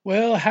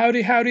Well,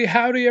 howdy, howdy,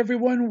 howdy,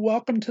 everyone.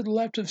 Welcome to the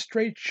Left of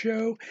Straight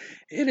Show.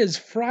 It is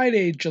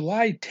Friday,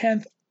 July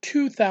 10th,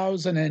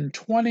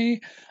 2020.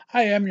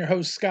 I am your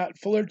host, Scott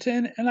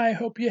Fullerton, and I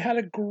hope you had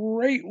a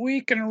great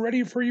week and are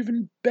ready for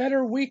even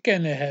better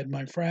weekend ahead,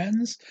 my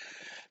friends.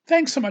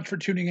 Thanks so much for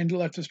tuning in to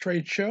Left of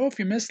Straight Show. If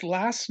you missed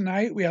last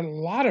night, we had a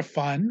lot of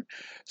fun.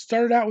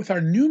 Started out with our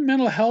new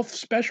mental health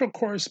special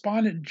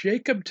correspondent,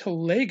 Jacob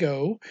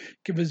Talego,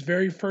 give his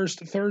very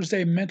first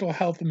Thursday Mental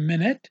Health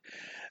Minute.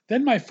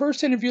 Then my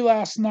first interview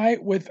last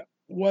night with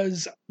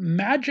was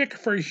Magic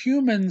for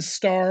Humans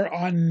star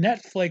on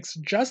Netflix,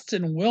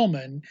 Justin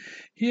Willman.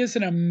 He is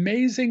an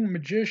amazing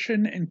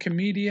magician and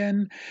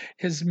comedian.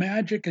 His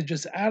magic is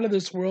just out of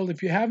this world.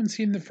 If you haven't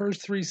seen the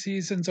first three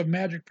seasons of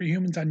Magic for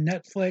Humans on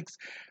Netflix,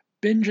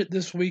 binge it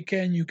this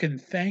weekend. You can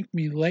thank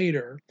me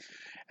later.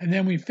 And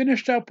then we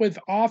finished up with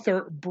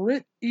author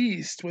Britt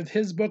East with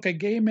his book, A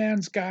Gay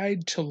Man's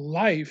Guide to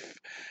Life,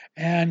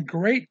 and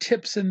great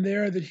tips in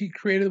there that he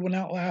created, went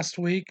out last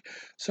week.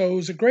 So it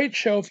was a great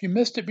show. If you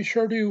missed it, be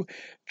sure to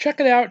check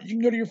it out. You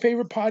can go to your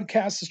favorite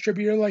podcast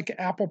distributor like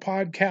Apple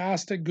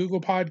Podcast and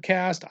Google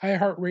Podcast,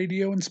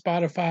 iHeartRadio, and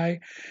Spotify.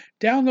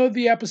 Download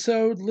the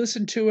episode,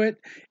 listen to it.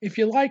 If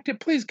you liked it,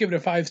 please give it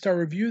a 5-star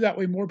review. That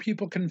way more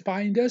people can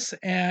find us.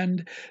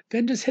 And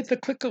then just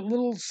click a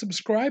little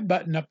subscribe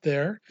button up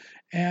there,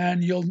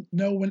 and you'll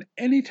know when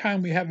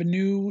anytime we have a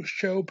new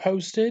show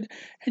posted,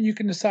 and you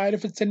can decide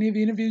if it's any of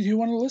the interviews you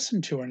want to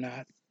listen to or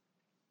not.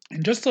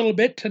 In just a little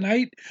bit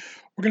tonight,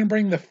 we're going to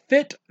bring the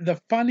fit, the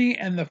funny,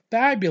 and the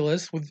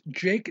fabulous with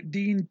Jake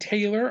Dean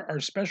Taylor, our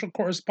special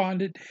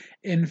correspondent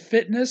in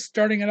fitness,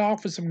 starting it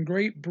off with some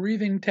great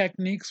breathing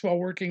techniques while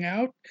working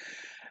out.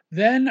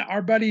 Then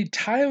our buddy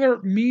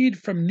Tyler Mead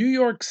from New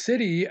York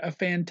City, a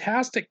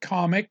fantastic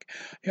comic.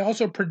 He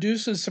also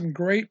produces some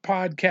great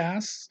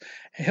podcasts.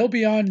 He'll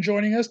be on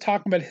joining us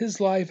talking about his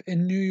life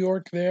in New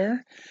York there.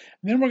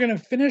 And then we're going to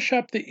finish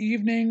up the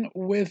evening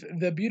with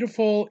the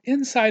beautiful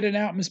Inside and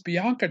Out Miss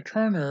Bianca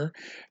Turner.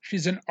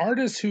 She's an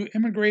artist who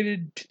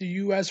immigrated to the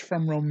U.S.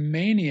 from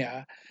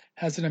Romania,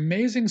 has an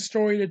amazing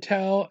story to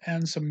tell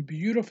and some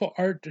beautiful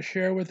art to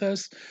share with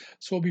us.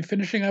 So we'll be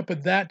finishing up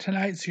with that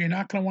tonight, so you're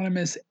not going to want to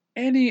miss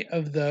any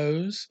of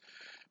those.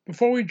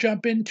 Before we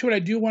jump into it, I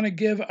do want to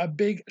give a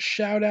big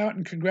shout out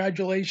and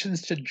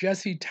congratulations to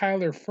Jesse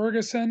Tyler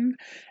Ferguson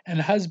and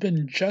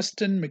husband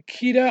Justin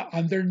Makita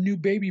on their new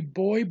baby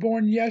boy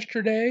born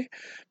yesterday.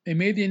 They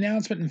made the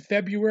announcement in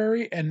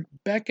February, and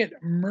Beckett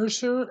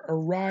Mercer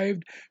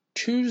arrived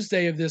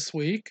Tuesday of this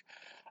week.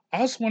 I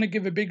also want to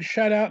give a big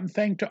shout out and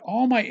thank to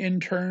all my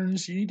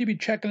interns. You need to be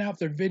checking out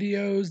their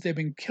videos. They've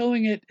been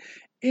killing it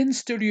in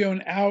studio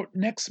and out.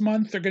 Next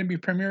month, they're going to be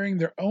premiering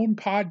their own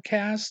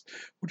podcast,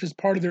 which is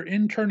part of their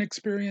intern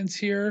experience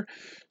here.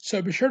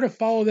 So be sure to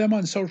follow them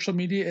on social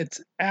media. It's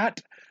at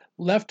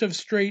Left of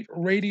Straight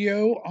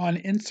Radio on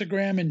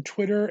Instagram and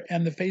Twitter,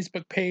 and the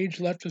Facebook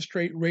page Left of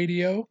Straight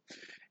Radio.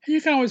 And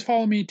you can always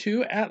follow me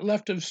too at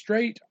Left of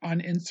Straight on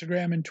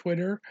Instagram and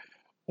Twitter,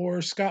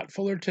 or Scott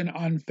Fullerton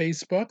on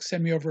Facebook.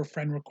 Send me over a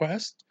friend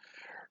request.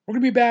 We're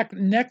going to be back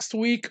next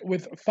week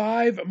with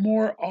 5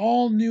 more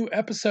all new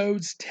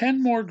episodes,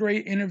 10 more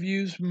great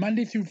interviews,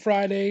 Monday through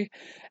Friday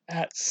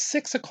at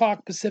 6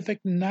 o'clock Pacific,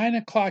 9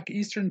 o'clock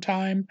Eastern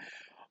Time.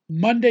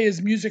 Monday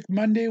is Music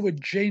Monday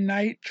with Jay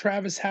Knight,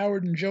 Travis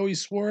Howard, and Joey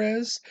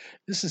Suarez.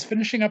 This is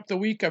finishing up the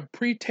week of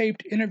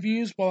pre-taped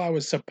interviews while I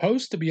was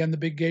supposed to be on the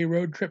big gay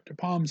road trip to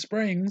Palm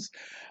Springs.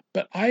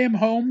 But I am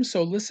home,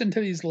 so listen to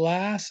these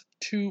last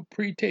 2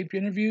 pre-taped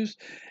interviews,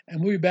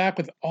 and we'll be back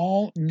with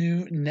all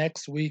new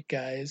next week,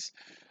 guys.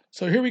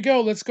 So here we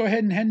go. Let's go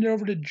ahead and hand it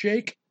over to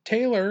Jake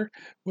Taylor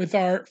with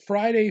our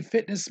Friday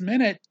Fitness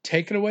Minute.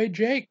 Take it away,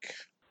 Jake.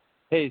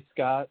 Hey,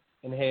 Scott,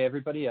 and hey,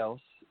 everybody else.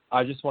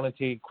 I just want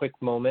to take a quick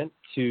moment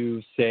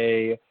to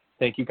say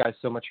thank you guys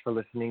so much for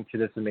listening to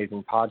this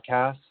amazing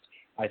podcast.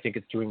 I think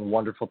it's doing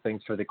wonderful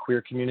things for the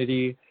queer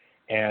community.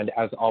 And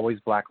as always,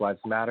 Black Lives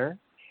Matter.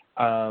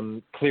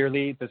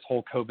 Clearly, this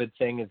whole COVID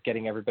thing is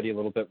getting everybody a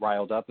little bit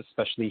riled up,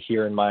 especially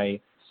here in my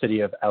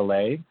city of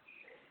LA.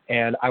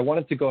 And I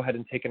wanted to go ahead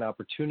and take an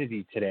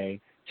opportunity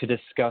today to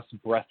discuss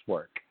breath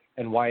work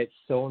and why it's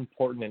so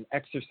important in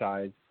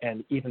exercise,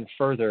 and even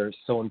further,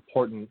 so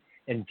important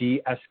in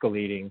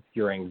de-escalating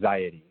your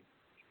anxiety.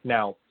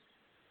 Now,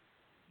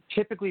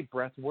 typically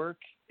breath work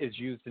is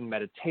used in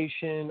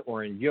meditation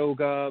or in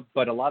yoga,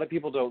 but a lot of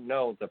people don't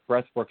know that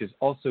breath work is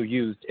also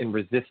used in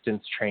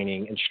resistance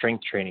training and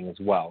strength training as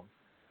well.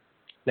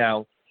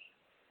 Now,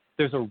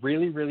 there's a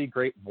really, really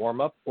great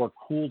warm-up or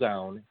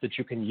cool-down that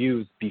you can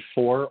use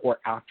before or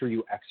after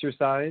you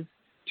exercise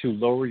to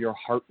lower your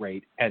heart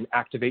rate and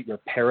activate your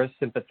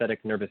parasympathetic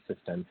nervous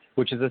system,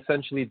 which is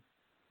essentially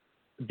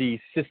the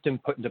system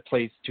put into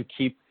place to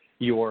keep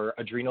your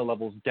adrenal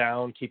levels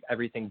down, keep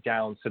everything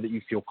down so that you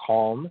feel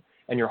calm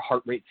and your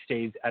heart rate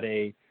stays at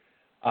a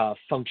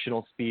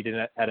functional speed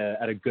and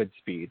at a good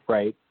speed,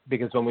 right?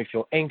 Because when we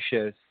feel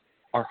anxious,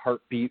 our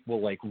heartbeat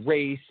will like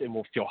race and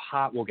we'll feel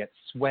hot, we'll get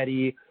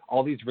sweaty.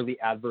 All these really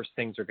adverse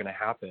things are going to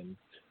happen.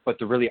 But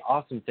the really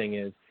awesome thing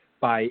is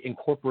by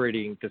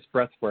incorporating this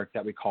breath work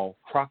that we call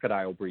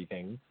crocodile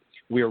breathing,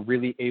 we are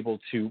really able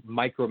to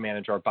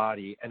micromanage our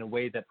body in a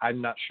way that I'm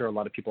not sure a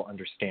lot of people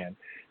understand.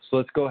 So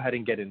let's go ahead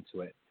and get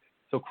into it.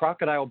 So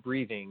crocodile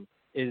breathing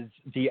is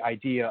the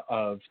idea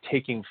of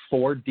taking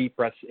 4 deep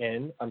breaths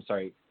in,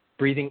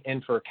 breathing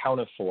in for a count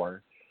of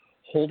 4,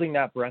 holding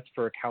that breath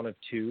for a count of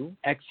 2,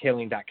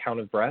 exhaling that count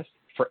of breath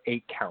for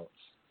 8 counts.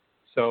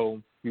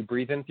 So you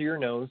breathe in through your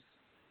nose,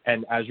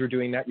 and as you're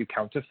doing that, you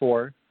count to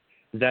 4.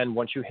 Then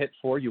once you hit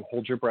 4, you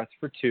hold your breath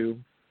for 2,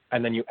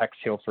 and then you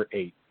exhale for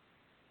 8.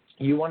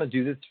 You want to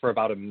do this for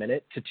about 1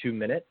 minute to 2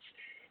 minutes.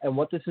 And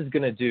what this is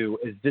going to do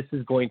is this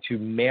is going to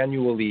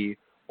manually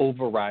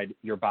override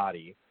your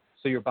body.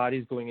 So your body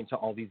is going into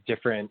all these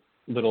different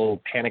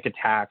little panic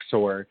attacks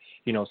or,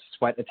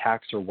 sweat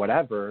attacks or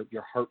whatever.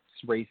 Your heart's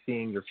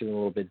racing, you're feeling a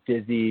little bit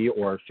dizzy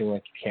or feeling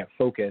like you can't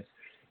focus.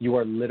 You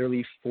are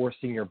literally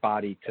forcing your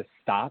body to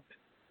stop,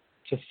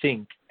 to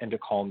think, and to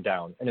calm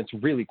down. And it's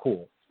really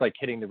cool. It's like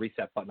hitting the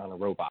reset button on a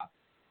robot.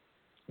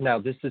 Now,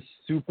 this is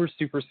super,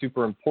 super,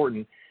 super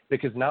important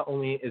because not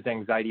only is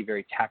anxiety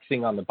very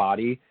taxing on the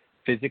body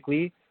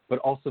physically, but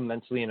also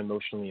mentally and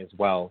emotionally as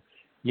well.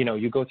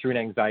 You go through an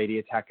anxiety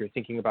attack, you're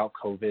thinking about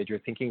COVID, you're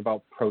thinking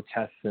about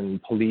protests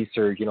and police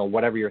or,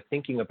 whatever you're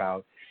thinking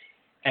about,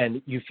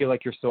 and you feel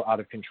like you're so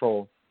out of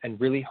control. And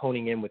really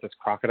honing in with this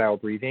crocodile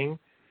breathing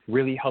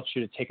really helps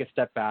you to take a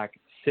step back,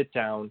 sit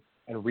down,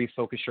 and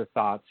refocus your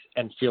thoughts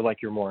and feel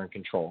like you're more in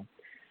control.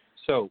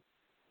 So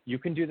you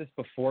can do this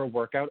before a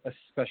workout,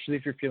 especially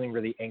if you're feeling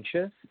really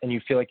anxious and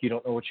you feel like you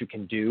don't know what you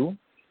can do.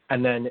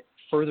 And then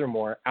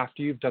furthermore,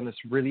 after you've done this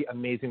really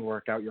amazing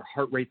workout, your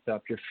heart rate's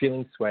up, you're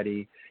feeling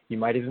sweaty, you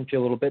might even feel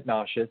a little bit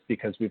nauseous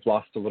because we've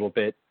lost a little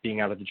bit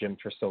being out of the gym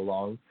for so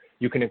long.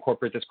 You can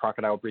incorporate this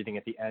crocodile breathing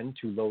at the end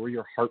to lower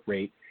your heart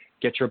rate,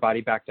 get your body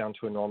back down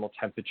to a normal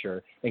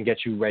temperature, and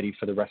get you ready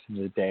for the rest of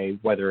the day,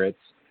 whether it's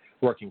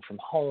working from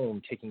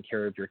home, taking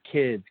care of your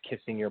kids,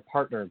 kissing your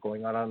partner,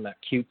 going on that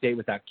cute date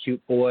with that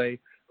cute boy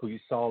who you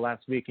saw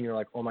last week and you're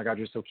like, oh my God,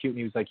 you're so cute. And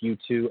he was like, you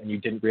too. And you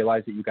didn't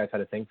realize that you guys had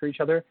a thing for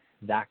each other.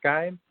 That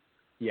guy.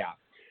 Yeah.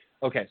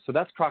 Okay. So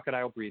that's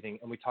crocodile breathing.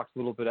 And we talked a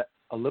little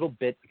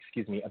bit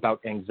about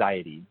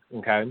anxiety.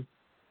 Okay.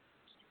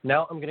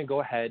 Now I'm going to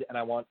go ahead and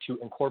I want to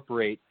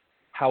incorporate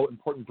how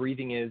important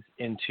breathing is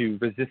into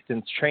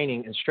resistance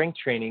training and strength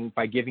training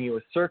by giving you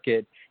a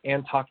circuit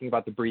and talking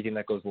about the breathing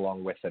that goes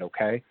along with it.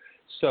 Okay.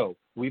 So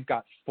we've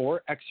got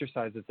 4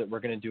 exercises that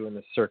we're going to do in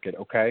the circuit.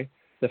 Okay.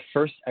 The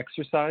first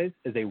exercise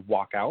is a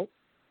walkout.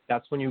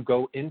 That's when you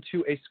go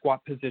into a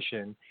squat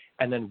position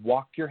and then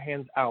walk your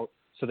hands out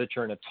so that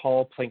you're in a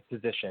tall plank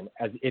position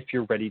as if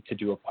you're ready to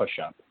do a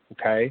push-up,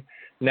 okay?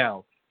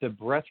 Now, the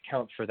breath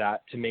count for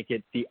that to make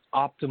it the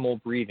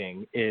optimal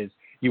breathing is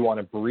you want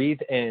to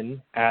breathe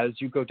in as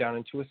you go down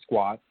into a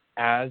squat.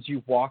 As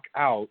you walk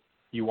out,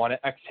 you want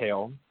to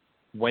exhale.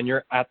 When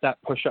you're at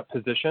that push-up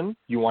position,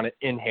 you want to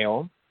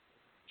inhale.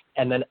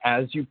 And then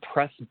as you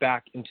press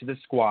back into the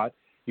squat,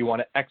 you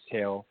want to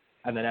exhale,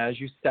 and then as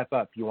you step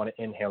up, you want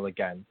to inhale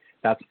again.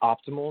 That's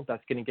optimal.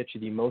 That's going to get you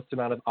the most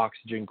amount of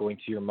oxygen going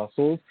to your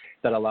muscles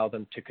that allow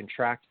them to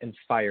contract and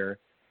fire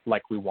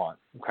like we want,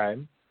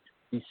 okay?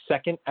 The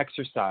second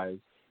exercise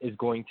is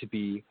going to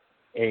be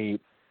a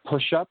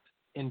push-up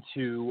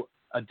into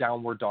a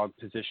downward dog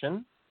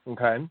position,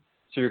 okay?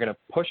 So you're going to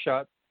push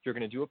up. You're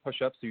going to do a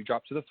push-up, so you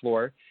drop to the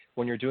floor.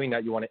 When you're doing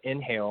that, you want to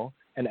inhale,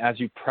 and as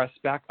you press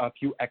back up,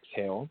 you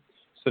exhale.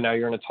 So now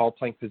you're in a tall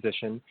plank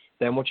position.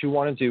 Then what you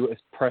want to do is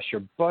press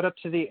your butt up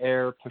to the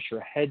air, push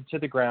your head to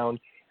the ground,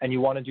 and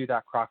you want to do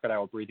that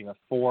crocodile breathing of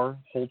 4,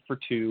 hold for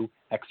 2,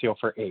 exhale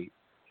for 8.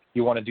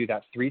 You want to do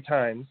that 3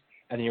 times,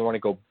 and then you want to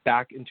go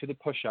back into the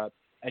push-up,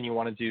 and you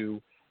want to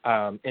do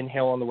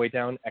inhale on the way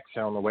down,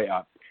 exhale on the way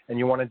up. And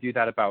you want to do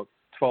that about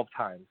 12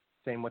 times.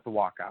 Same with the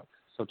walkouts.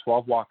 So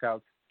 12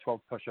 walkouts,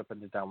 12 push-up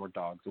into downward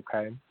dogs,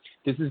 okay?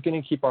 This is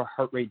going to keep our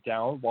heart rate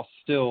down while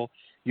still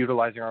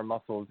utilizing our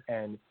muscles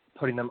and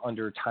putting them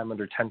under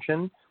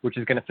tension, which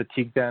is going to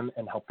fatigue them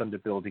and help them to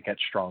build and get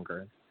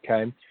stronger,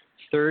 okay?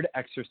 Third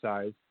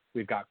exercise,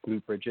 we've got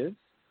glute bridges,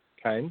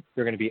 okay?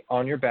 You're going to be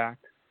on your back.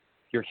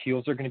 Your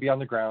heels are going to be on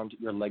the ground.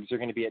 Your legs are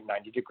going to be at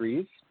 90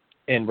 degrees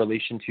in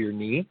relation to your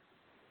knee.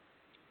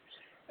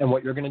 And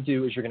what you're going to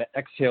do is you're going to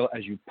exhale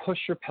as you push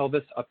your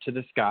pelvis up to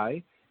the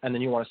sky, and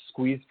then you want to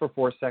squeeze for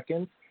 4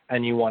 seconds,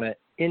 and you want to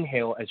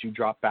inhale as you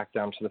drop back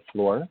down to the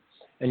floor.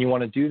 And you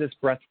want to do this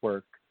breath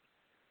work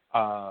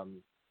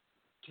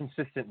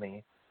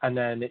consistently, and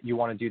then you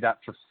want to do that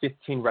for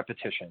 15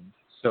 repetitions.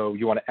 So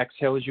you want to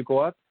exhale as you go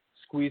up,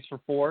 squeeze for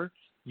 4.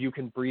 You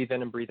can breathe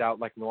in and breathe out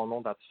like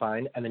normal. That's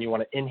fine. And then you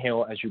want to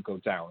inhale as you go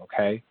down,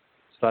 okay?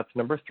 So that's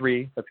number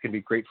 3. That's going to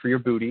be great for your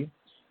booty.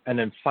 And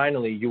then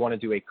finally, you want to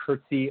do a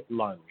curtsy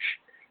lunge.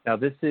 Now,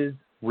 this is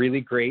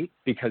really great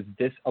because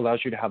this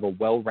allows you to have a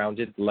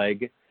well-rounded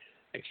leg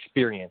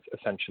experience,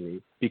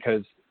 essentially,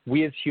 because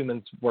we as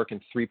humans work in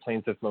 3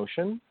 planes of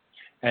motion,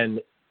 and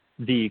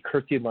the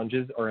curtsy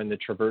lunges are in the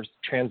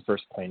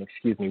transverse plane,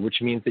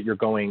 which means that you're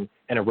going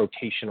in a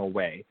rotational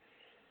way.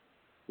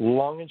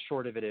 Long and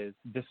short of it is,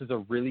 this is a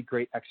really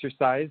great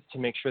exercise to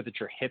make sure that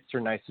your hips are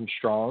nice and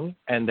strong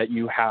and that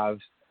you have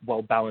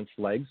well-balanced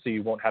legs so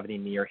you won't have any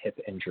knee or hip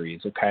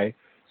injuries, okay?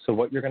 So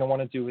what you're going to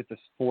want to do with this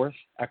fourth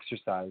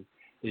exercise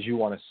is you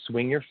want to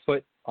swing your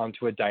foot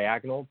onto a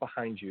diagonal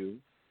behind you,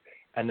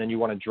 and then you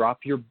want to drop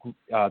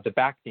the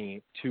back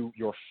knee to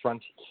your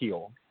front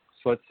heel.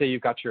 So let's say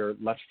you've got your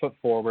left foot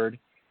forward,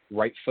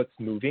 right foot's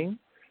moving.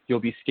 You'll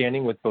be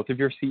standing with both of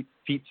your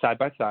feet side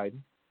by side.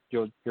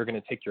 You're going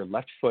to take your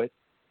right foot,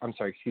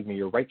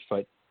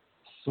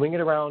 swing it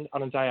around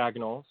on a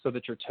diagonal so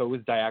that your toe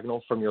is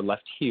diagonal from your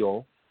left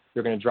heel.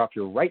 You're going to drop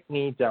your right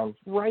knee down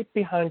right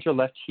behind your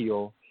left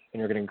heel, and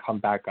you're going to come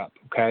back up,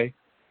 okay?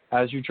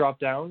 As you drop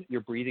down,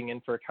 you're breathing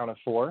in for a count of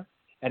 4.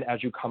 And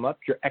as you come up,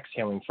 you're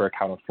exhaling for a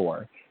count of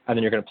 4. And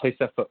then you're going to place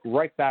that foot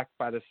right back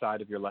by the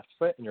side of your left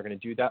foot, and you're going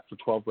to do that for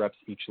 12 reps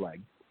each leg.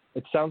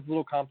 It sounds a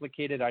little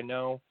complicated, I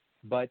know,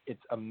 but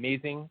it's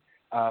amazing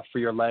for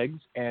your legs,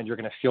 and you're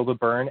going to feel the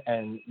burn,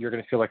 and you're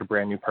going to feel like a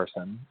brand new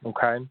person,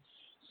 okay?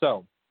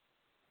 So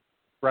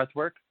breath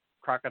work,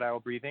 crocodile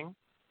breathing,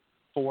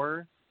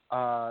 4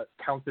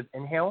 counts of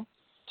inhale,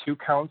 2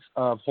 counts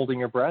of holding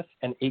your breath,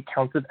 and 8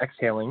 counts of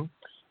exhaling.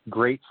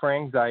 Great for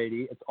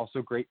anxiety. It's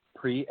also great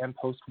pre and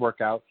post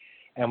workout.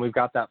 And we've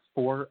got that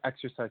 4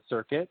 exercise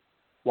circuit: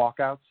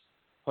 walkouts,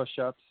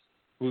 push-ups,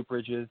 glute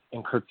bridges,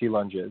 and curtsy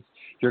lunges.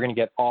 You're going to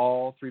get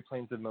all 3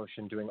 planes of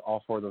motion doing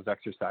all 4 of those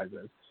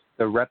exercises.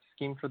 The rep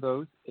scheme for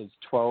those is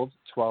 12,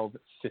 12,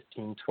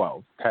 15,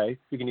 12. Okay?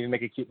 You can even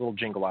make a cute little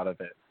jingle out of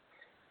it.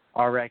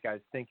 All right, guys.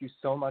 Thank you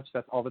so much.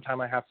 That's all the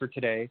time I have for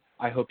today.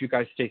 I hope you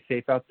guys stay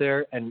safe out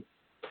there. And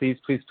please,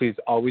 please, please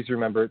always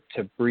remember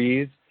to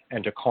breathe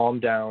and to calm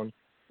down.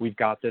 We've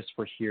got this.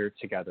 We're here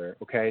together.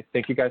 Okay?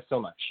 Thank you guys so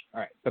much. All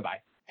right. Bye-bye.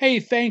 Hey,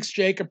 thanks,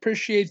 Jake.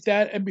 Appreciate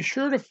that. And be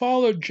sure to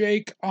follow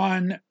Jake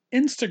on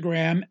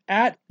Instagram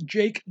at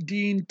Jake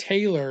Dean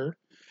Taylor.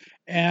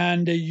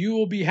 And you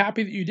will be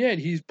happy that you did.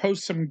 He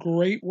posts some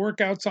great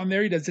workouts on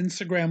there. He does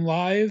Instagram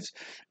lives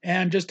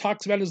and just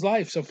talks about his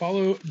life. So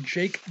follow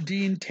Jake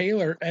Dean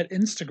Taylor at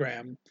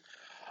Instagram.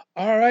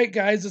 All right,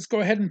 guys, let's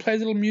go ahead and play a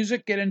little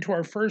music, get into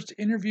our first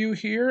interview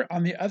here.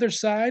 On the other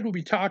side, we'll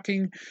be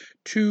talking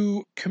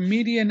to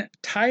comedian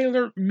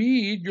Tyler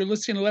Mead. You're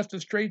listening to Left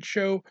of Straight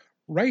Show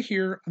right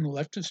here on the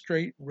Left of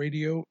Straight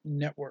Radio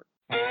Network.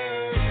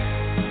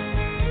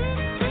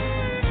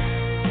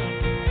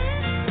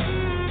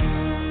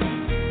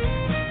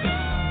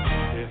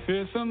 If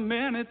it's a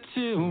minute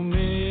to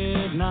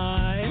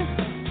midnight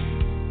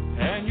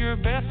and your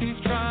bestie's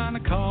trying to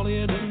call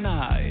it a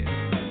night,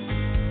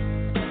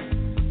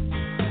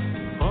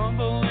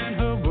 fumbling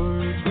her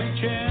words,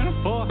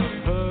 reaching for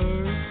her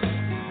purse,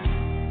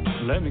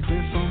 let me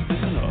clear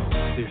something up.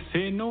 This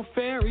ain't no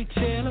fairy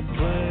tale of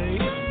play,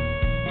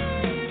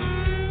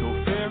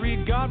 no fairy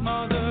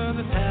godmother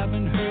that's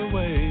having her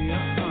way.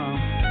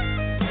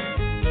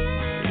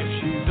 If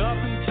she's up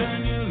and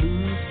turn you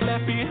loose,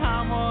 left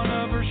behind one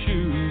of her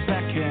shoes,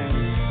 that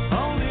can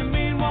only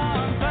mean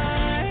one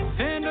thing: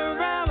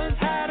 Cinderella's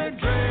had a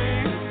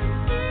drink.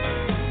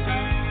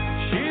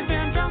 She's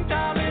been drunk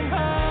dialing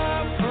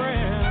her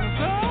friends.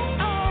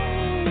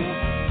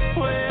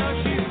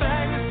 Well, she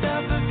bagged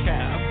herself a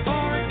cab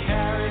for a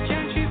carriage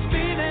and she's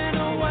speeding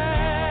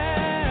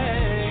away.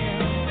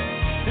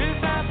 This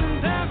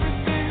happens every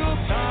single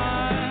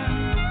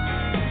time.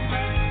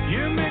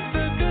 You mix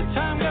a good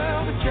time,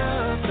 girl, with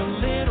just a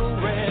little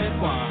red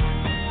wine.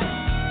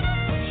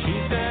 She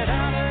set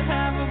out to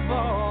have a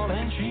ball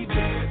and she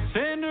did.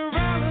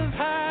 Cinderella's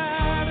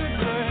had a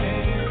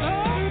drink.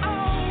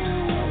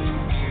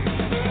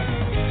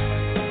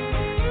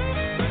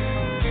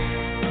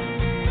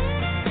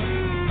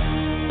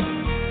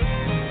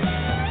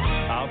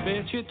 I'll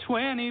bet you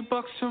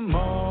 $20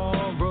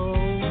 tomorrow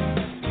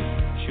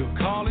she'll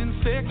call in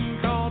sick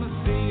and call to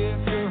see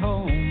if you're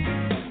home.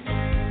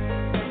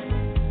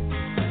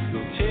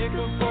 You'll take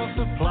her for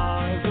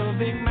supplies, a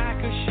Big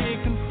Mac, a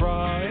shake and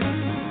fries.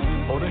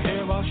 Hold her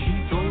hair while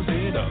she throws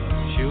it up.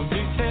 She'll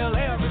detail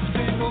every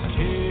single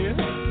kiss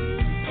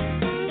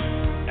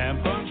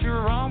and punch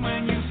your arm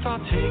when you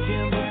start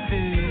taking the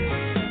piss.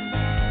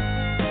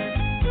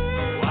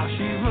 While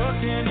she's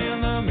looking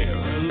in the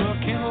mirror,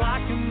 looking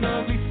like an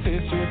ugly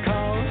sister,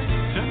 'cause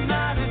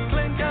tonight is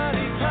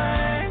clinkety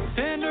clank.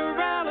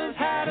 Cinderella's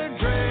had a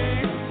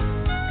drink.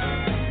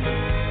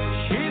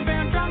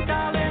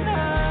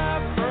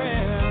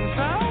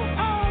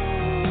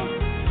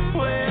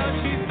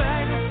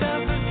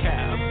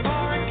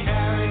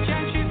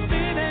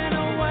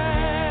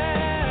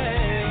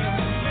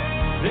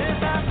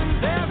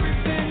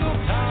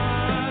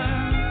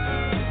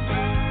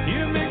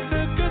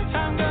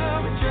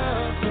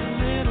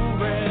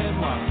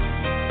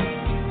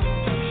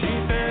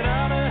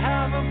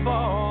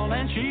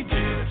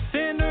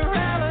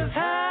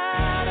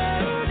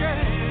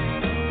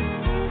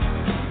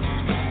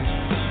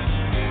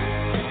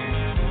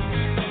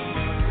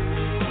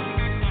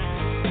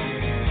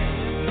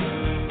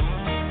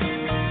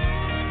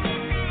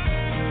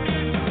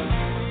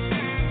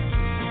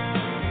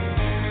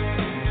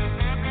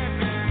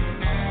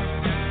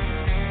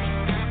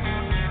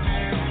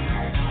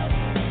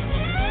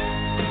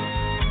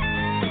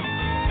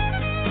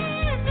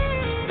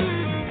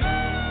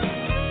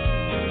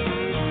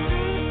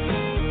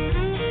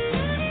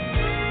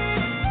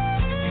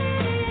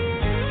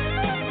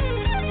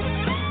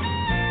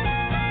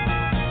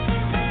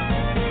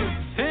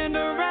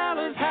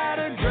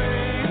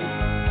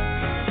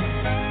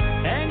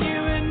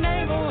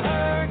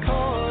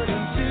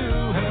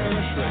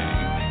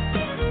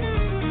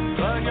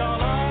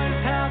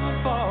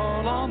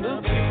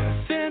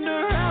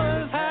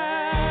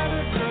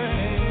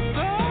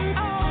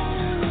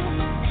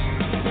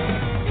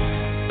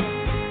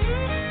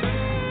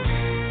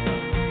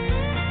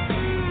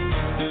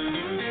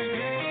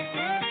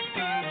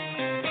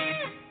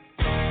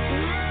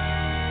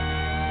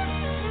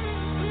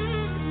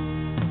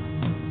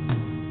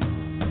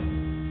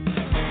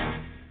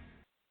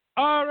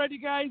 right, you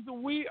guys,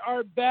 we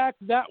are back.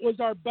 That was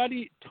our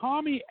buddy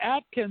Tommy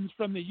Atkins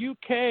from the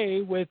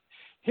UK with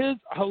his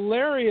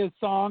hilarious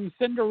song,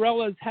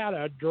 Cinderella's Had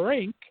a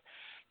Drink.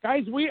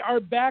 Guys, we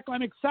are back.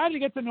 I'm excited to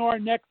get to know our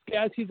next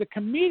guest. He's a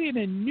comedian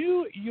in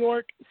New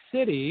York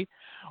City.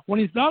 When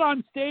he's not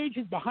on stage,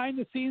 he's behind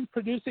the scenes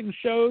producing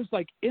shows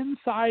like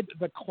Inside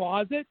the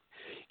Closet.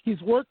 He's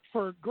worked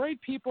for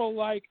great people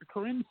like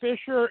Corinne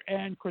Fisher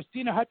and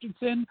Christina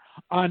Hutchinson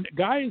on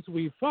Guys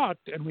We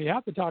Fucked, and we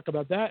have to talk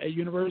about that at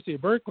University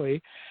of Berkeley.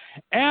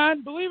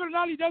 And believe it or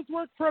not, he does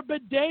work for a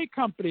bidet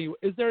company.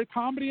 Is there a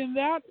comedy in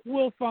that?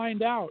 We'll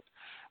find out.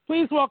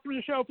 Please welcome to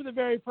the show for the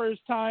very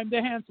first time,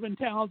 the handsome and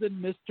talented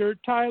Mr.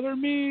 Tyler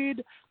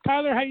Mead.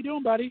 Tyler, how you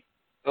doing, buddy?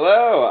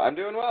 Hello, I'm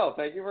doing well.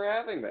 Thank you for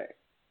having me.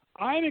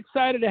 I'm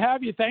excited to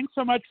have you. Thanks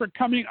so much for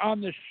coming on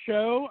the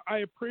show. I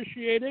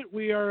appreciate it.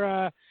 We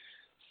are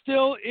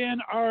still in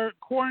our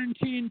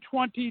quarantine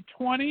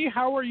 2020.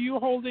 How are you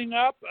holding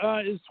up?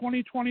 Is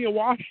 2020 a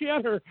wash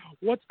yet, or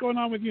what's going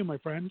on with you, my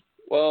friend?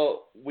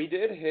 Well, we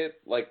did hit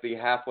like the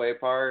halfway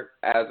part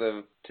as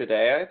of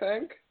today, I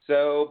think.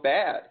 So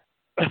bad.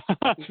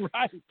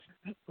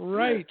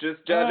 Right.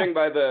 Just judging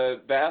by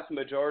the vast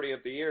majority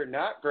of the year,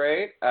 not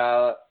great.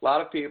 A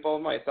lot of people,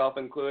 myself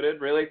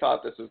included, really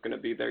thought this was going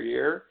to be their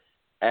year.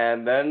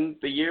 And then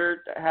the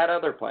year had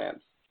other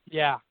plans.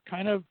 Yeah,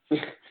 kind of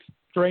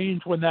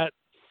strange when that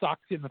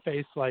sucks you in the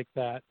face like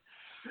that.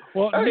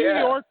 Well, New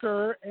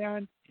Yorker,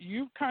 and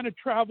you've kind of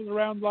traveled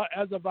around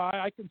as a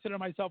I consider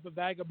myself a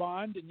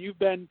vagabond, and you've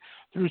been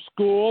through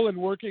school and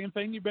working and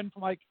things. You've been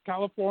from like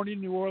California,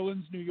 New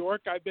Orleans, New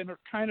York. I've been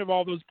kind of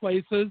all those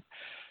places.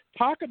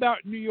 Talk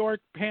about New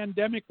York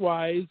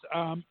pandemic-wise.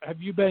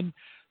 Have you been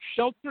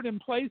sheltered in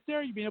place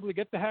there? You been able to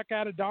get the heck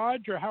out of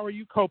Dodge, or how are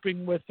you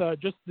coping with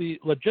just the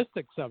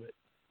logistics of it?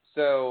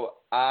 So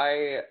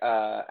I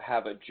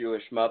have a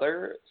Jewish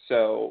mother.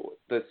 So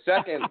the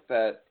second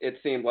that it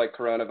seemed like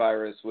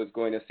coronavirus was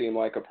going to seem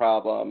like a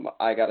problem,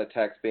 I got a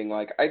text being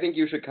like, I think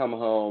you should come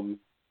home.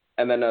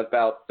 And then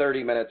about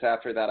 30 minutes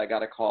after that, I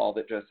got a call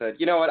that just said,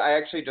 you know what, I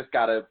actually just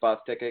got a bus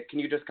ticket. Can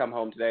you just come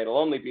home today? It'll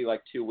only be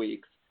like 2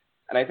 weeks.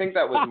 And I think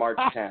that was March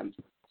 10th.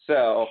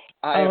 So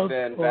I've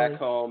been back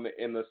home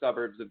in the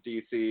suburbs of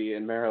D.C.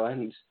 in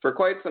Maryland for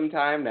quite some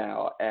time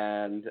now,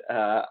 and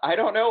I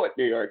don't know what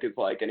New York is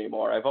like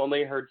anymore. I've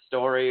only heard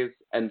stories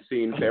and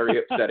seen very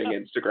upsetting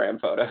Instagram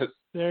photos.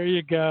 There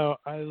you go.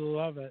 I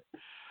love it.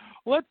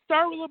 Let's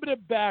start with a little bit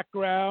of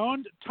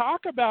background.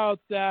 Talk about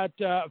that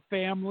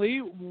family.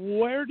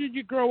 Where did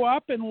you grow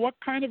up, and what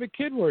kind of a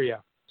kid were you?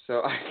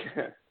 So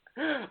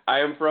I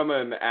am from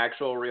an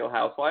actual Real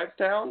Housewives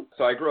town.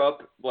 So I grew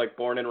up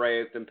born and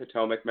raised in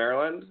Potomac,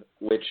 Maryland,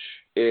 which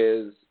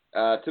is,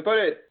 to put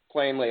it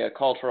plainly, a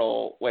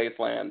cultural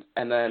wasteland.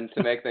 And then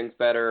to make things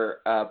better,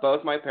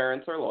 both my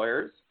parents are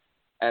lawyers.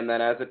 And then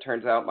as it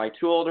turns out, my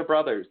two older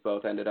brothers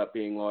both ended up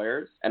being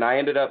lawyers. And I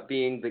ended up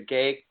being the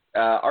gay,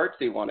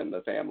 artsy one in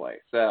the family.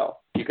 So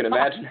you can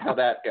imagine how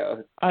that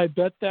goes. I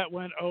bet that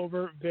went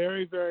over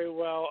very, very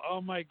well.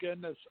 Oh, my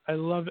goodness. I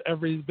love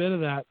every bit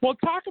of that. Well,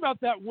 talk about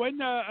that. When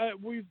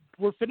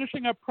we're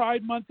finishing up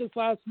Pride Month this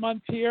last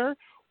month here,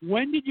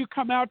 when did you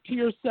come out to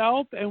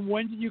yourself, and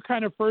when did you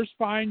kind of first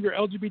find your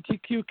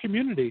LGBTQ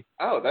community?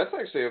 Oh, that's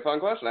actually a fun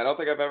question. I don't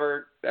think I've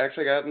ever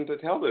actually gotten to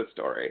tell this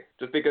story,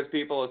 just because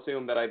people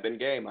assume that I've been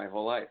gay my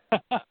whole life.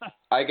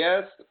 I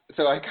guess,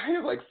 so I kind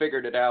of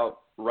figured it out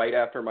right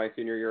after my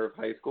senior year of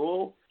high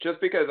school,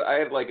 just because I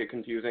had a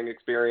confusing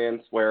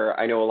experience where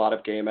I know a lot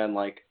of gay men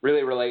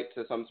really relate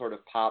to some sort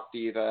of pop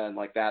diva, and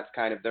that's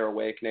kind of their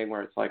awakening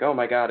where it's oh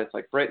my God, it's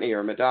Britney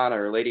or Madonna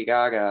or Lady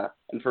Gaga.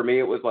 And for me,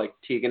 it was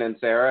Tegan and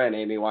Sarah and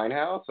Amy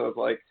Winehouse. So it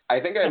was I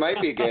think I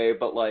might be gay,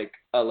 but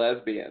a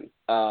lesbian.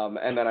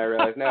 And then I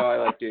realized, no, I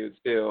like dudes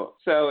too.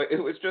 So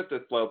it was just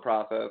a slow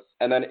process.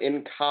 And then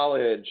in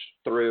college,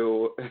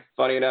 through,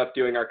 funny enough,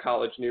 doing our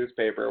college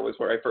newspaper was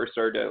where I first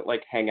started to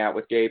hang out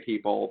with gay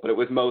people, but it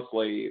was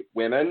mostly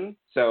women.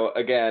 So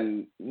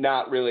again,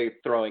 not really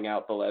throwing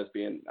out the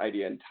lesbian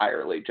idea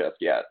entirely just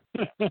yet.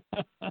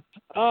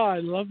 Oh, I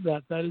love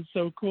that. That is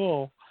so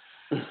cool.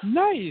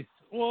 Nice.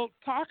 Well,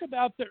 talk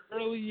about the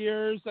early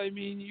years. I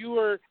mean, you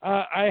were,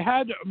 I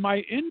had my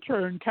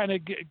intern kind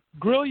of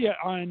grill you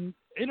on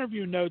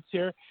interview notes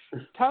here,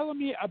 telling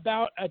me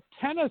about a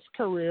tennis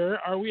career.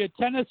 Are we a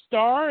tennis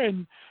star?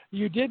 And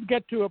you did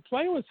get to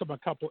play with a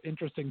couple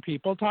interesting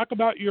people. Talk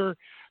about your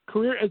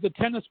career as a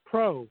tennis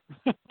pro.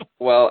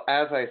 Well,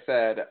 as I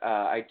said,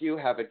 I do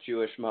have a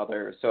Jewish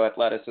mother, so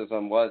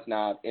athleticism was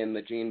not in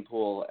the gene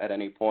pool at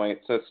any point.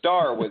 So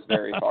star was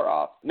very far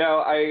off. No,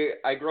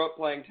 I grew up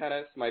playing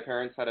tennis. My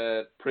parents had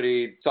a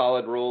pretty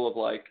solid rule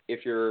of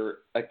if you're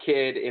a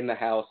kid in the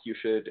house, you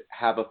should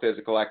have a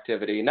physical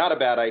activity. Not a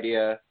bad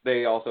idea.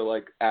 They also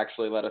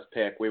actually let us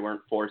pick. We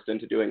weren't forced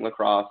into doing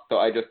lacrosse. So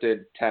I just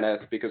did tennis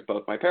because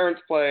both my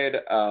parents played.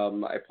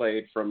 I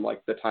played from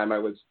the time I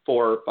was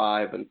 4 or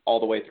 5 and all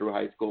the way through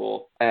high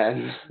school.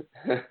 And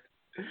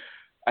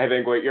I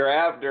think what you're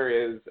after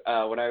is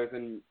when I was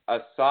a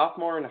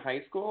sophomore in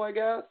high school, I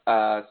guess.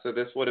 So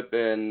this would have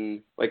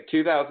been like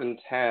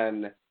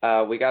 2010.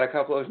 We got a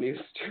couple of new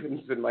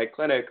students in my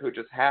clinic who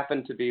just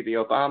happened to be the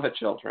Obama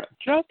children.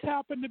 Just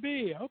happened to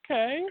be.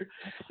 Okay.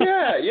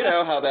 Yeah, you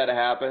know how that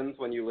happens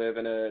when you live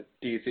in a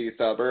D.C.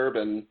 suburb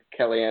and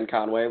Kellyanne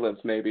Conway lives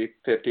maybe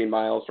 15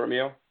 miles from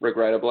you,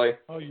 regrettably.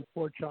 Oh, you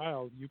poor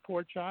child. You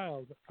poor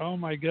child. Oh,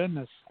 my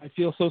goodness. I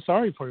feel so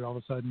sorry for you all of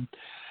a sudden.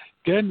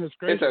 Goodness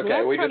gracious. It's okay.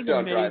 Well, We that's just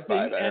kind don't of drive by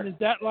amazing. there. And is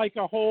that like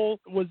a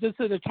whole, was this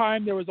at a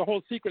time there was a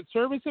whole Secret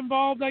Service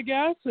involved, I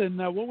guess? And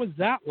what was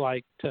that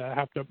like to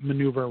have to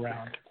maneuver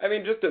around? I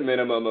mean, just a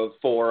minimum of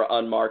 4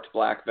 unmarked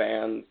black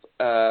vans.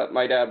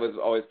 My dad was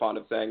always fond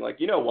of saying, like,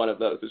 one of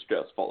those is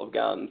just full of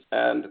guns.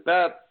 And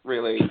that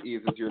really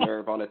eases your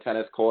nerve on a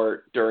tennis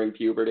court during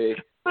puberty.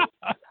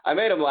 I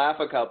made him laugh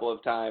a couple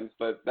of times,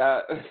 but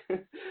that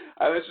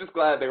I was just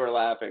glad they were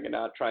laughing and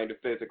not trying to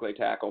physically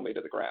tackle me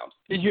to the ground.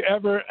 Did you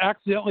ever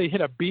accidentally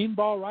hit a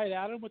beanball right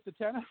at him with the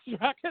tennis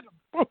racket?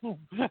 Boom.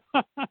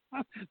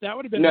 That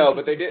would have been No,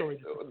 but they did.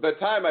 story. The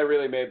time I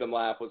really made them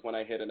laugh was when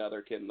I hit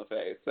another kid in the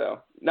face. So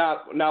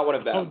not one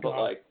of them, Oh, but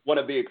God. like one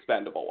of the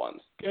expendable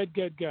ones.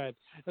 Good.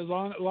 As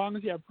long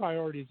as you have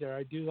priorities there,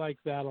 I do like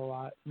that a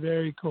lot.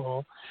 Very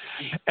cool.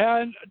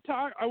 And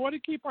I want to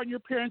keep on your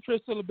parents for a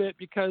little bit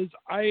because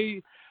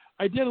I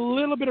did a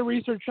little bit of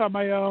research on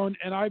my own,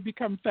 and I've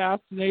become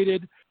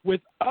fascinated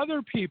with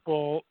other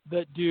people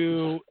that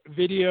do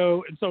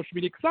video and social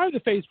media because I have the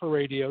face for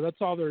radio. That's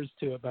all there is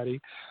to it, buddy.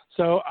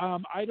 So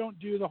I don't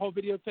do the whole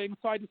video thing.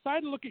 So I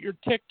decided to look at your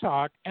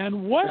TikTok,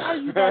 and what are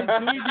you guys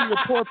doing to your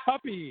poor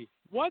puppy?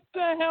 What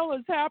the hell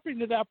is happening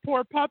to that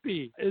poor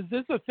puppy? Is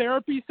this a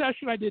therapy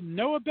session I didn't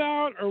know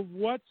about, or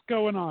what's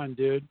going on,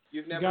 dude?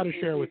 You've You never gotta seen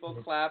share with people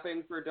me.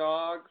 clapping for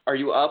dogs? Are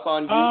you up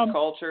on youth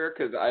culture?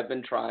 Because I've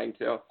been trying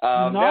to.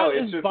 No, Not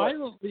it's as just like,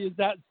 violently as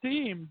that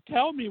seemed.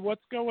 Tell me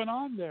what's going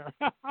on there.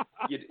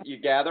 you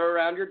gather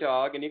around your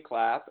dog and you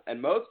clap, and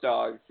most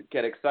dogs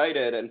get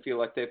excited and feel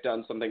like they've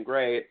done something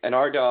great, and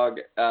our dog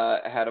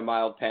had a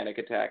mild panic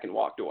attack and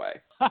walked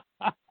away.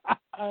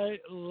 I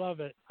love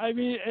it. I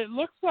mean, it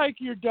looks like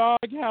your dog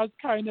has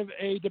kind of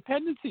a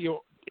dependency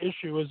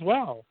issue as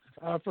well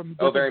from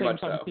very different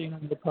much things I'm so. seeing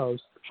on the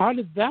post. How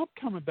did that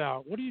come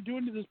about? What are you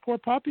doing to this poor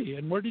puppy,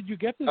 and where did you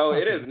get this Oh,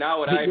 puppy? it is not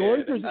what Is it I yours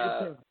did. or is it your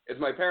parents'? It's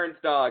my parents'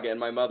 dog, and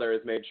my mother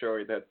has made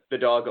sure that the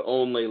dog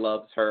only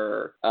loves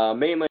her,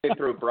 mainly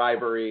through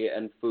bribery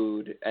and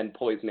food and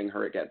poisoning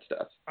her against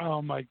us.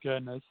 Oh, my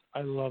goodness.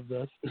 I love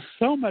this.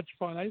 So much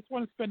fun. I just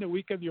want to spend a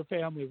week with your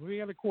family. We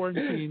got a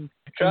quarantine.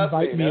 Trust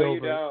Invite me, me no, over.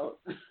 you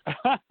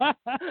don't.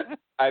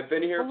 I've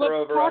been here Well, for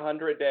let's over talk-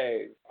 100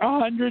 days.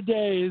 100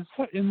 days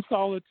in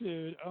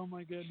solitude. Oh,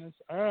 my goodness.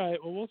 All right.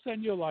 Well, we'll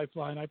send you a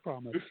lifeline, I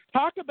promise.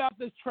 Talk about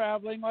this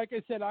traveling. Like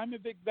I said, I'm a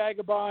big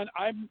vagabond.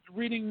 I'm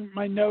reading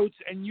my notes,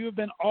 and you have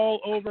been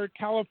all over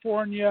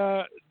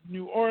California,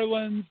 New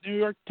Orleans, New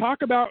York.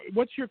 Talk about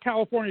what's your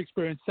California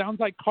experience. Sounds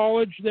like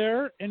college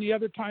there. Any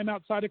other time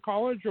outside of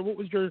college, or what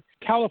was your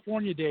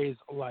California days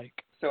like?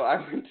 So I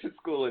went to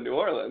school in New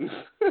Orleans.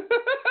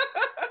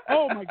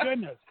 Oh, my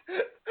goodness.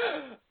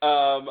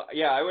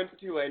 Yeah, I went to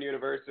Tulane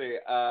University.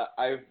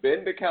 I've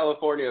been to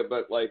California,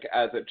 but like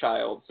as a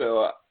child,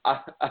 so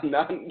I'm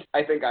not.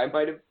 I think I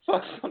might have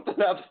fucked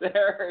something up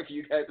there. If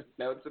you guys have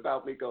notes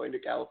about me going to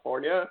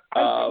California,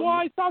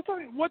 I saw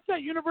something. What's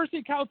that University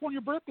of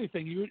California Berkeley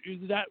thing?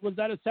 Was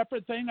that a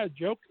separate thing? A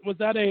joke? Was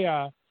that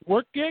a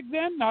work gig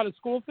then, not a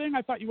school thing?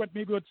 I thought you went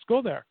to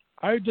school there.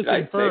 I just did I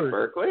say inferred.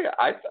 Berkeley?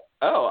 I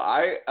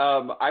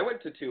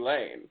went to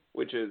Tulane,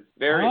 which is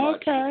very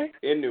much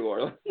in New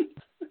Orleans.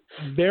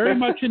 Very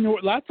much in New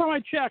Orleans. Last time I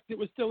checked, it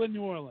was still in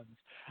New Orleans.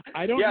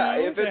 I don't know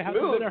if if there it's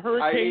hasn't moved, been a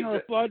hurricane or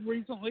a flood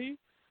recently,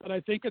 but I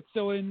think it's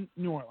still in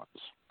New Orleans.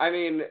 I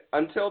mean,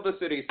 until the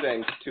city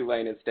sinks,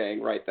 Tulane is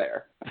staying right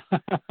there.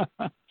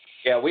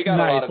 Yeah, we got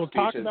a lot of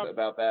speeches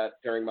about that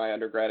during my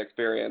undergrad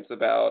experience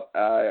about,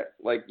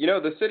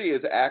 the city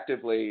is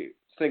actively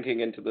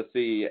sinking into the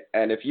sea,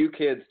 and if you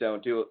kids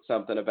don't do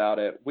something about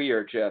it, we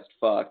are just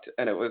fucked.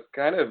 And it was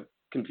kind of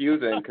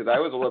confusing because I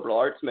was a liberal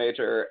arts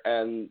major,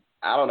 and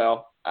I don't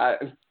know.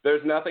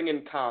 There's nothing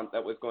in Kant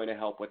that was going to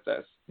help with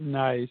this.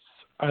 Nice.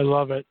 I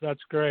love it.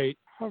 That's great.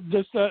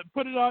 Just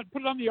put it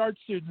on the art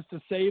students to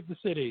save the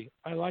city.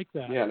 I like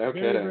that. Yeah, no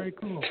very, kidding. Very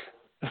cool.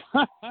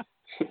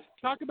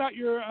 Talk about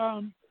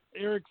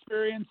your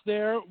experience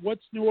there.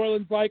 What's New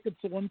Orleans like?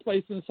 It's the one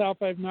place in the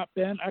South I've not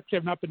been. Actually,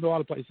 I've not been to a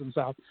lot of places in the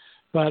South,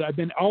 but I've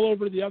been all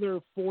over the other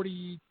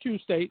 42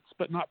 states,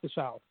 but not the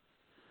South.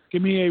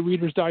 Give me a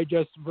Reader's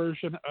Digest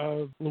version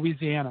of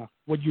Louisiana.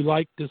 What you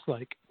like,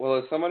 dislike? Well,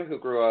 as someone who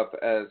grew up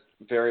as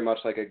very much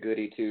like a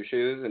goody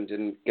two-shoes and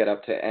didn't get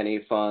up to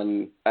any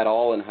fun at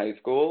all in high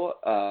school,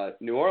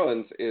 New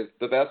Orleans is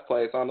the best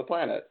place on the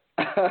planet.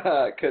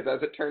 Because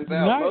as it turns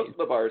out, most of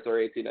the bars are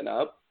 18 and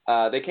up.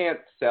 They can't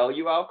sell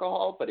you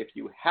alcohol, but if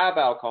you have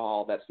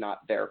alcohol, that's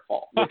not their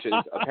fault, which is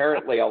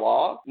apparently a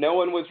law. No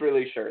one was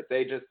really sure.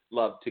 They just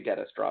loved to get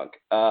us drunk.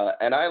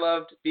 And I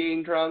loved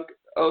being drunk.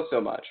 Oh,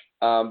 so much.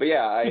 But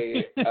yeah,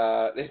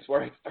 it's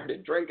where I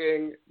started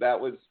drinking. That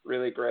was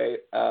really great,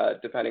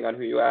 depending on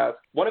who you ask.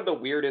 One of the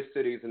weirdest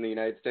cities in the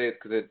United States,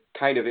 because it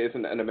kind of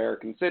isn't an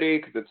American city,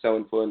 because it's so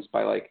influenced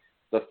by, like,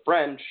 the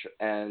French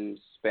and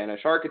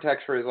Spanish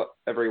architecture is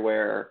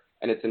everywhere,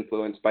 and it's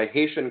influenced by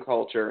Haitian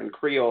culture and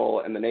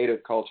Creole and the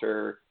native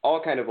culture,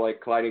 all kind of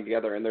like colliding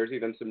together. And there's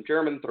even some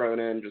German thrown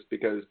in just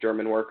because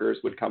German workers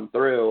would come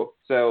through.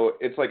 So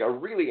it's like a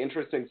really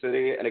interesting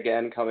city. And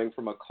again, coming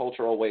from a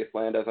cultural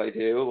wasteland as I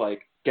do,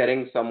 like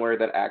getting somewhere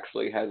that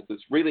actually has this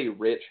really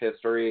rich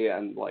history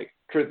and, like,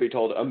 truth be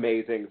told,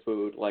 amazing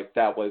food, like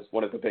that was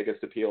one of the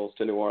biggest appeals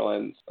to New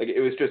Orleans. Like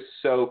it was just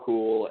so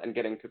cool, and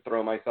getting to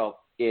throw myself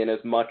in as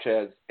much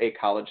as a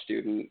college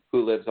student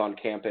who lives on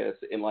campus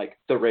in like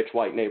the rich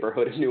white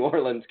neighborhood of New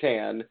Orleans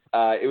can.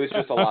 It was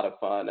just a lot of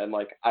fun, and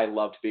like I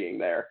loved being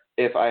there.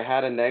 If I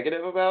had a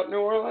negative about New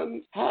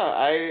Orleans,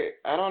 I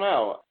don't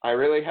know. I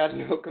really had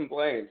no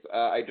complaints.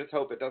 I just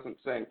hope it doesn't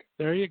sink.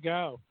 There you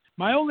go.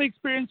 My only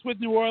experience with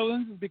New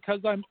Orleans is because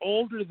I'm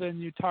older than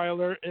you,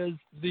 Tyler, is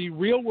the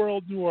Real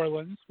World New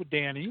Orleans with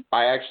Danny.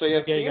 I actually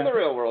have seen the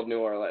Real World New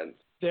Orleans.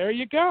 There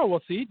you go.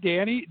 Well, see,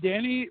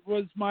 Danny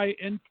was my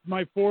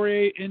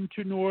foray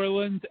into New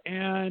Orleans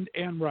and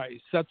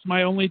Rice. That's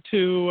my only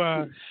two,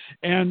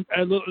 and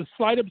a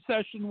slight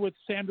obsession with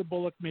Sandra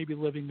Bullock maybe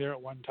living there at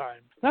one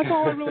time. That's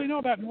all I really know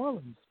about New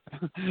Orleans.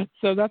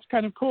 So that's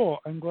kind of cool.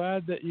 I'm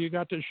glad that you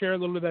got to share a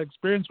little of that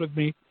experience with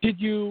me. Did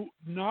you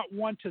not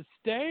want to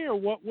stay, or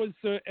what was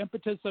the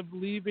impetus of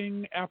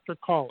leaving after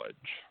college?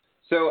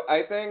 So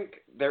I think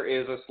there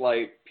is a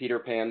slight Peter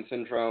Pan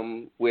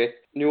syndrome with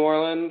New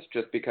Orleans,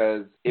 just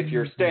because if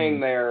you're staying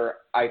there,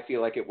 I feel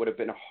like it would have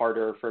been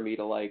harder for me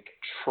to like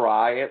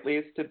try at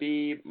least to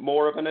be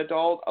more of an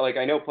adult. Like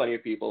I know plenty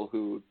of people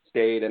who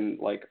stayed and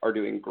like are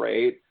doing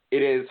great.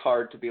 It is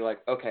hard to be like,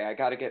 okay, I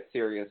got to get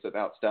serious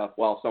about stuff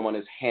while someone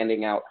is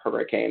handing out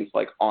hurricanes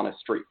like on a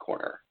street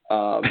corner.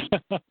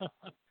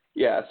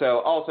 Yeah,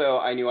 so also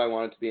I knew I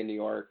wanted to be in New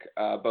York.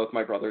 Both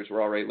my brothers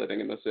were already living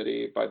in the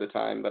city by the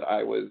time that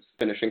I was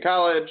finishing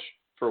college.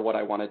 For what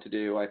I wanted to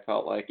do, I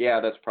felt like,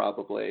 yeah, that's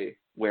probably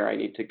where I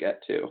need to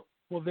get to.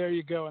 Well, there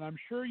you go. And I'm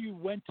sure you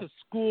went to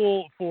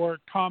school for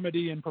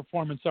comedy and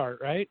performance art,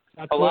 right?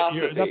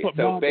 Philosophy. That's what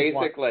so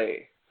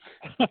basically,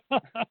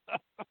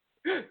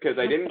 because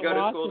I didn't go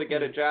to school to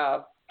get a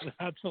job.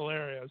 That's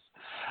hilarious.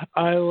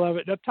 I love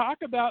it. Now, talk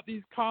about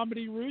these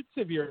comedy roots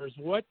of yours.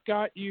 What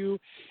got you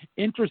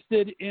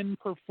interested in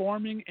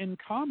performing in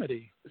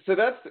comedy? So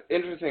that's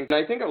interesting.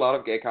 And I think a lot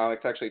of gay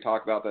comics actually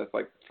talk about this.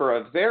 Like, for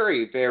a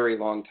very, very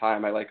long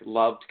time, I, like,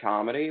 loved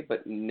comedy,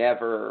 but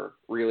never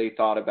really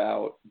thought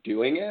about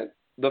doing it.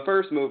 The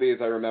first movies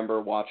I remember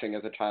watching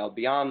as a child,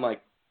 beyond,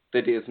 like,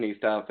 the Disney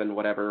stuff and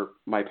whatever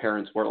my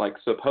parents were like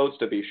supposed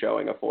to be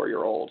showing a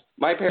 4-year-old.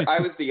 I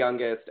was the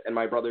youngest, and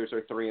my brothers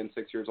are 3 and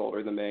 6 years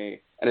older than me,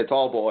 and it's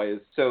all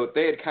boys. So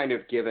they had kind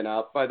of given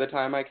up by the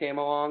time I came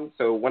along.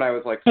 So when I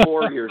was like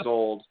 4 years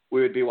old, we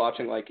would be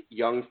watching like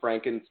Young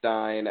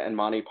Frankenstein and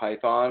Monty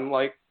Python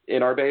like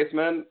in our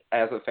basement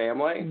as a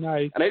family.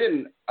 Nice. And I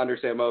didn't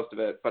understand most of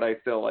it, but I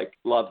still like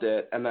loved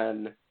it. And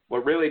then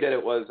what really did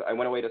it was I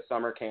went away to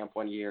summer camp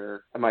one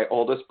year, and my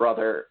oldest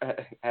brother,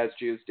 as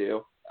Jews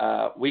do,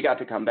 we got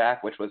to come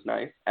back, which was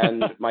nice.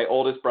 And my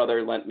oldest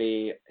brother lent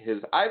me his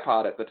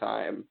iPod at the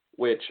time,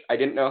 which I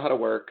didn't know how to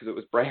work because it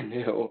was brand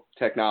new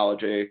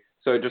technology.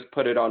 So I just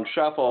put it on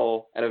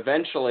shuffle, and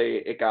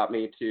eventually it got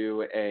me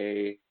to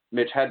a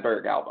Mitch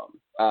Hedberg album.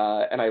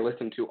 And I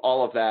listened to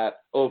all of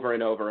that over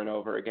and over and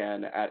over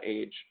again at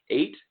age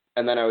 8.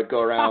 And then I would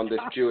go around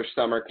this Jewish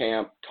summer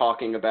camp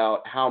talking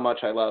about how much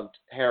I loved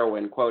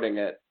heroin, quoting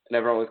it. And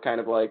everyone was kind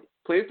of like,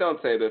 please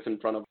don't say this in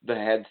front of the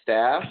head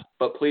staff,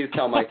 but please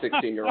tell my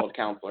 16-year-old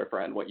counselor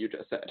friend what you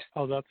just said.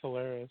 Oh, that's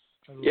hilarious.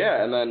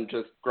 Yeah, and then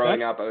just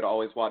growing up, I would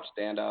always watch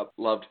stand-up.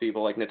 Loved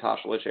people like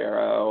Natasha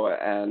Leggero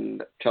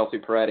and Chelsea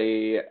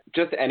Peretti.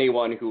 Just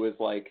anyone who was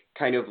like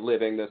kind of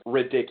living this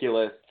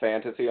ridiculous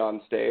fantasy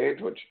on stage,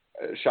 which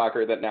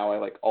shocker that now I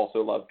like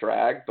also love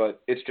drag,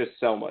 but it's just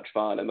so much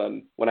fun. And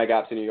then when I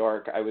got to New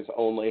York, I was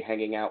only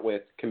hanging out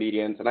with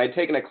comedians, and I'd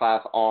taken a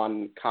class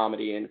on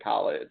comedy in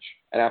college.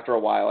 And after a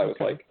while, I was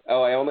like,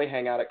 oh, I only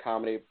hang out at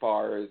comedy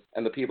bars,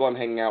 and the people I'm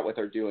hanging out with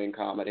are doing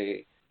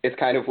comedy. It's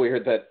kind of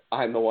weird that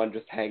I'm the one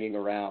just hanging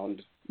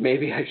around.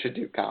 Maybe I should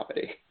do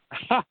comedy.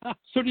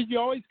 So did you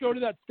always go to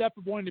that step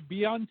of wanting to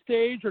be on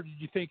stage, or did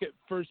you think at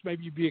first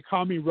maybe you'd be a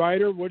comedy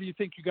writer? Where do you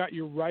think you got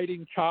your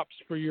writing chops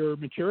for your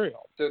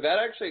material? So that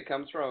actually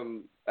comes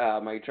from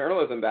my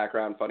journalism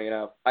background, funny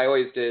enough. I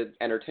always did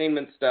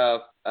entertainment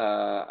stuff.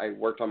 I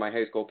worked on my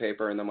high school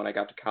paper, and then when I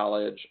got to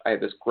college, I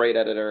had this great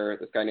editor,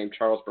 this guy named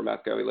Charles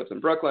Bramesco. He lives in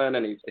Brooklyn,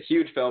 and he's a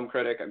huge film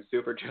critic. I'm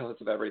super jealous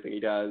of everything he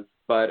does.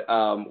 But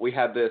we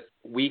had this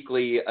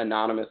weekly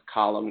anonymous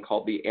column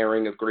called The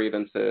Airing of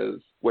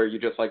Grievances, where you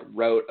just like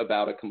wrote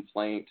about a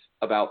complaint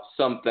about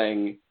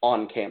something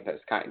on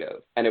campus, kind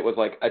of. And it was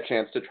like a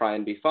chance to try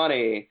and be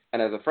funny.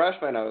 And as a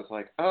freshman, I was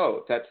like,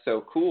 oh, that's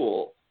so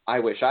cool. I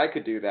wish I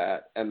could do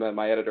that. And then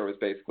my editor was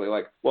basically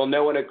like, well,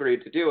 no one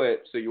agreed to do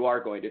it, so you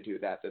are going to do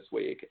that this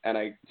week. And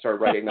I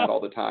started writing that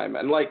all the time.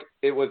 And like,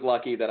 it was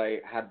lucky that I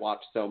had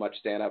watched so much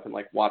stand-up and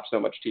like watched so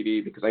much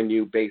TV because I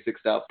knew basic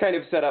stuff, kind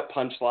of set up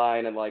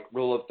punchline and like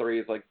rule of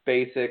threes, like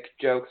basic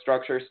joke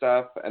structure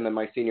stuff. And then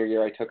my senior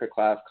year, I took a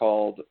class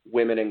called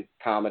Women in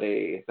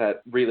Comedy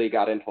that really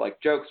got into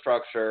like joke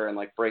structure and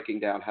like breaking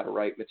down how to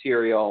write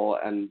material.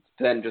 And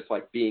then just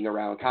like being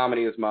around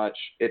comedy as much,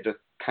 it just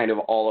kind of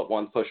all at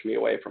once pushed me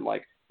away from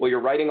like, well,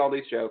 you're writing all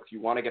these jokes.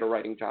 You want to get a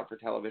writing job for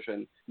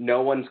television.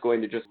 No one's going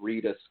to just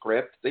read a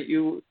script that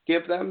you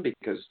give them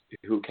because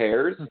who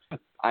cares?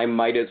 I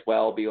might as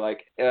well be like,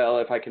 well,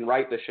 if I can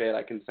write the shit,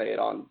 I can say it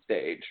on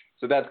stage.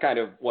 So that's kind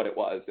of what it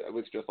was. It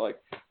was just like,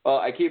 well,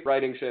 I keep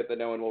writing shit that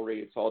no one will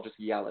read, so I'll just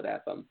yell it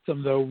at them.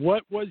 Though,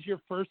 what was your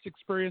first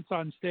experience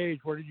on stage?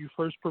 Where did you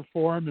first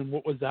perform, and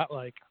what was that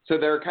like? So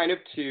there are kind of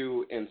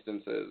two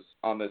instances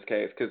on this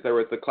case, because there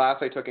was the class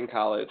I took in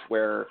college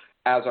where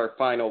as our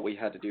final, we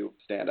had to do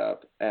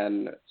stand-up,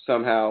 and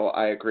somehow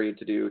I agreed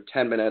to do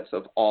 10 minutes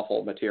of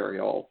awful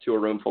material to a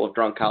room full of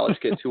drunk college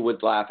kids who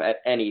would laugh at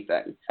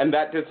anything. And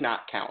that does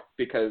not count,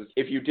 because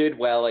if you did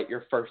well at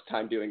your first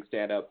time doing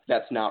stand-up,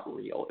 that's not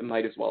real. It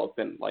might as well have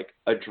been like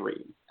a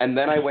dream. And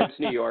then I went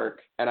to New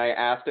York, and I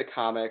asked a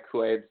comic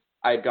who I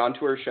had gone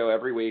to her show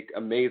every week,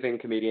 amazing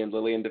comedian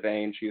Lillian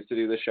Devane. She used to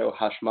do the show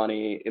Hush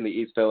Money in the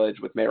East Village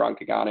with Mehran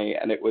Kagani,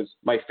 and it was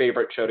my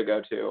favorite show to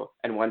go to.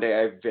 And one day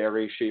I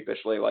very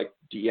sheepishly like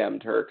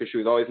DM'd her because she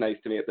was always nice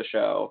to me at the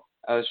show.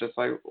 I was just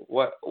like,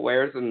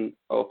 where's an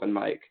open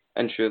mic?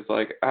 And she was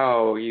like,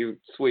 oh, you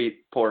sweet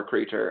poor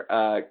creature,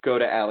 go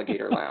to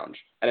Alligator Lounge.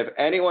 And if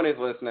anyone is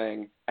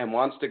listening and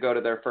wants to go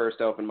to their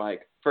first open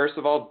mic, first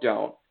of all,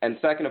 don't. And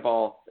second of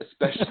all,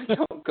 especially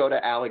don't go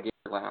to Alligator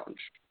Lounge.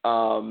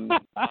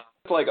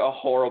 It's like a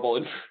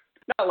horrible,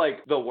 not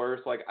like the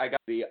worst, like I got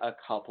a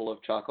couple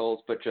of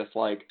chuckles, but just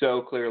like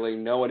so clearly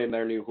no one in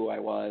there knew who I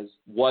was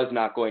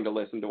not going to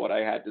listen to what I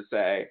had to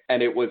say.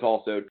 And it was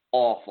also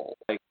awful,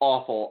 like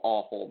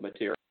awful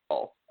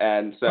material.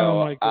 And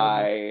so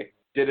I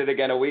did it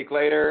again a week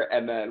later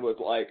and then was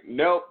like,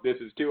 nope, this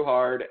is too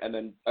hard. And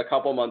then a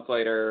couple months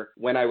later,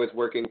 when I was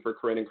working for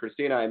Corinne and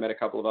Christina, I met a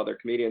couple of other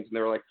comedians and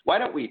they were like, why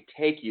don't we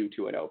take you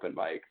to an open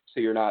mic so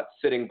you're not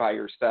sitting by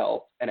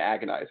yourself and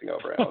agonizing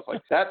over it? I was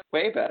like, that's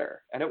way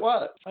better. And it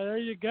was. There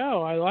you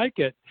go. I like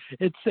it.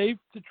 It's safe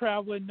to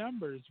travel in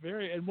numbers.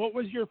 And what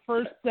was your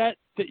first set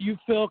that you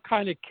feel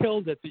kind of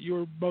killed it that you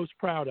were most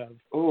proud of?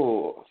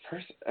 Ooh,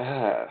 first,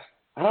 I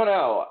don't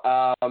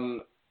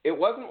know. It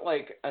wasn't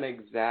like an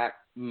exact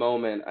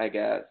moment, I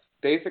guess.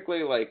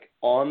 Basically, like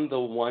on the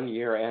 1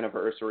 year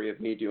anniversary of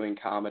me doing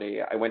comedy,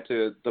 I went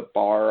to the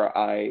bar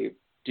I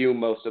do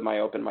most of my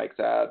open mics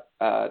at.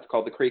 It's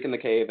called The Creek in the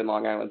Cave in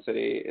Long Island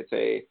City. It's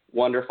a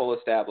wonderful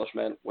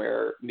establishment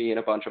where me and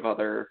a bunch of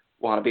other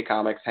wannabe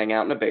comics hang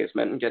out in a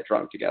basement and get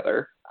drunk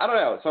together. I don't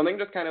know, something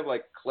just kind of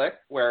like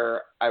clicked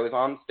where I was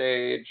on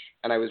stage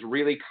and I was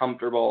really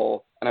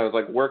comfortable and I was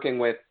like working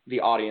with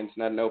the audience.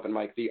 And at an open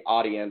mic, the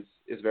audience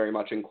is very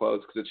much in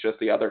quotes because it's just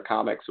the other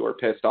comics who are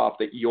pissed off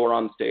that you're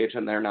on stage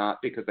and they're not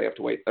because they have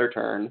to wait their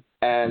turn.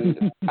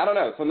 And I don't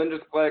know, something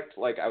just clicked.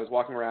 Like I was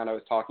walking around, I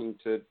was talking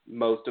to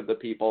most of the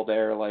people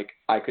there. Like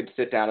I could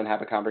sit down and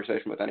have a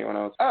conversation with anyone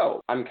else.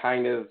 Oh, I'm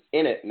kind of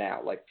in it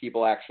now. Like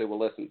people actually will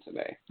listen to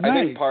me.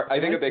 Nice. I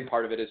think a big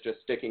part of it is just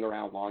sticking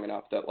around long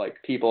enough that like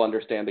people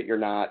understand that you're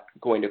not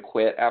going to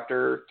quit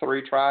after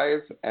 3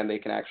 tries and they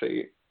can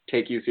actually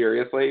take you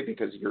seriously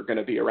because you're going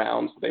to be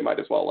around. So they might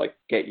as well like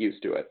get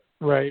used to it.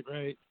 Right.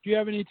 Do you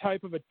have any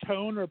type of a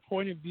tone or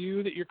point of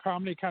view that your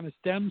comedy kind of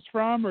stems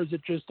from, or is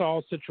it just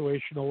all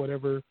situational,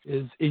 whatever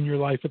is in your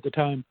life at the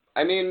time?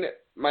 I mean,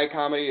 my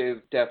comedy is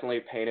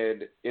definitely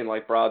painted in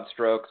like broad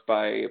strokes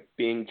by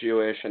being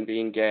Jewish and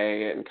being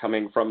gay and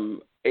coming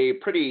from a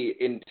pretty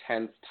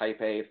intense type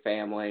A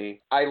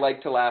family. I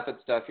like to laugh at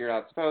stuff you're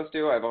not supposed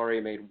to. I've already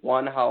made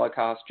one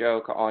Holocaust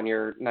joke on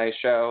your nice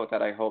show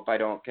that I hope I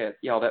don't get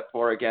yelled at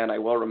for again. I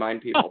will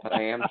remind people that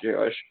I am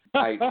Jewish.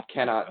 I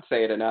cannot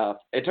say it enough.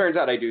 It turns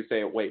out I do say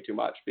it way too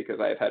much because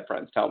I've had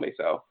friends tell me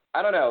so.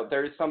 I don't know.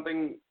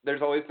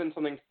 There's always been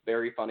something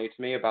very funny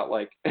to me about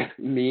like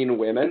mean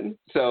women.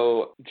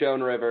 So Joan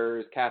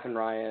Rivers, Katherine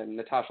Ryan,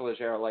 Natasha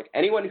Leggero, like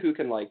anyone who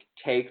can like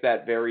take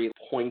that very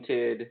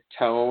pointed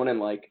tone and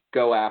like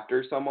go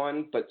after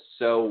someone, but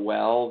so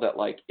well that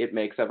like it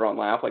makes everyone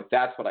laugh. Like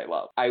that's what I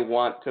love. I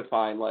want to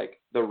find like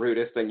the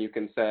rudest thing you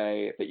can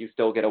say that you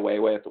still get away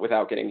with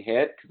without getting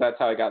hit, because that's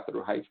how I got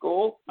through high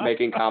school,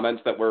 making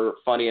comments that were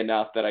funny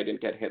enough that I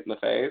didn't get hit in the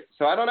face.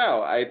 So I don't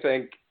know.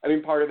 I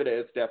mean, part of it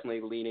is definitely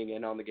leaning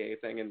in on the gay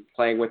thing and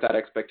playing with that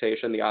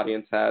expectation the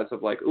audience has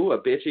of like, ooh,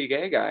 a bitchy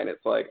gay guy. And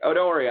it's like, oh,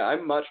 don't worry,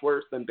 I'm much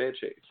worse than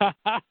bitchy.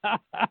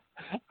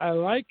 I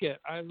like it.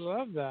 I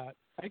love that.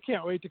 I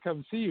can't wait to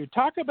come see you.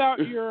 Talk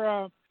about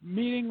your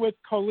meeting with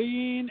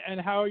Colleen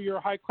and how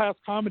your high class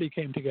comedy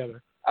came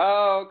together.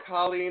 Oh,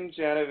 Colleen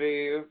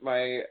Genevieve,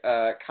 my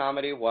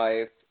comedy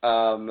wife.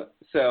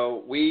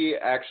 So we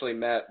actually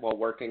met while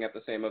working at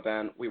the same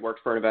event. We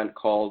worked for an event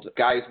called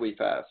Guys We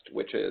Fest,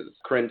 which is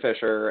Corinne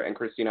Fisher and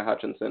Christina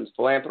Hutchinson's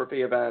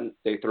philanthropy event.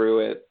 They threw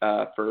it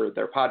for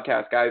their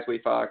podcast, Guys We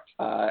Fucked,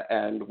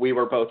 and we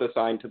were both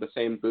assigned to the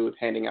same booth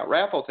handing out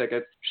raffle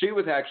tickets. She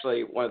was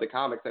actually one of the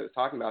comics I was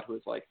talking about who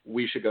was like,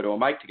 we should go to a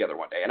mic together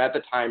one day. And at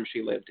the time,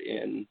 she lived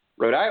in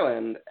Rhode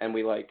Island, and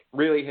we like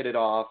really hit it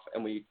off,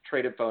 and we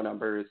traded phone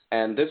numbers.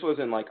 And this was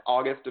in like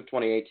August of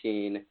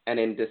 2018. And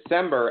in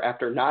December,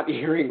 after not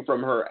hearing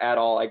from her at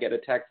all, I get a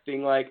text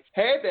being like,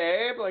 hey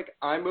babe, like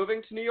I'm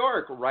moving to New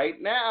York right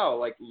now.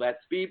 Like,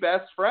 let's be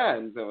best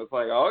friends. And it was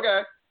like,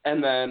 okay.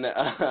 And then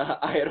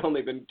I had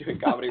only been doing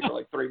comedy for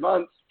like 3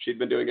 months. She'd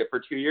been doing it for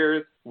 2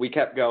 years. We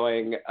kept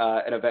going,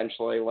 and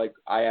eventually, like,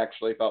 I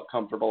actually felt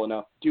comfortable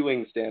enough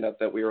doing stand-up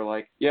that we were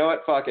like, you know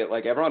what, fuck it.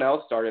 Like, everyone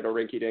else started a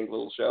rinky-dink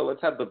little show.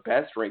 Let's have the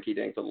best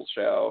rinky-dink little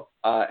show.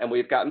 And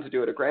we've gotten to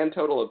do it a grand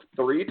total of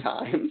 3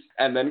 times.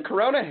 And then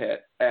Corona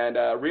hit, and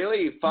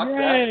really fucked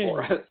that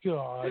for us.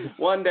 God.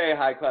 One day,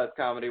 high-class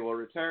comedy will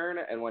return,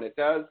 and when it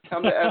does,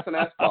 come to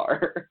S&S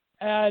Bar.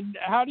 And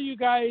how do you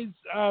guys,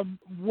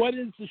 what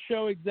is the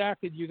show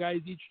exactly? Do you guys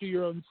each do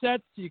your own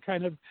sets? Do you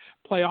kind of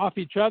play off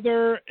each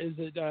other? Is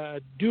it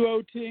a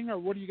duo thing, or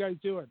what are you guys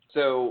doing?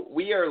 So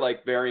we are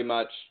like very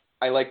much,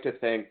 I like to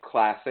think,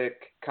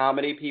 classic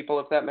comedy people,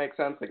 if that makes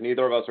sense. Like,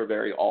 neither of us are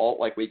very alt.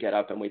 Like, we get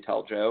up and we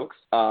tell jokes.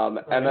 Right.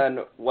 And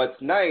then what's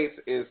nice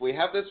is we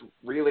have this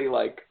really,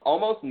 like,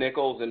 almost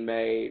Nichols and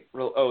May,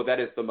 that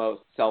is the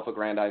most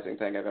self-aggrandizing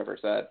thing I've ever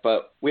said.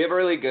 But we have a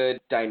really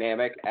good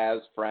dynamic as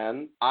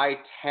friends. I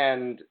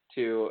tend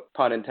to,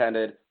 pun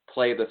intended,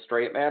 play the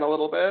straight man a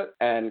little bit,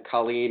 and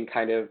Colleen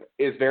kind of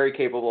is very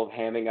capable of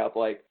hamming up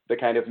like the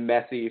kind of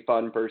messy,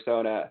 fun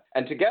persona.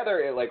 And together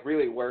it like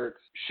really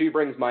works. She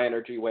brings my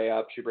energy way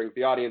up, she brings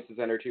the audience's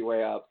energy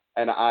way up,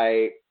 and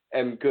I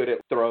am good at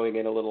throwing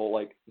in a little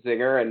like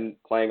zinger and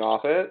playing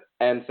off it.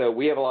 And so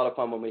we have a lot of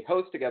fun when we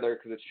host together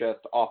because it's just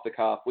off the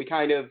cuff.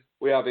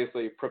 We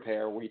obviously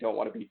prepare. We don't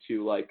want to be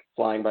too like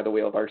flying by the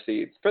wheel of our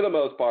seats. For the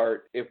most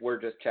part, if we're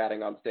just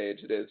chatting on stage,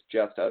 it is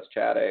just us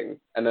chatting.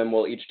 And then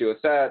we'll each do a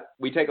set.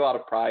 We take a lot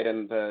of pride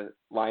in the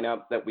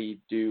lineup that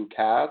we do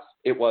cast.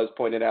 It was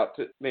pointed out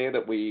to me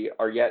that we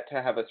are yet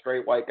to have a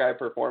straight white guy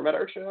perform at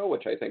our show,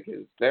 which I think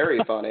is very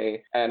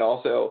funny and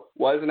also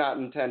was not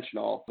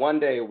intentional. One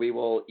day we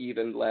will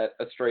even let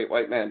a straight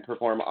white man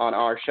perform on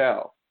our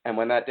show. And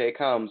when that day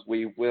comes,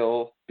 we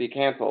will be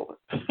canceled.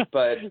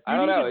 But I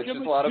don't know. It's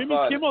just a lot of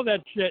fun. Jimmy Kimmel that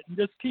shit and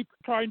just keep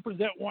trying to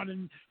present one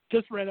and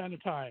just ran out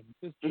of time.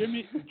 Just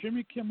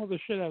Jimmy Kimmel the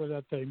shit out of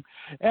that thing.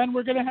 And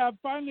we're going to have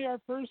finally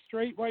our first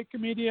straight white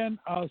comedian.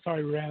 Oh,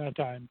 sorry, we ran out of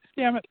time.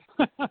 Damn it.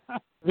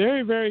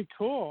 Very, very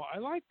cool. I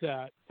like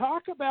that.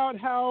 Talk about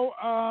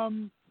how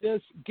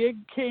this gig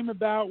came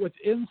about with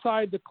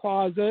Inside the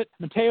Closet.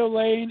 Matteo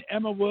Lane,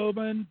 Emma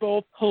Willman,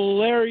 both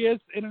hilarious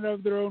in and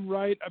of their own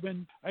right. I've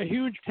been a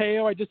huge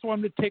Teo. I just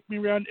wanted to take me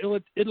around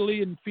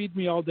Italy and feed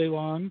me all day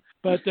long.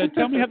 But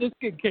tell me how this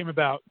gig came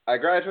about. I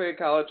graduated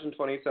college in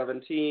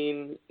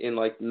 2017 in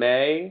like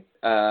May.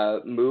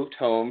 Moved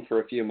home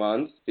for a few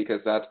months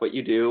because that's what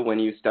you do when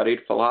you studied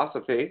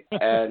philosophy.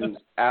 And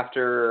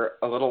after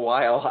a little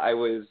while, I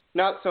was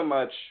not so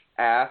much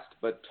asked,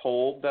 but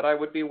told that I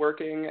would be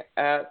working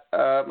at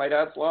my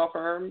dad's law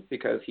firm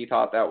because he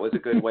thought that was a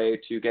good way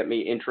to get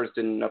me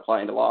interested in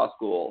applying to law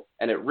school.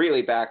 And it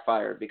really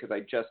backfired because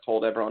I just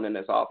told everyone in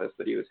his office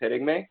that he was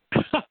hitting me.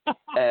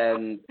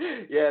 And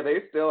yeah,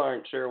 they still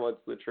aren't sure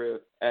what's the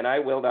truth. And I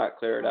will not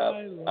clear it up.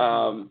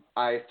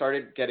 I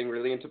started getting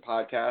really into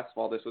podcasts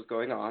while this was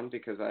going on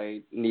because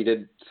I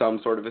needed some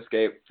sort of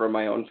escape from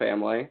my own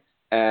family.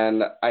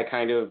 And I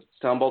kind of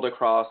stumbled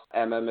across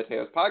Emma and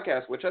Matteo's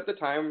podcast, which at the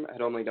time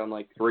had only done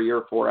like 3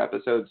 or 4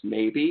 episodes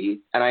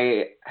maybe. And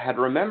I had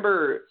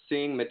remember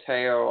seeing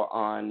Matteo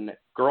on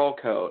Girl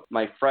Code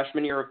my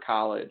freshman year of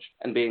college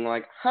and being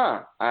like,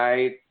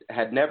 I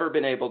had never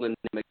been able to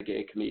name a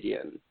gay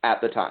comedian at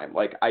the time.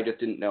 Like, I just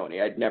didn't know any.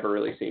 I'd never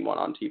really seen one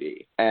on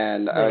TV.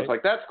 And I was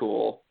like, that's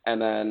cool.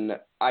 And then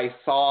I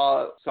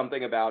saw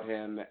something about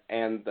him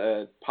and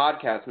the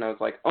podcast, and I was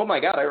like, oh my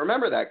God, I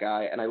remember that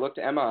guy. And I looked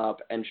Emma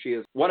up, and she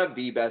is one of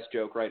the best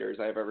joke writers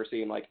I've ever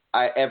seen. Like,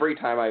 every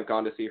time I've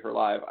gone to see her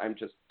live, I'm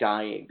just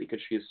dying because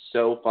she's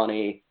so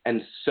funny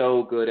and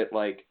so good at,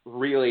 like,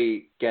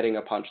 really getting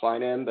a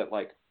punchline in that,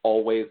 like,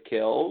 always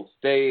kills.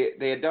 They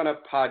had done a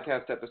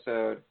podcast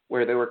episode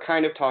where they were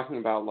kind of talking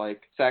about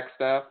like sex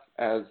stuff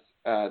as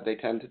they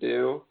tend to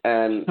do.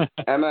 And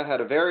Emma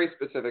had a very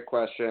specific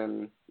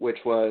question, which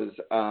was,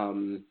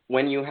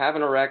 when you have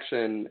an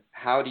erection,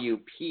 how do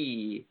you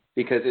pee?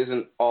 Because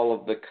isn't all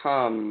of the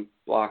cum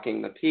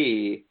blocking the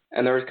pee?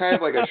 And there was kind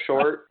of like a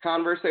short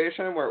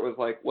conversation where it was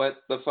like,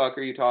 what the fuck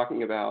are you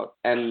talking about?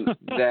 And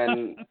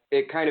then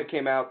it kind of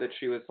came out that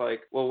she was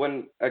like, well,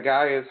 when a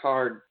guy is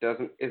hard,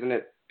 isn't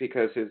it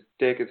because his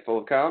dick is full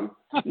of cum?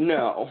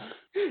 No,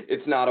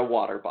 it's not a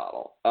water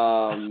bottle.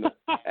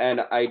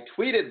 And I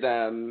tweeted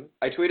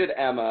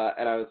Emma,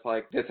 and I was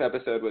like, this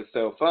episode was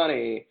so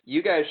funny.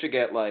 You guys should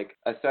get like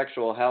a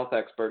sexual health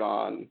expert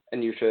on,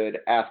 and you should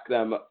ask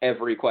them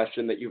every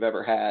question that you've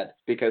ever had,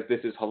 because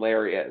this is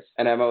hilarious.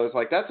 And Emma was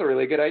like, that's a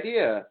really good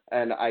idea.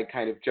 And I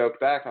kind of joked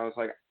back, and I was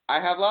like, I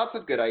have lots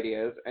of good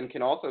ideas and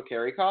can also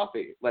carry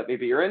coffee. Let me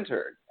be your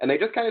intern. And they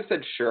just kind of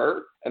said,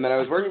 sure. And then I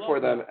was working for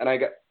them, and I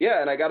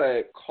got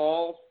a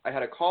call. I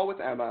had a call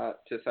with Emma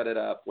to set it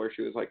up where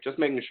she was like, just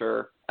making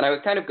sure. And I was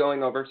kind of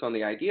going over some of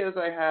the ideas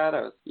I had.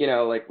 I was,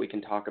 like, we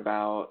can talk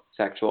about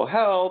sexual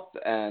health.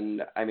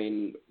 And I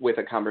mean, with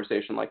a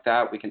conversation like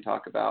that, we can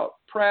talk about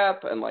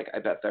PrEP. And like, I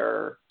bet there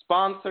are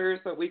sponsors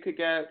that we could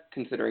get,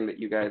 considering that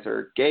you guys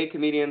are gay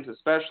comedians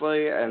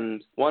especially.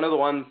 And one of the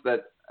ones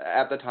that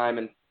at the time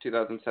in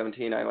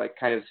 2017 I like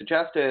kind of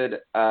suggested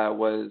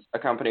was a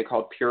company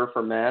called Pure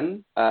for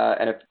Men,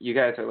 and if you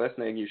guys are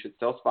listening, you should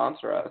still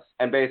sponsor us.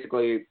 And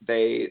basically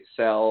they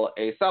sell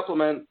a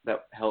supplement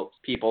that helps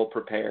people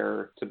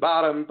prepare to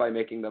bottom by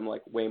making them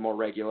like way more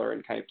regular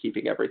and kind of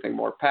keeping everything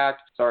more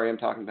packed. Sorry, I'm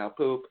talking about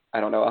poop. I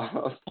don't know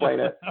how to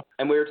explain it.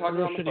 And we were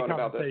talking on the phone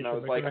about this, and I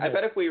was like, I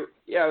bet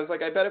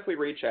if we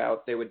reach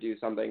out, they would do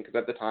something, because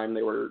at the time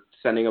they were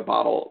sending a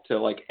bottle to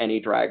like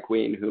any drag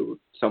queen who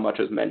so much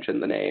as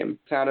mentioned the name.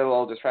 Sounded a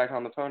little distracted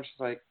on the phone. She's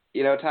like,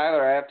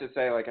 Tyler, I have to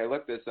say, like, I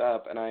looked this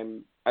up, and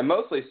I'm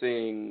mostly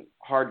seeing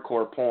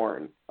hardcore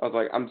porn. I was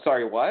like, I'm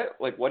sorry, what?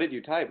 Like, what did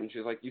you type? And she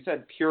was like, you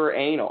said pure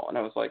anal. And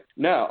I was like,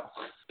 no,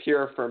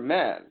 Pure for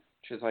Men.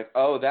 She was like,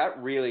 oh,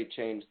 that really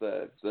changed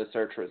the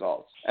search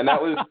results. And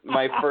that was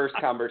my first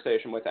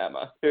conversation with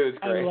Emma. It was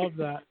great. I love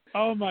that.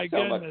 Oh, my so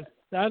goodness. Much.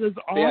 That is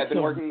awesome. Yeah, I've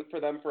been working for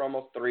them for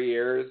almost 3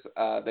 years.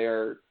 They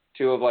are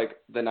two of, like,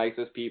 the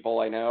nicest people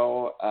I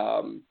know.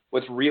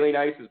 What's really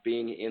nice is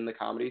being in the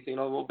comedy scene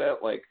a little bit.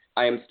 Like,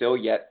 I am still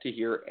yet to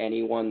hear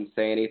anyone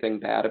say anything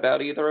bad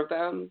about either of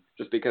them,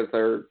 just because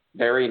they're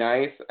very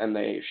nice and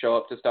they show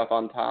up to stuff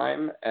on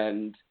time.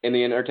 And in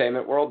the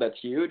entertainment world, that's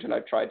huge. And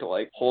I've tried to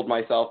like hold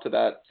myself to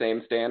that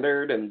same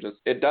standard, and just,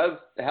 it does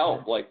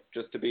help, like,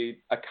 just to be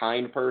a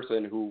kind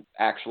person who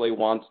actually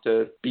wants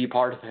to be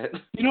part of it.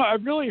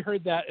 I've really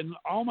heard that in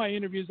all my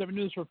interviews. I've been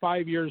doing this for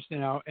 5 years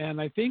now.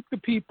 And I think the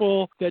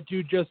people that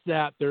do just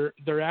that,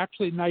 they're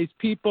actually nice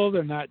people.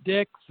 They're not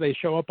dicks. They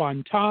show up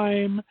on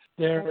time.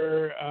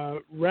 They're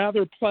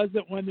rather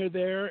pleasant when they're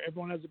there.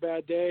 Everyone has a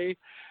bad day,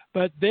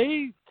 but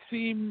their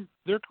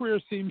career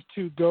seems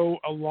to go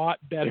a lot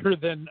better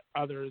than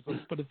others.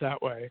 Let's put it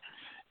that way.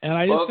 And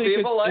I just think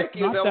people like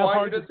you, they'll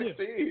want you to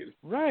succeed.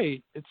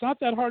 Right. It's not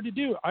that hard to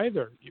do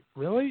either.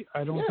 Really?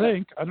 I don't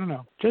think. I don't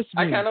know. Just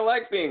me. I kind of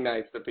like being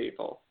nice to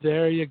people.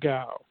 There you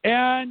go.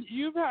 And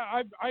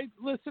I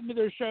listened to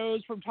their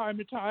shows from time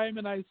to time,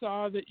 and I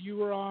saw that you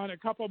were on a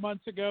couple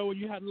months ago when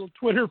you had a little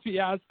Twitter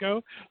fiasco.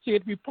 So you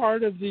had to be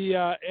part of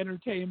the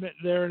entertainment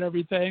there and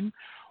everything.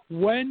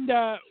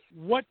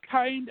 What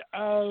kind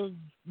of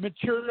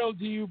material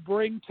do you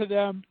bring to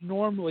them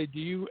normally? Do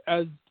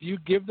you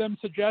give them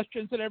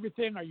suggestions and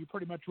everything? Are you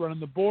pretty much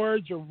running the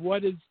boards, or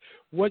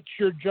what's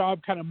your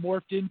job kind of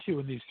morphed into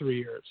in these 3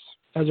 years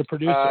as a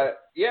producer?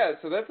 Yeah,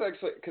 so that's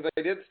actually, because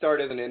I did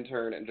start as an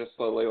intern and just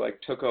slowly like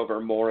took over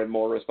more and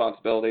more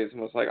responsibilities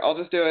and was like, I'll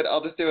just do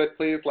it,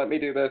 please let me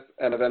do this.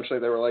 And eventually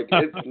they were like,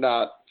 it's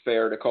not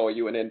fair to call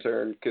you an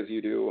intern because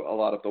you do a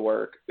lot of the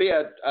work. But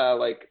yeah,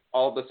 like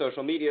all the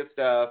social media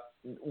stuff,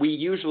 we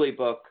usually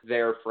book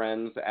their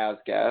friends as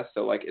guests,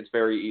 so like it's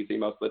very easy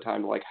most of the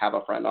time to like have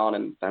a friend on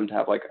and them to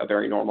have like a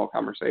very normal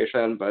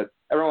conversation. But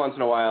every once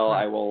in a while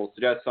I will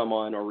suggest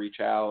someone or reach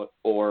out,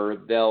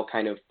 or they'll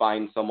kind of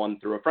find someone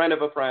through a friend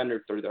of a friend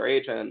or through their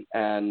agent.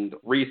 And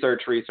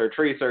research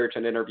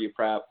and interview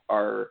prep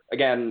are,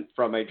 again,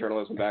 from a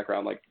journalism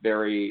background, like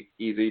very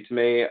easy to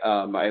me.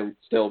 I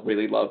still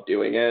really love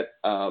doing it.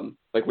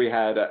 Like we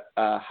had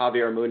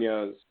Javier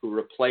Munoz, who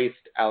replaced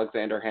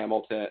Alexander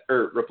Hamilton,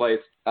 or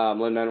replaced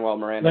Lin-Manuel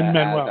Miranda as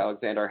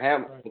Alexander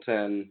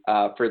Hamilton.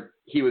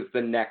 He was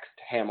the next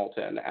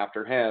Hamilton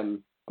after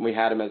him, and we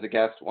had him as a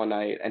guest one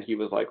night, and he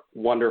was like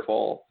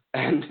wonderful.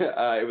 And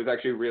it was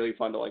actually really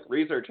fun to like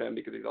research him,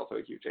 because he's also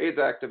a huge AIDS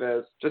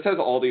activist. Just has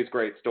all these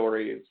great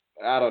stories.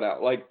 I don't know,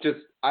 like just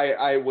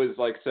I was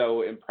like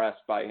so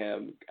impressed by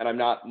him, and I'm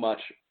not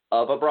much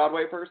of a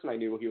Broadway person. I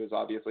knew he was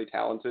obviously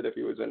talented if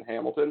he was in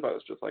Hamilton, but I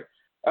was just like,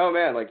 oh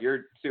man, like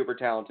you're super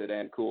talented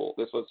and cool.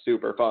 This was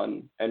super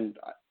fun. And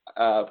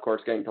of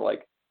course, getting to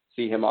like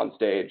see him on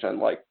stage and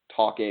like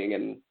talking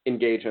and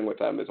engaging with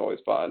them is always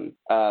fun.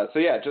 So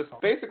yeah, just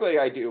basically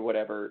I do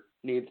whatever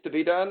needs to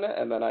be done,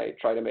 and then I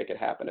try to make it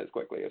happen as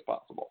quickly as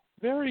possible.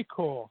 Very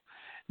cool.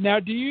 Now,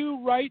 do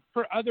you write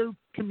for other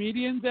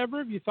comedians ever?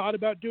 Have you thought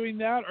about doing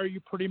that, or are you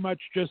pretty much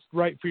just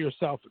write for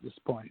yourself at this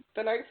point?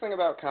 The nice thing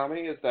about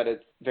comedy is that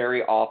it's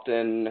very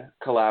often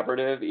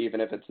collaborative,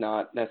 even if it's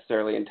not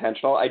necessarily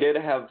intentional. I did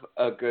have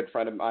a good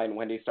friend of mine,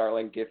 Wendy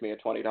Starling, give me a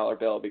 $20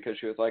 bill because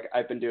she was like,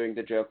 I've been doing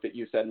the joke that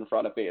you said in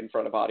front of me in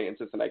front of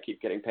audiences, and I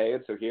keep getting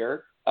paid, so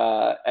here.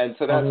 And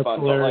so that's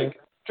fun. Hilarious. But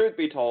like, truth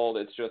be told,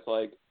 it's just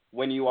like,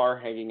 when you are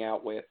hanging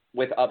out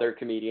with other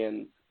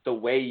comedians, the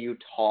way you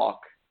talk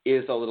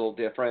is a little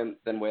different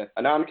than with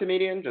a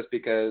non-comedian, just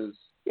because,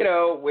 you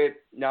know, with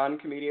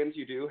non-comedians,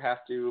 you do have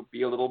to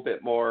be a little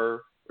bit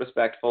more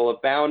respectful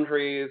of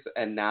boundaries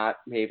and not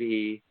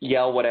maybe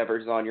yell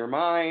whatever's on your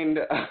mind,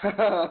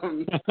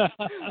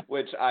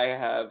 which I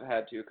have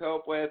had to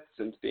cope with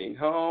since being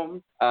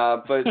home.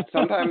 But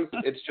sometimes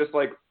it's just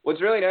like,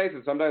 what's really nice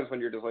is sometimes when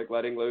you're just like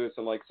letting loose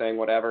and like saying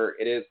whatever,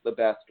 it is the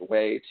best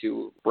way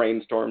to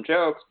brainstorm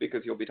jokes,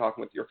 because you'll be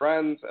talking with your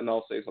friends and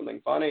they'll say something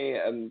funny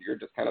and you're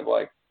just kind of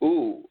like,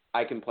 ooh,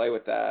 I can play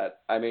with that.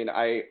 I mean,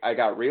 I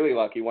got really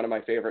lucky. One of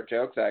my favorite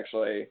jokes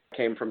actually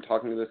came from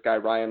talking to this guy,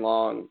 Ryan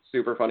Long,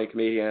 super funny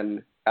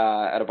comedian,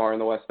 at a bar in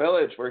the West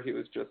Village, where he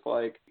was just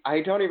like,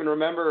 I don't even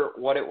remember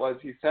what it was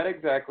he said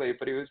exactly,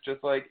 but he was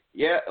just like,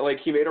 yeah, like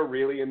he made a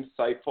really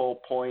insightful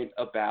point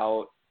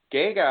about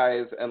gay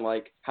guys and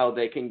like how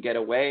they can get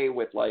away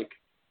with like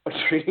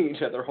treating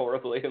each other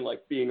horribly and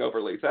like being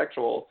overly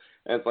sexual.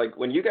 And it's like,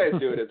 when you guys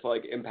do it, it's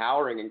like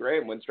empowering and great.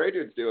 And when straight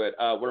dudes do it,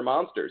 we're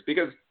monsters,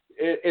 because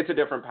it's a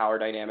different power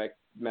dynamic,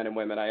 men and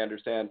women, I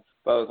understand.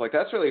 But I was like,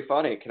 that's really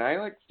funny. Can I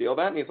like steal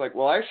that? And he's like,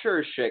 well, I sure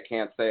as shit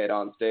can't say it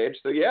on stage.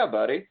 So yeah,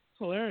 buddy.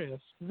 Hilarious.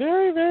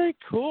 Very, very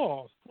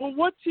cool. Well,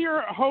 what's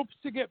your hopes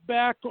to get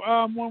back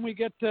when we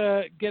get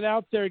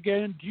out there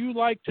again? Do you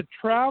like to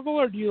travel,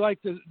 or do you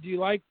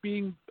like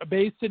being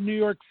based in New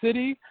York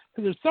City?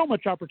 Because there's so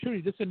much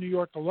opportunity just in New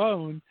York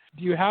alone.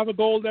 Do you have a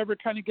goal to ever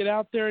kind of get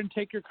out there and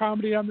take your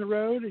comedy on the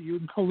road? Or you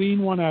and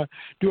Colleen want to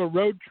do a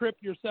road trip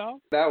yourself?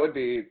 That would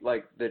be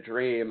like the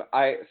dream.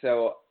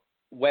 So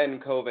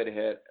when COVID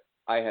hit,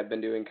 I had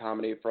been doing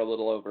comedy for a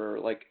little over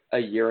like a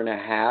year and a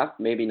half,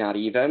 maybe not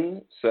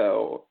even.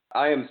 So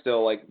I am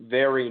still like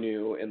very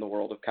new in the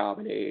world of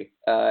comedy.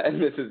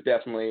 And this has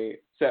definitely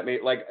set me,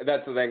 like,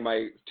 that's the thing,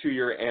 my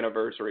 2-year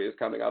anniversary is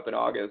coming up in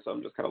August. So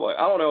I'm just kind of like,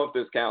 I don't know if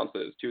this counts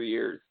as 2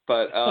 years,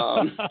 but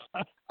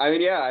I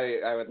mean, yeah,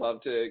 I would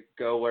love to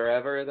go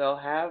wherever they'll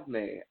have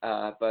me.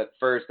 But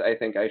first, I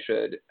think I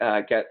should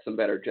get some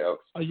better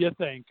jokes. Oh, you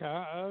think?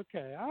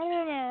 Okay.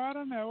 I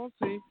don't know.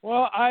 We'll see.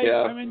 Well,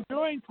 I'm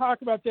enjoying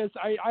talking about this.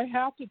 I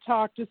have to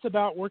talk just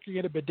about working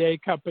at a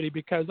bidet company,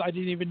 because I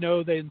didn't even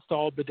know they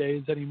installed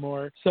bidets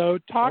anymore. So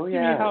talk to me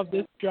how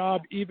this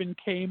job even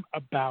came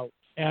about,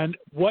 and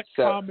what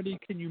comedy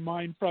can you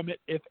mine from it,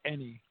 if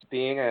any?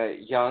 Being a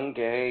young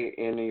gay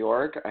in New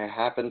York, I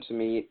happened to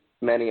meet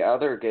many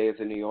other gays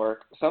in New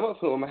York, some of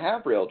whom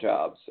have real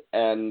jobs.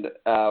 And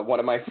one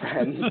of my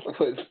friends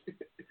was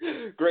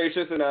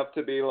gracious enough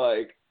to be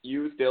like,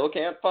 you still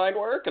can't find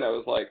work? And I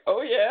was like,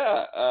 oh,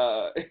 yeah.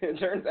 It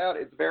turns out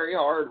it's very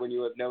hard when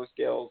you have no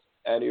skills.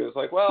 And he was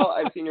like, well,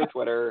 I've seen your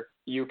Twitter.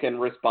 You can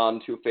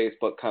respond to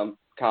Facebook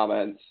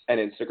comments and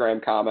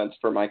Instagram comments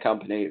for my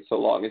company, so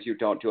long as you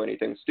don't do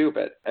anything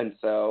stupid. And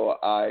so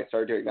I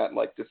started doing that in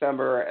like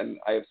December, and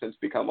I have since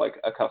become like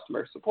a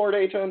customer support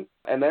agent.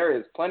 And there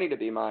is plenty to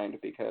be mined,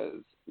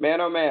 because man,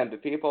 oh man, do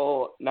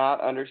people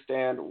not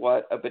understand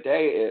what a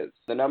bidet is?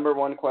 The number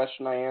one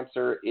question I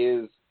answer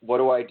is, what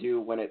do I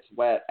do when it's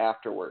wet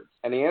afterwards?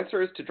 And the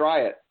answer is to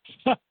dry it.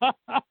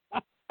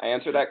 I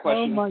answer that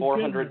question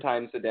 400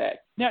 times a day.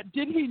 Now,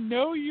 did he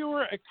know you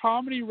were a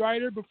comedy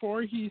writer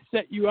before he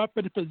set you up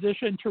in a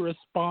position to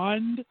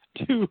respond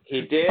to?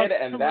 He did,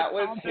 and that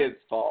was his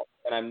fault.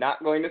 And I'm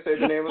not going to say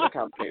the name of the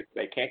company, so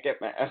they can't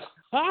get mad.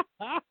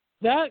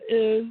 That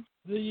is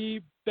the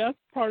best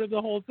part of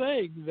the whole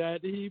thing,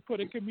 that he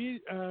put a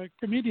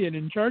comedian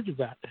in charge of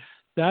that.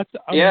 That's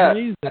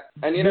amazing. Yeah,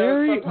 and you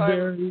know,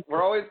 sometimes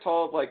we're always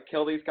told, like,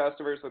 kill these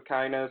customers with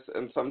kindness,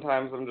 and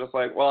sometimes I'm just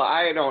like, well,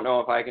 I don't know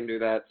if I can do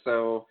that,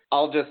 so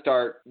I'll just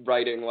start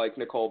writing like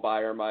Nicole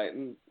Byer might,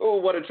 and oh,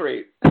 what a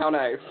treat. How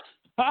nice.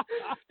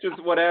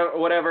 Just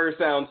whatever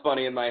sounds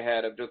funny in my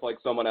head of just like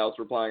someone else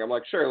replying. I'm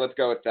like, sure, let's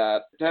go with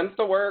that. Tends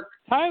to work.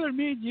 Tyler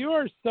Mead, you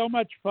are so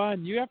much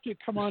fun. You have to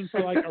come on for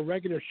like a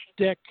regular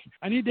shtick.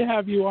 I need to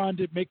have you on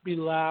to make me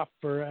laugh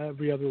for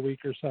every other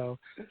week or so.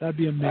 That'd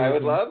be amazing. I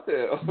would love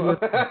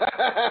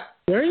to.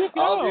 There you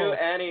go. I'll do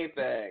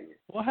anything.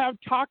 We'll have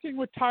Talking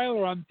with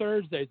Tyler on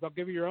Thursdays. I'll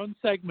give you your own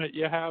segment.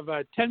 You have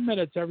 10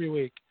 minutes every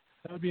week.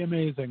 That would be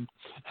amazing.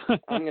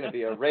 I'm going to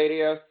be a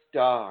radio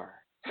star.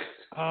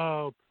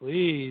 Oh,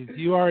 please.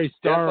 You are a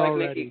star just like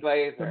already. Nikki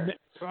Glaser.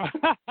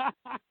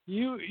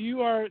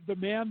 You are the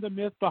man, the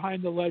myth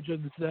behind the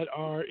legends that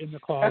are in the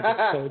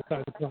closet.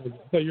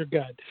 So you're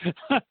good.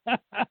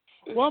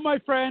 Well, my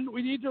friend,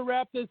 we need to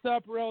wrap this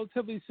up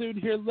relatively soon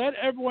here. Let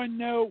everyone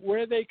know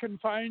where they can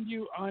find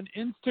you on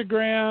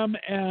Instagram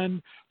and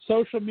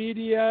social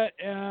media,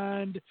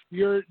 and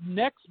your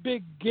next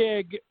big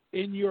gig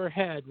in your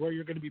head, where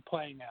you're going to be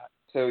playing at.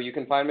 So you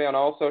can find me on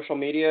all social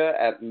media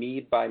at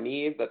Mead by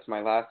Mead. That's my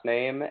last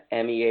name,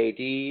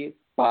 MEAD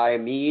by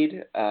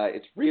Mead.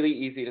 It's really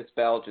easy to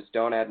spell. Just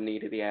don't add an E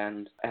to the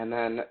end. And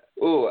then,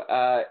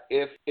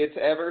 if it's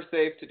ever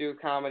safe to do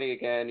comedy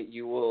again,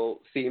 you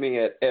will see me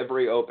at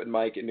every open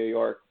mic in New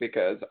York,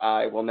 because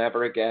I will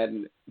never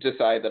again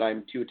decide that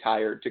I'm too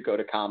tired to go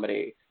to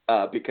comedy.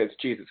 because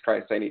Jesus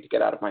Christ, I need to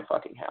get out of my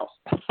fucking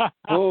house.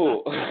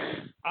 Oh.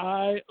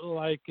 I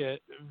like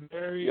it.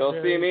 You'll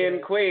very see me good.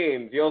 in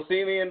Queens. You'll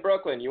see me in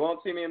Brooklyn. You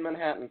won't see me in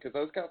Manhattan because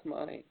those cost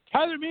money.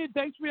 Tyler Mead,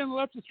 thanks for being on the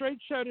Left of Straight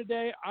show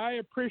today. I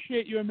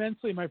appreciate you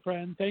immensely, my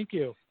friend. Thank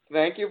you.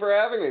 Thank you for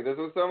having me. This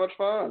was so much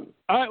fun.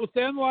 All right, well,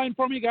 stay on the line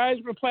for me, guys.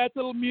 We're going to play a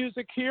little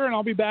music here, and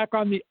I'll be back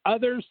on the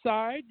other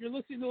side. You're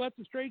listening to the Left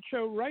of Straight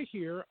show right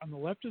here on the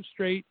Left of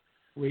Straight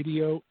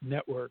Radio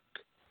Network.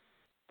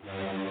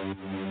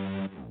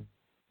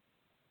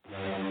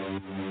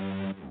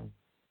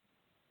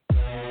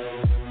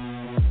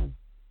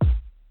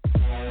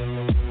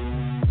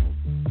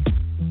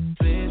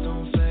 Please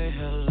don't say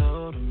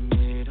hello to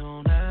me.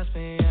 Don't ask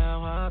me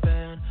how I've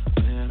been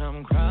when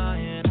I'm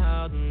crying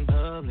out in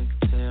public,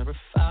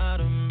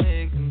 terrified of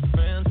making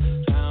friends,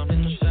 drowned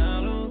in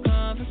shallow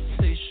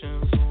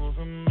conversations. Don't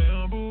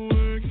remember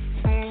where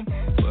you're from.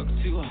 Work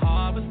too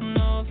hard with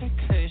no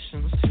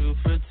vacations to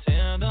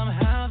pretend I'm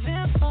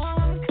having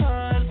fun.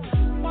 'Cause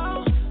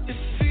wow, it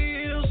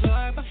feels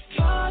like my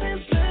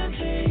body's been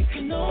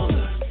taken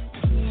over.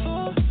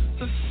 For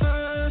the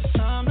first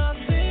time, not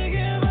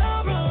thinking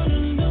about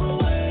running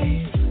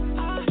away.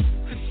 I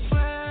could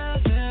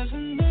swear there's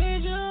an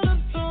angel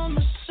up on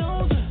my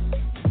shoulder,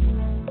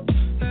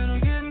 and I'm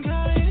getting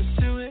kinda used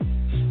to it.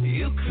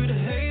 You could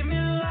hate me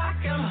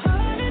like I'm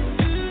hurting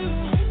you,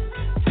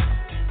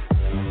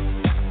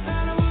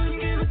 and I wouldn't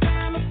give a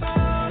damn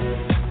about it.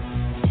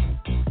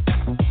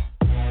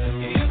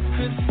 You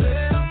could say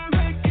I'm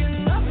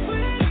breaking up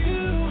with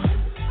you,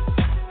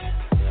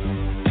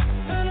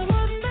 and I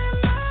wouldn't be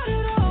mad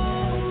at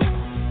all.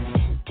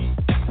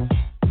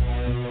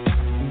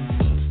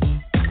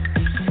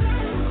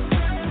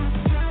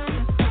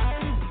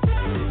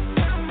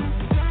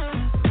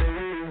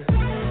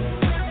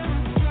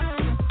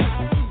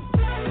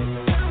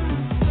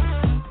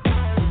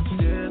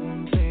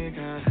 Didn't think I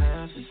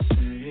had to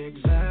say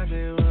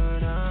exactly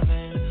what I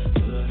meant,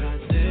 but I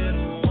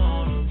didn't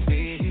wanna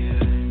be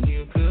here, and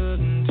you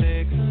couldn't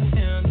take a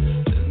hint.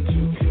 Been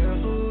too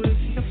careful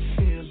with your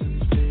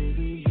feelings,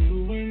 baby. You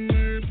ain't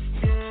made of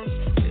girls.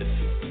 If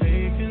you're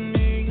making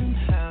me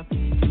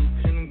unhappy, you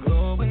can go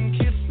and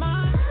kiss my.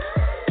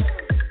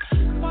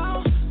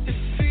 Wow, it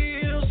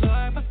feels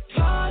like my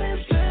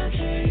body's been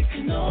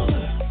taken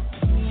over.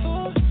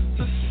 For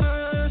the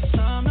first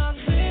time, not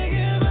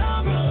thinking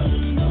about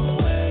running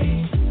away.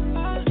 I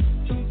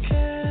don't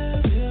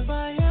care if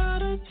my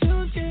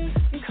attitude's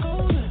getting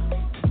colder,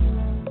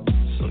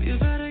 so you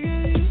better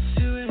get used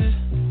to it.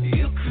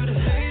 You could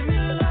hate me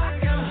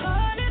like I'm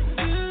hurting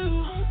you,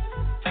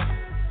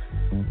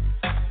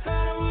 and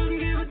I wouldn't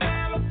give a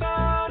damn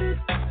about it.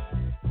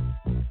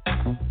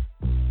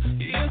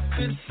 You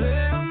could say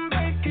I'm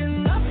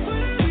breaking up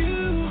with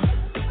you,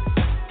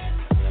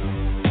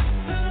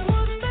 and I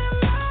wouldn't be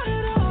mad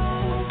at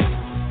all.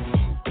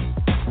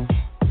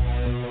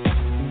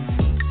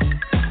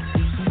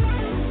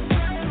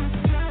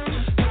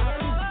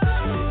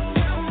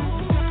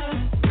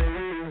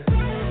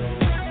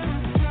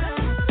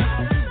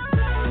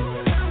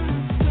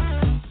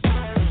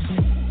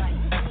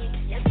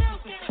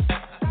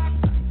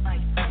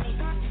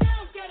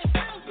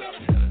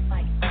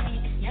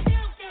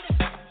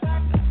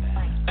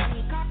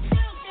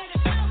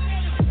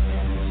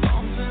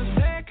 Something's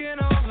taking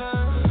over.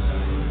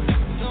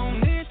 Don't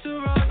need to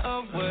run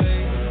away.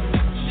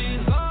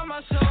 She's on my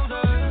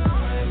shoulder,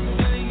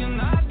 saying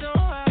I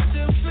don't have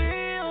to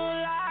feel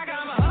like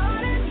I'm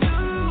hurting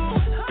you,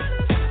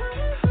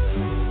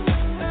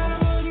 and I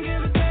wouldn't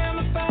give a damn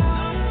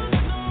about it.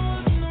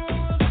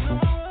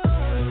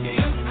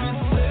 You could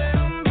say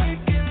I'm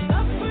breaking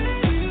up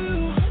with you,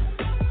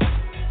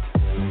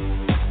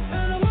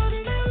 and I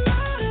wouldn't be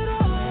mad at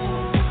all.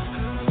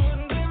 I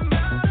wouldn't be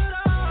mad at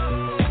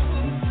all.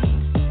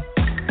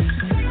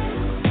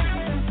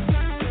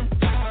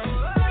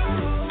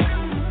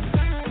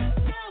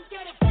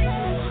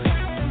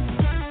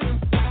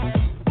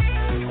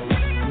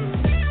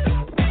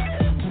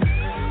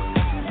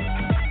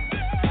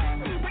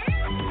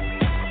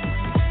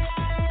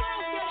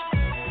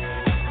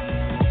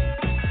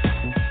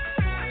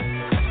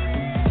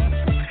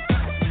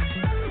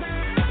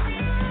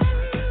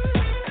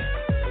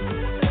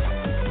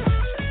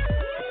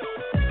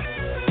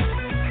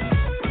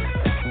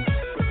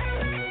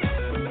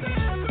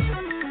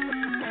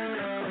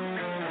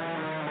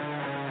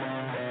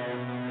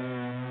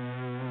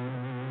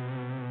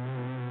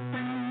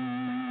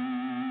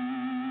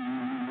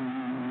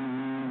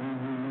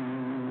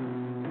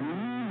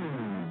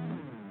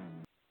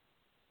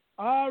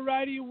 All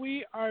righty,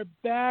 we are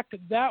back.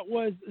 That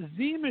was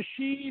Z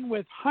Machine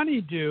with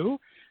Honeydew. If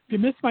you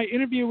missed my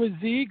interview with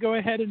Z, go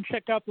ahead and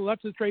check out the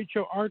Left of Straight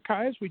Show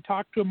archives. We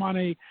talked to him on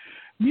a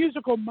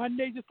Musical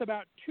Monday just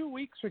about 2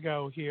 weeks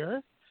ago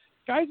here.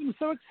 Guys, I'm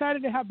so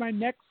excited to have my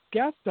next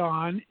guest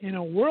on. In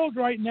a world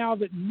right now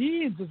that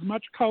needs as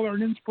much color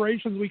and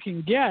inspiration as we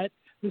can get,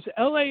 this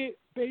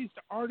LA-based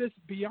artist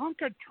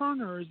Bianca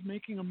Turner is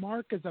making a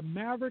mark as a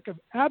maverick of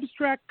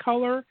abstract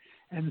color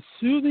and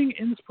soothing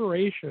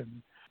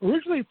inspiration.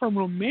 Originally from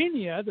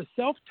Romania, the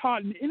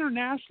self-taught and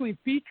internationally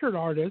featured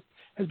artist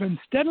has been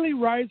steadily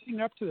rising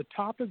up to the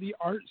top of the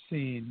art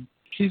scene.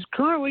 She's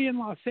currently in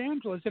Los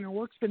Angeles, and her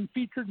work's been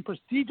featured in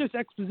prestigious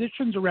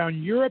expositions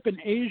around Europe and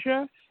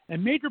Asia,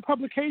 and major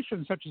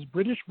publications such as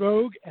British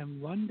Vogue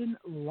and London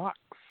Lux.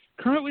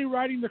 Currently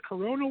riding the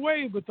Corona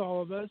wave with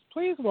all of us,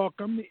 please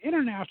welcome the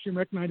internationally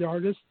recognized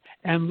artist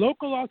and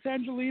local Los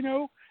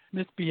Angelino,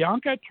 Miss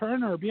Bianca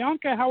Turner.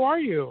 Bianca, how are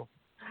you?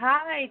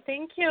 Hi,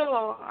 thank you.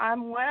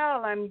 I'm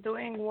well. I'm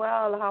doing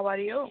well. How are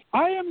you?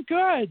 I am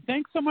good.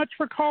 Thanks so much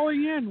for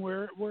calling in.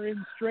 We're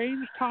in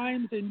strange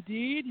times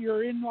indeed.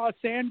 You're in Los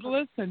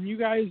Angeles, and you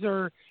guys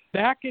are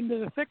back into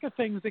the thick of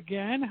things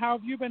again. How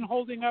have you been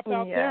holding up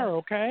out there?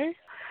 Okay.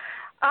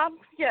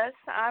 Yes,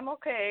 I'm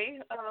okay.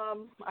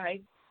 I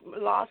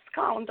lost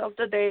count of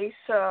the days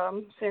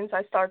since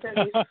I started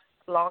this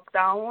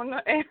lockdown,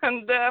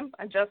 and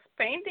I'm just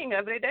painting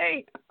every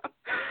day.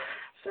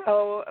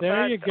 So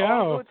there you go.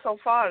 All good so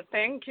far.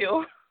 Thank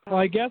you. Well,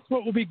 I guess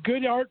what will be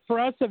good art for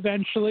us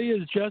eventually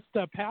is just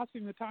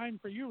passing the time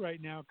for you right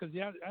now, because,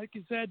 yeah, like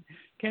you said,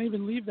 can't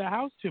even leave the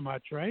house too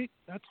much, right?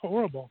 That's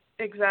horrible.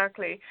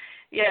 Exactly.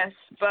 Yes,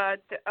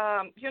 but,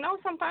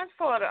 sometimes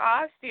for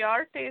us, the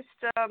artists,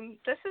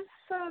 this is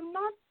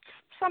not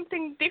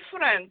something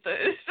different.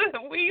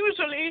 We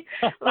usually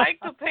like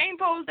to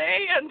paint all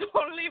day and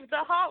don't leave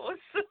the house.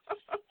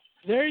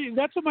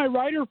 That's what my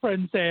writer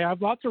friends say. I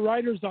have lots of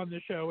writers on the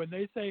show, and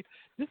they say,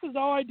 this is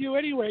all I do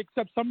anyway,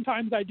 except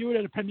sometimes I do it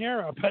at a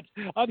Panera. But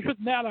other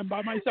than that, I'm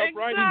by myself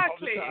writing all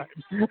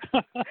the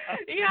time.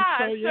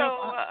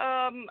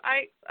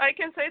 I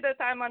can say that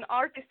I'm an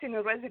artist in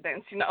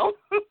residence,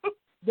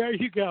 There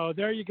you go.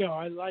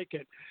 I like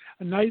it.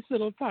 A nice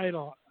little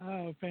title.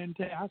 Oh,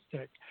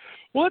 fantastic.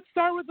 Well, let's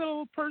start with a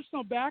little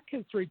personal back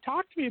history.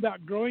 Talk to me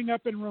about growing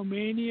up in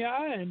Romania,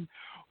 and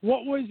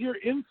what was your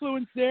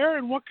influence there,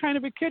 and what kind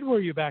of a kid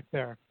were you back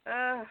there?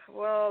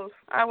 Well,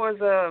 I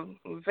was a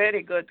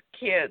very good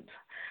kid.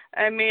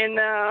 I mean,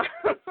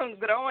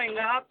 growing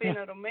up in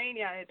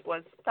Romania, it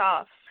was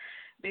tough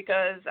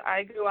because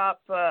I grew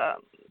up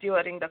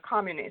during the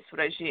communist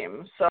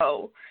regime.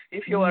 So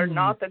if you were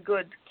not a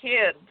good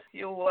kid,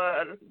 you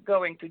were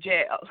going to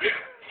jail.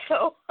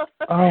 So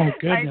oh,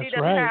 goodness,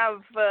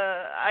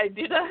 I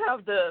didn't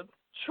have the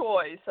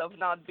choice of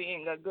not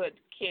being a good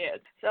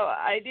kid. So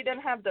I didn't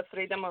have the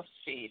freedom of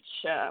speech,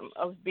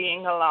 of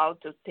being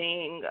allowed to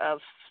think, of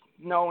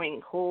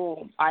knowing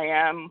who I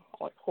am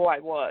or who I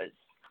was,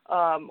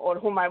 or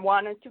whom I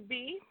wanted to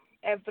be.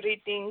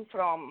 Everything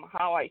from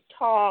how I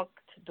talked,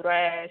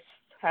 dressed,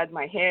 had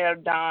my hair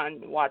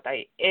done, what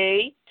I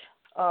ate,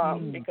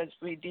 because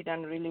we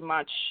didn't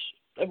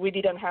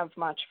have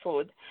much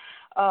food.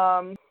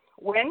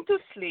 When to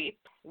sleep,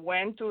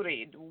 when to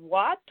read,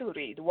 what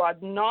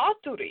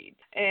not to read,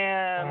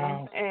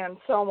 and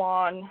so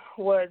on,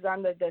 was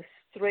under the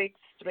strict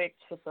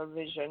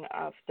supervision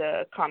of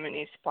the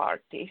Communist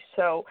Party.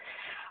 So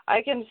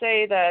I can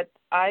say that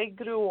I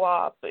grew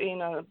up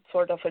in a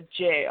sort of a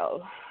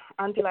jail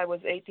until I was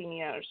 18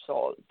 years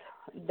old.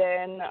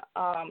 Then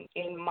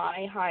in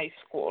my high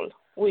school,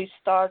 we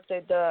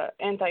started the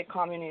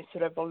anti-communist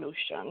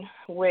revolution,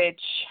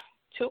 which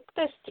took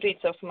the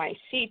streets of my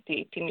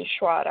city,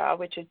 Timișoara,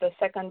 which is the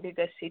second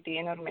biggest city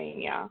in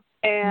Romania,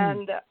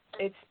 and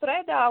it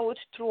spread out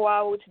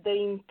throughout the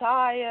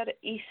entire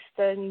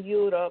Eastern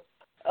Europe,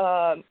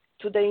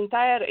 to the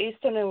entire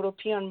Eastern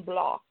European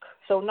bloc.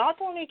 So not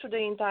only to the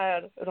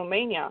entire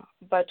Romania,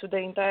 but to the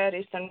entire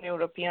Eastern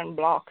European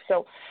bloc.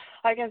 So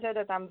I can say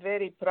that I'm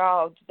very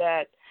proud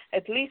that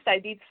at least I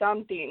did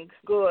something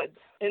good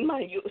in my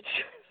youth.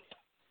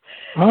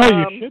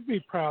 Oh, you should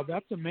be proud.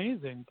 That's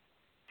amazing.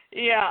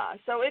 Yeah,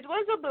 so it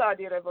was a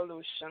bloody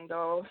revolution,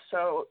 though.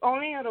 So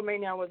only in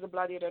Romania was a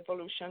bloody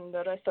revolution.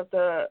 The rest of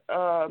the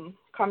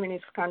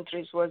communist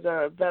countries was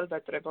a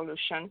velvet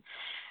revolution.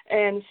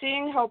 And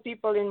seeing how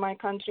people in my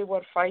country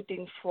were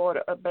fighting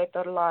for a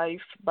better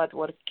life but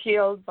were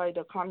killed by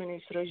the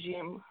communist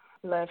regime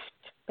left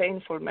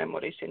painful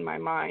memories in my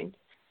mind.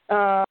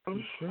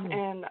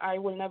 And I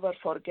will never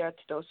forget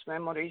those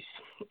memories.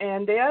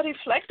 And they are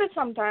reflected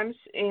sometimes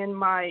in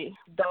my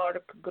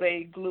dark,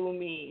 gray,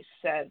 gloomy,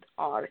 sad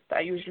art. I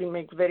usually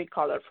make very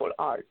colorful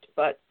art,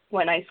 but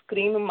when I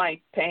scream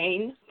my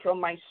pain from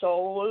my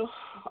soul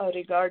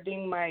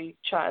regarding my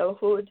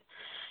childhood,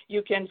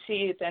 you can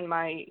see it in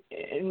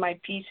my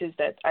pieces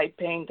that I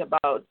paint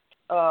about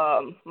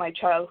my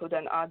childhood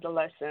and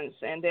adolescence,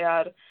 and they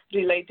are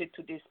related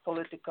to this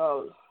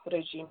political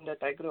regime that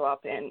I grew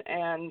up in.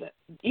 And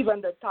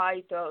even the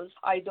titles,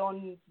 I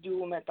don't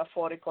do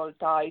metaphorical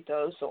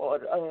titles,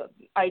 or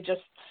I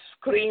just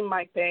scream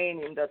my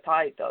pain in the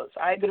titles.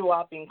 I grew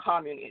up in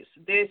communism.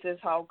 This is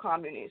how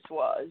communist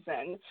was.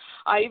 And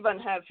I even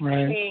have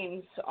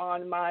chains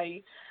on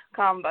my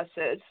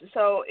canvases.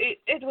 So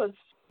it was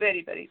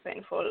very, very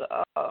painful.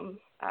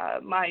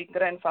 My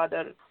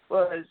grandfather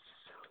was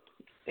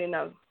in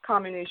a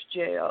communist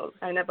jail.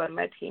 I never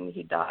met him.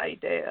 He died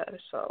there.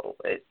 So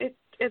it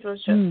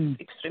was just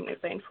extremely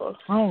painful.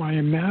 Oh, I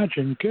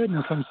imagine.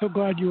 Goodness, I'm so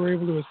glad you were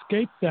able to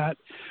escape that.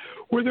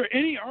 Were there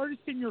any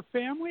artists in your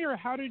family, or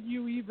how did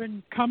you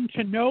even come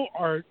to know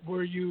art?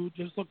 Were you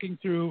just looking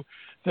through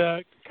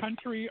the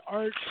country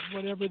art,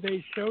 whatever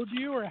they showed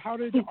you, or how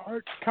did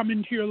art come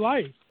into your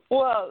life?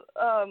 Well,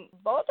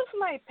 both of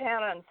my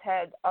parents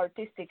had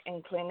artistic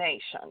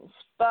inclinations,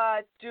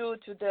 but due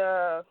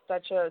to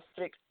such a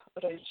strict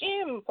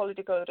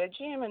political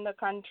regime in the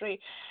country,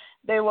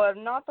 they were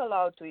not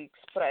allowed to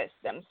express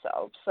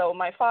themselves. So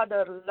my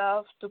father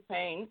loved to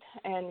paint,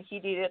 and he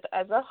did it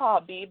as a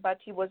hobby, but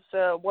he was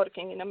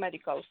working in a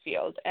medical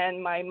field,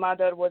 and my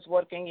mother was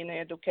working in an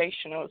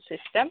educational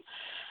system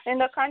in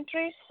the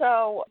country.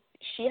 So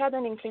she had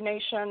an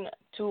inclination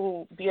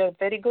to be a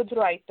very good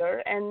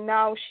writer, and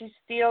now she's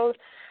still,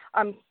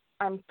 I'm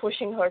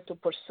pushing her to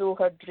pursue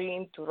her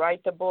dream to write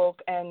a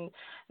book, and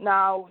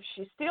now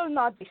she's still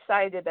not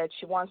decided that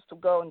she wants to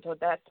go into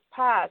that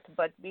path,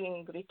 but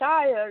being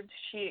retired,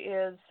 she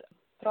is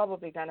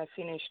probably going to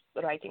finish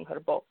writing her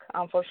book.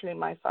 Unfortunately,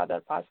 my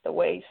father passed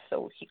away,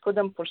 so he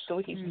couldn't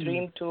pursue his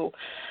dream to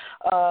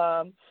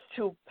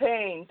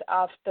paint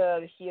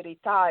after he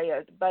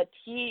retired, but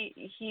he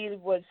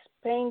was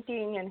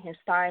painting in his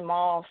time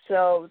off,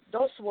 so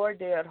those were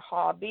their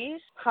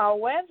hobbies.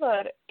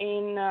 However,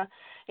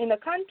 in the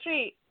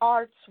country,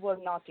 arts were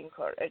not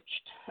encouraged.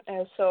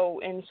 So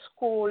in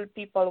school,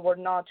 people were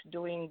not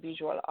doing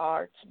visual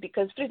arts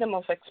because freedom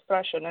of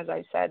expression, as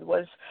I said,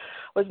 was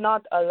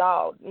not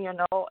allowed,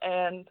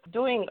 and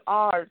doing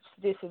arts,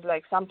 this is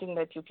like something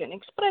that you can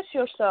express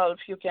yourself,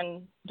 you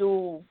can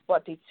do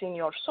what it's in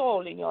your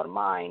soul, in your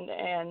mind,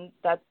 and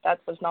that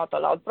was not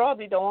allowed.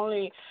 Probably the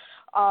only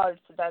art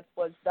that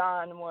was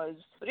done was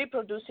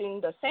reproducing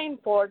the same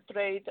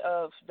portrait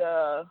of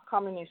the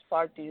Communist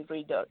Party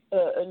leader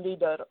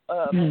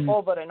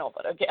over and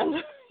over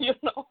again,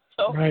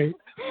 So right.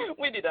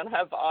 We didn't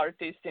have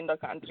artists in the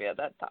country at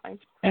that time.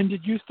 And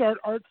did you start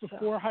art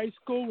before high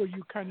school? Were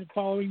you kind of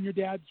following your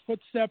dad's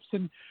footsteps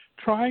and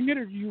trying it,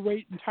 or did you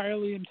wait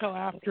entirely until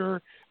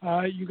after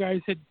you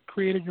guys had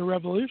created your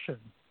revolution?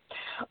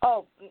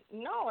 Oh,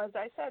 no, as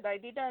I said, I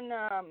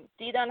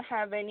didn't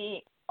have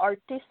any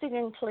artistic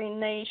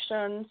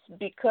inclinations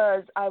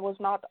because I was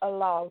not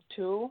allowed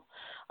to.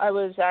 I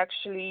was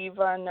actually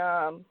even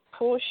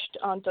pushed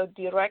onto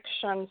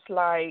directions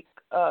like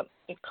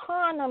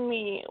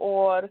economy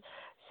or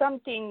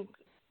something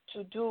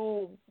to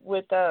do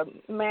with a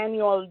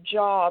manual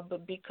job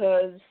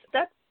because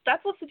that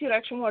was the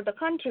direction where the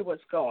country was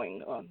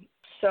going.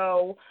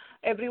 So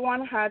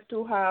everyone had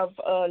to have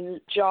a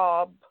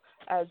job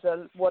as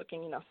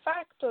working in a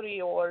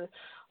factory or,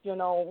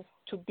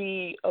 to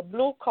be a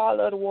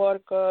blue-collar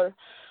worker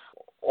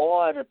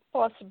or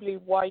possibly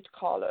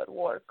white-collar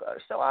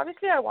worker. So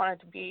obviously I wanted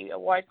to be a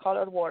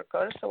white-collar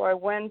worker, so I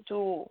went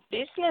to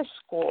business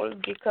school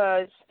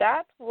because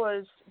that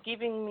was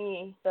giving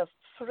me the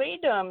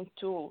freedom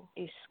to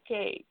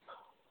escape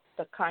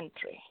the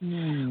country.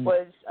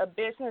 Was a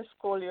business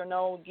school,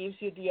 gives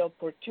you the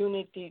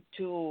opportunity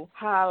to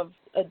have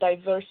a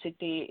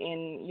diversity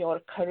in your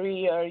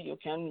career. You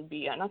can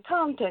be an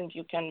accountant,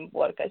 you can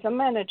work as a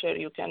manager,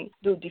 you can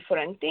do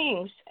different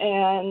things.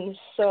 And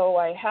so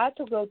I had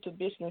to go to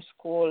business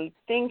school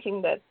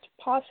thinking that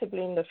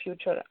possibly in the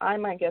future I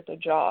might get a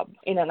job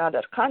in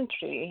another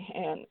country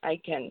and I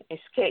can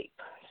escape.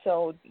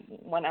 So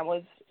when I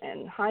was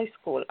in high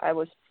school, I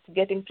was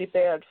getting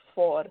prepared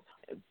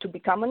to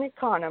become an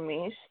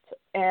economist,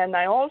 and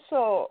I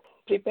also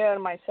prepare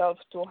myself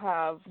to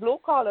have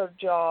blue-collar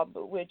job,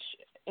 which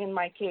in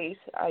my case,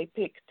 I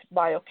picked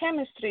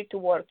biochemistry to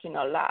work in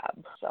a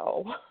lab.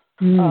 So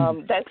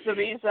that's the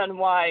reason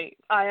why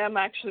I am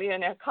actually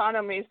an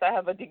economist. I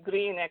have a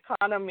degree in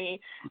economy,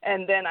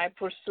 and then I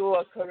pursue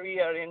a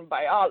career in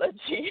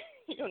biology,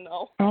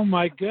 Oh,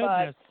 my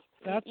goodness.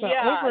 That's an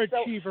Yeah,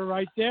 overachiever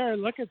right there.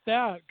 Look at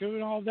that,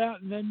 doing all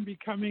that and then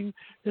becoming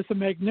just a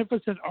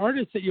magnificent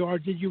artist that you are.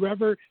 Did you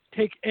ever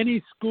take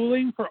any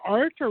schooling for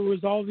art, or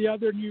was all the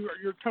other,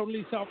 you're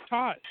totally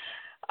self-taught?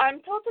 I'm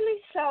totally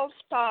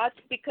self-taught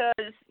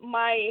because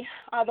my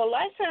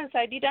adolescence,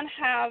 I didn't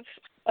have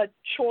a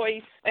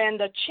choice and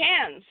a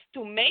chance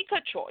to make a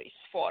choice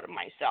for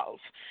myself.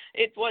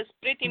 It was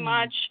pretty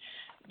much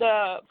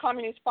the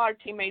Communist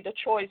Party made a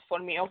choice for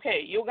me.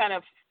 Okay, you're going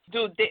to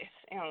do this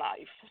in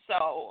life.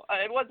 So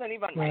it wasn't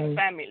even my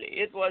family.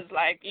 It was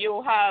like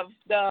you have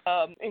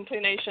the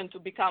inclination to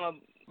become a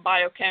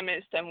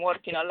biochemist and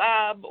work in a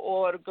lab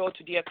or go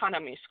to the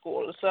economy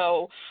school.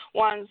 So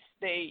once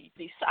they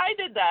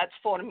decided that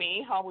for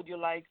me, how would you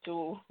like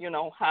to,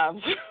 have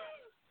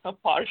a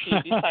party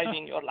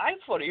deciding your life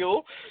for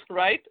you,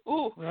 right?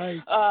 Ooh.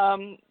 Right.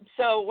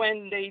 So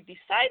when they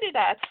decided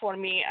that for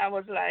me, I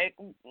was like,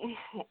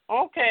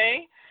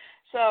 okay.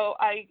 So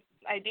I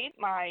did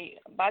my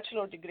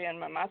bachelor degree and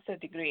my master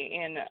degree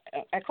in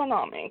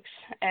economics,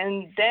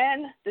 and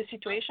then the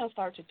situation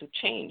started to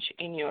change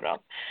in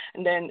Europe.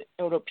 And then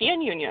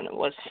European Union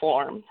was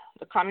formed.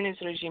 The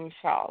communist regime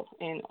fell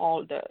in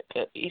all the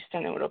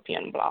Eastern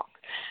European bloc.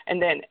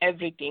 And then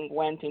everything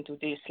went into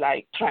this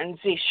like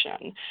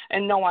transition,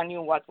 and no one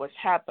knew what was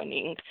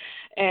happening.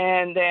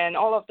 And then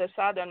all of a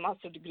sudden,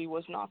 master degree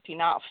was not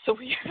enough, so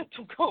we had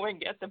to go and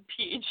get a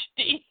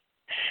PhD.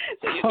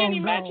 So you can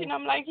imagine, no.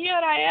 I'm like, here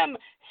I am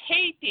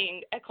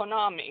hating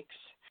economics,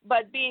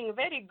 but being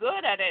very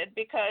good at it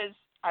because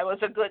I was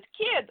a good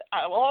kid.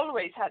 I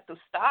always had to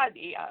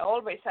study. I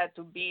always had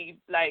to be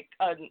like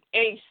an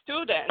A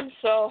student.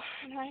 So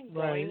I'm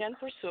going and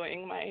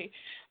pursuing my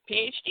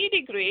PhD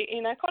degree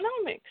in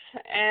economics.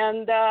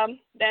 And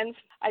then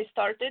I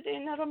started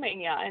in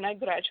Romania and I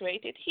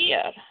graduated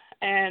here.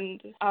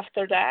 And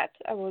after that,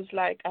 I was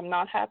like, I'm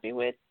not happy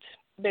with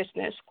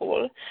business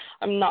school.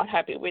 I'm not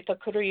happy with a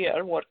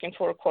career working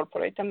for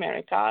corporate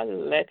America.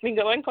 Let me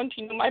go and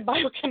continue my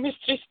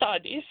biochemistry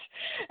studies.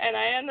 And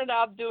I ended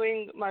up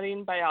doing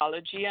marine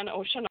biology and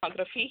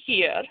oceanography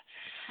here.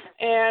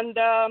 And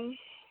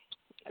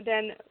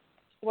then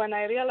when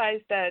I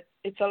realized that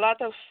it's a lot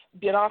of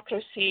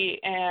bureaucracy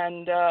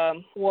and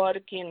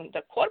work in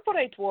the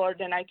corporate world,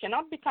 and I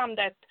cannot become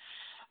that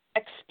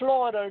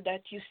explorer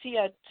that you see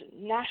at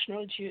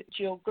National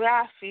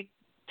Geographic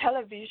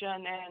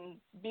television and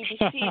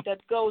BBC that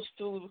goes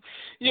to,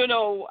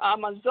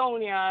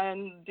 Amazonia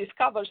and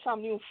discovers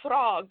some new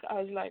frog.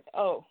 I was like,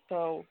 oh,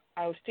 so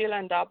I'll still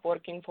end up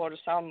working for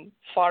some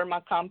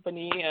pharma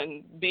company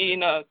and be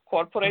in a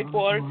corporate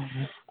world.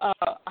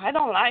 I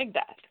don't like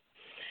that.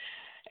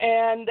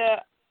 And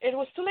it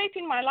was too late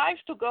in my life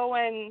to go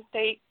and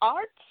take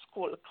art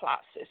school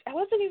classes. I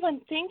wasn't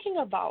even thinking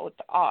about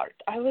art.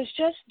 I was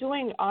just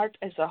doing art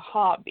as a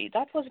hobby.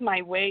 That was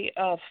my way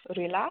of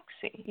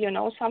relaxing.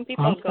 Some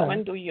people go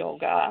and do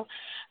yoga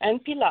and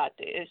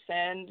Pilates,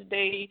 and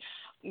they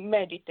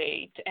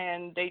meditate,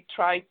 and they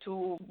try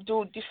to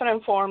do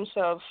different forms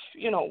of,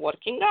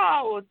 working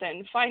out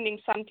and finding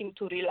something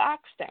to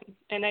relax them.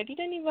 And I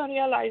didn't even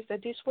realize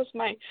that this was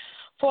my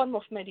form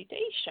of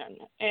meditation.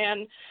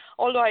 And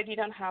although I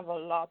didn't have a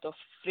lot of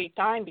free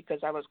time because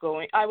I was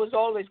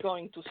always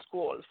going to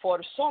school. For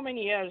so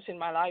many years in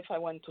my life, I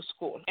went to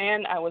school,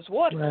 and I was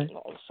working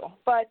also.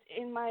 But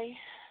in my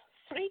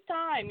free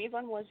time,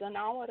 even was an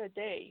hour a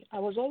day, I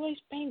was always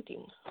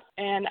painting.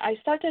 And I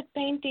started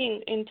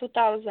painting in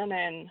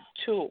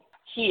 2002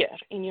 here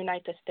in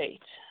United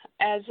States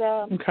as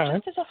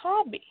just as a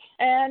hobby.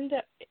 And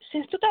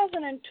since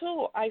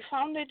 2002, I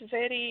found it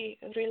very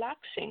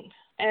relaxing.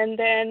 And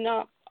then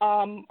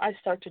I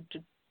started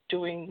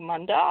doing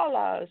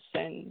mandalas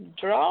and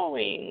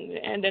drawing,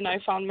 and then I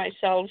found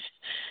myself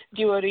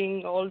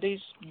during all these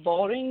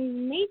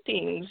boring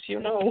meetings, you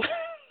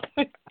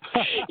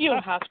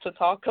have to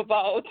talk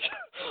about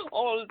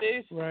all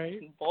this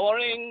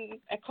boring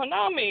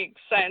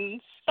economics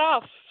and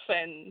stuff,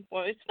 and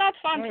it's not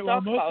fun to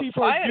talk about firing people. Most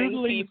people are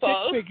doodling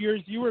stick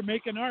figures. You were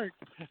making art.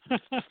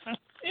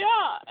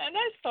 Yeah, and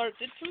I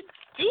started to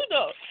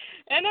doodle.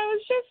 And I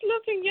was just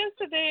looking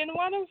yesterday in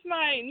one of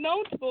my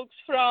notebooks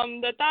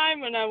from the time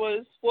when I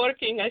was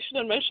working. I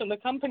shouldn't mention the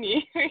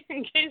company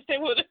in case they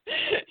would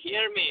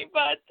hear me.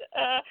 But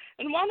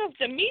in one of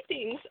the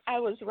meetings, I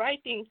was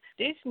writing,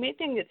 this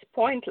meeting is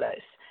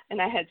pointless. And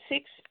I had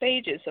 6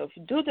 pages of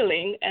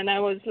doodling, and I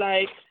was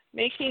like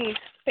making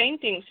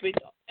paintings with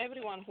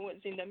everyone who was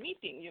in the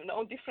meeting,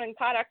 different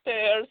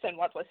characters and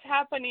what was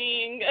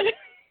happening.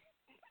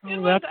 It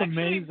was that's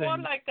actually amazing. more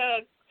like a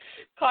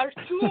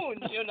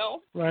cartoon,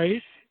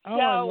 Right? Oh,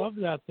 so, I love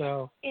that,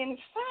 though. In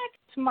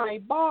fact, my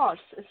boss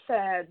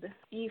said,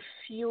 if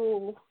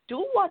you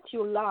do what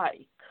you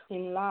like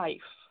in life,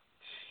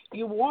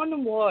 you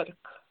won't work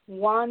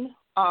 1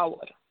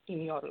 hour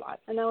in your life.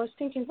 And I was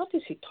thinking, what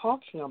is he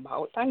talking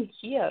about? I'm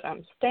here.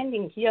 I'm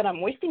standing here.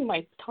 I'm wasting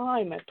my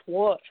time at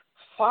work,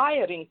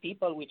 firing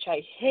people, which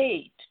I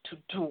hate to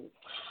do.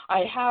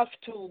 I have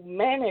to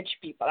manage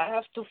people. I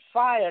have to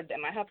fire them.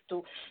 I have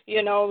to,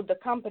 the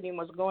company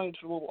was going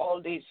through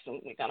all this.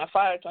 We're going to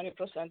fire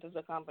 20% of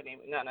the company.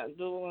 We're going to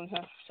do.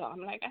 So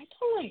I'm like, I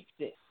don't like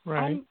this.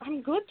 Right.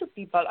 I'm good to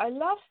people. I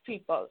love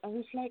people. And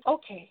it's like,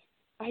 okay,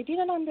 I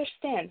didn't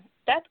understand.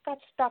 That got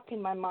stuck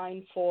in my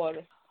mind for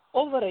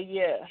over a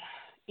year.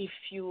 If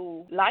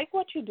you like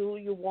what you do,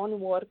 you won't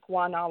work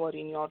 1 hour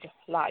in your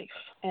life.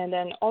 And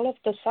then all of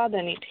a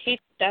sudden it hit,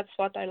 that's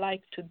what I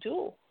like to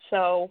do.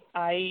 So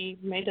I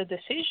made a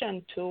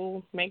decision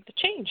to make the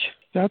change.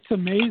 That's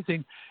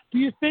amazing. Do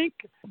you think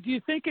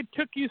it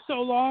took you so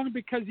long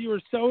because you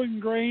were so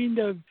ingrained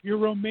of your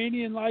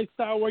Romanian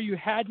lifestyle where you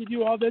had to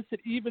do all this, that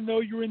even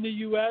though you were in the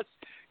U.S.,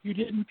 you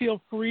didn't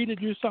feel free to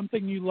do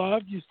something you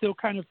loved? You still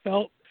kind of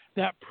felt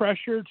that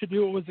pressure to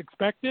do what was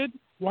expected?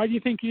 Why do you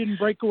think you didn't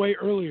break away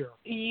earlier?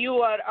 You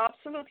are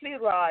absolutely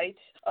right.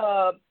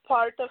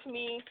 Part of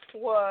me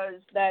was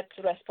that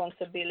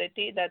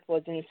responsibility that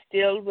was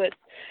instilled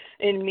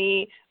in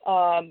me.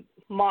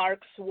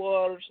 Mark's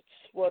words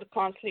were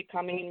constantly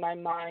coming in my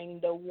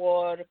mind. The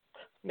work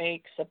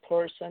makes a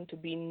person to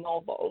be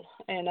noble.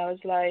 And I was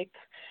like,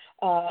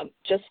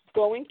 just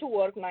going to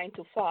work 9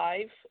 to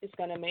 5 is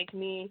going to make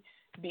me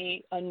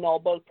be a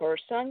noble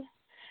person.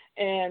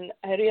 And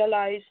I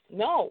realized,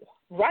 no,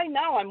 right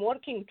now I'm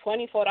working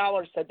 24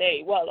 hours a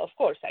day. Well, of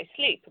course I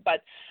sleep,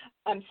 but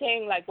I'm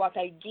saying like what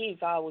I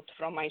give out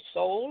from my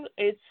soul,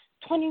 it's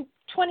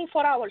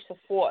 24 hours of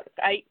work.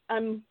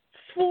 I'm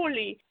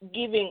fully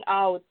giving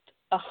out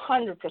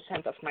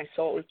 100% of my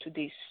soul to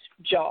this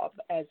job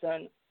as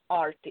an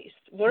artist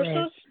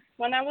versus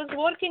when I was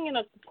working in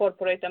a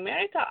corporate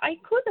America, I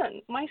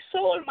couldn't. My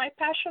soul, my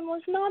passion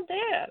was not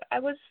there. I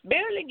was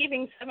barely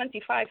giving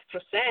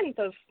 75%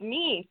 of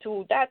me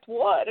to that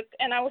work,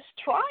 and I was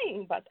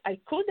trying, but I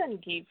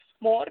couldn't give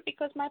more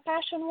because my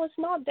passion was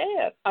not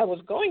there. I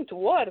was going to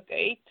work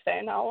 8,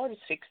 10 hours,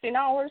 16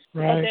 hours a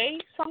day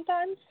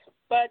sometimes,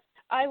 but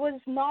I was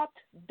not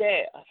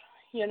there,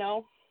 you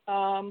know.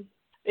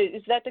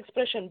 Is that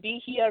expression, be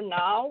here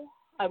now?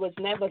 I was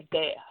never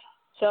there.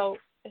 So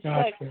it's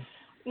like,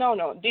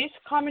 no, this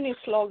communist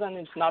slogan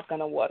is not going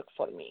to work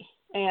for me.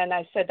 And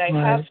I said, I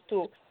have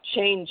to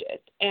change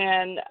it.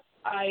 And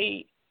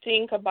I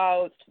think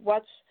about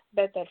what's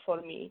better for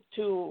me,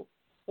 to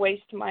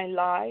waste my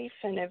life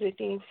and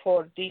everything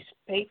for this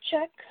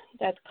paycheck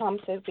that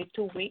comes every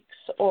 2 weeks,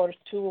 or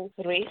to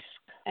risk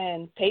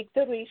and take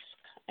the risk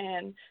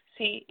and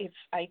see if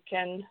I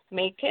can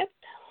make it.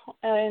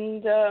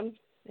 And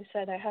I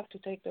said, I have to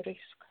take the risk.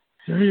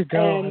 There you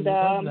go. And,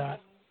 I love that.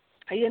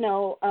 You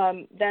know,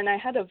 then I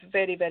had a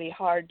very, very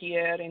hard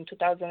year in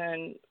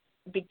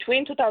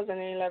between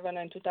 2011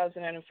 and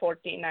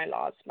 2014. I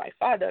lost my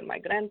father, my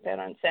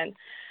grandparents, and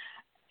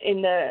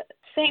in the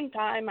same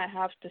time, I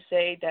have to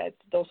say that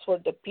those were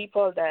the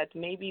people that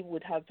maybe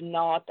would have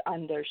not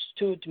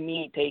understood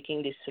me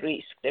taking this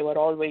risk. They were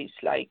always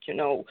like, you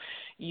know,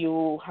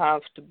 you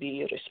have to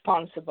be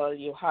responsible,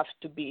 you have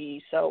to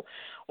be. So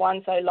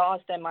once I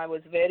lost them, I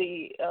was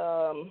very,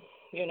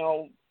 you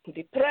know,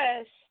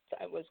 depressed.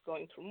 I was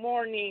going through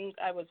mourning.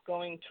 I was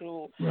going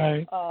through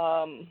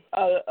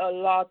a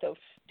lot of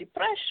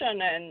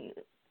depression and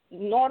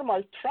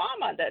normal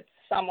trauma that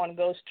someone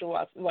goes through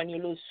when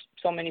you lose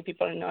so many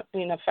people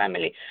in a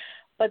family.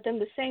 But in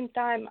the same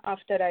time,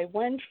 after I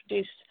went through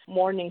this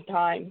mourning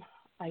time,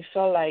 I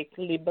felt like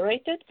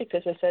liberated,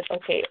 because I said,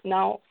 okay,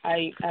 now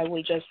I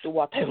will just do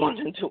what I want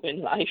to do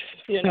in life,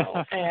 you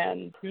know.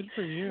 And good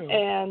for you.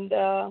 And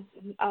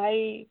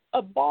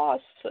a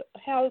boss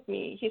helped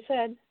me. He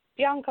said,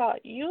 Bianca,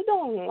 you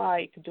don't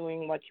like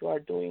doing what you are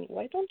doing.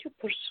 Why don't you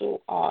pursue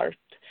art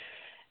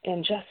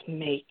and just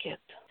make it?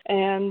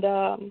 And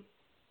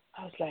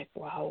I was like,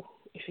 wow,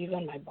 if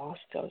even my boss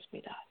tells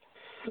me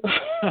that.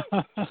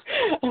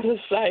 I was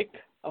like,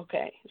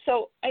 okay.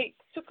 So I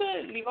took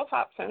a leave of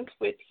absence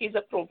with his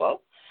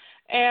approval,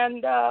 and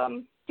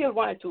still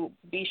wanted to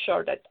be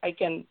sure that I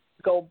can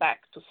go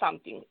back to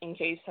something in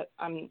case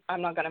I'm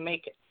not going to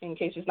make it, in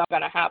case it's not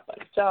going to happen.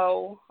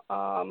 So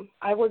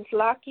I was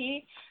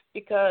lucky,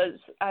 because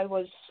I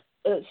was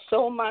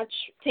so much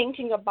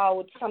thinking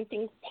about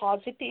something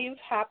positive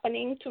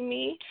happening to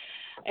me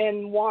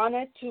and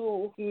wanted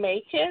to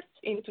make it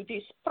into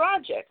this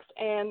project.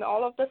 And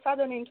all of a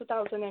sudden in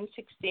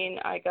 2016,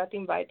 I got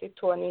invited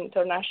to an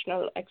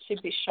international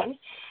exhibition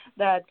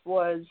that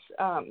was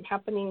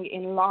happening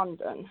in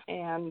London.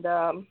 And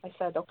I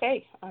said,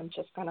 okay, I'm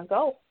just going to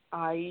go.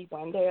 I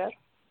went there,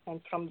 and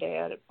from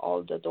there,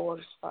 all the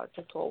doors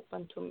started to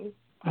open to me.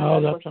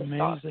 Oh, that's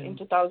amazing. In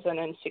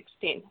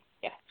 2016,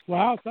 yeah.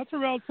 Wow, that's a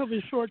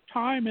relatively short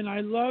time, and I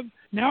love,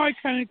 now I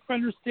kind of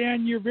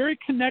understand you're very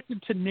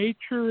connected to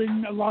nature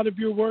in a lot of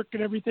your work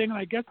and everything, and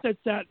I guess that's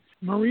that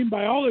marine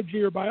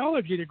biology or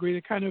biology degree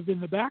that kind of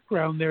in the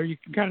background there. You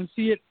can kind of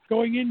see it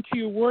going into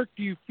your work.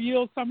 Do you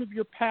feel some of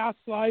your past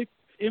life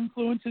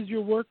influences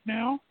your work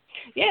now?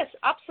 Yes,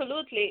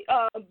 absolutely.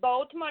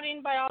 Both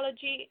marine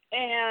biology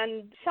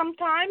and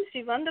sometimes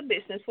even the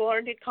business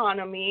world,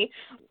 economy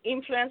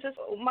influences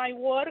my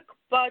work,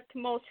 but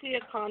mostly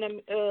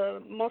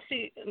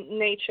mostly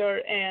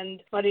nature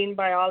and marine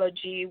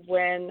biology.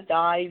 When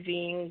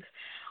diving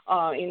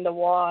in the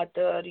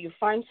water, you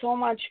find so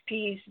much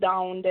peace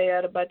down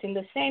there, but in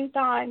the same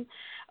time,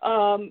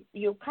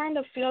 you kind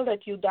of feel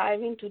that you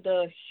dive into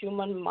the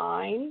human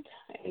mind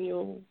and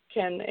you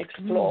can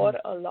explore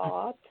a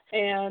lot.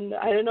 And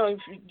I don't know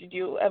did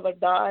you ever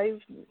dive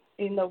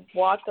in the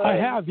water? I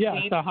have, yes.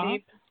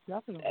 Deep.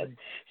 Definitely.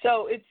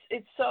 So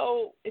it's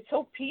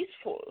so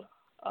peaceful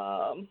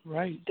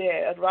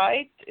there,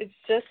 right? It's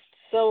just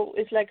so,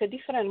 it's like a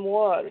different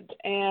world.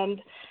 And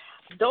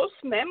those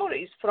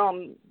memories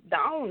from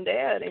down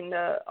there in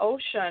the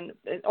ocean,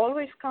 it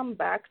always come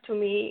back to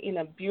me in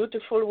a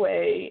beautiful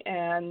way.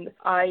 And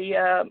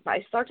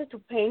I started to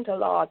paint a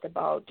lot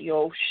about the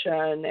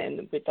ocean,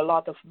 and with a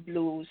lot of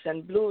blues.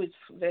 And blue is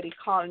very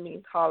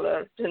calming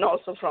color. And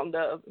also from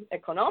the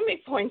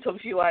economic point of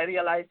view, I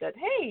realized that,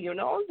 hey, you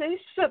know,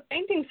 this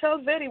painting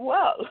sells very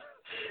well.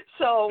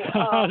 So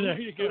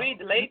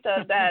read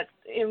later that,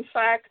 in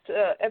fact,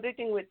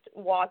 everything with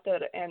water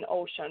and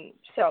ocean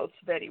sells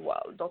very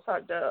well. Those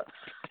are the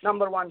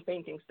number one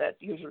paintings that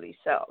usually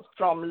sell.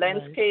 From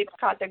landscape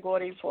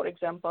category, for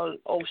example,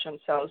 ocean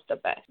sells the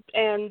best.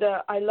 And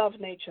I love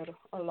nature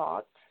a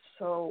lot.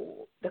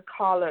 So the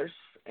colors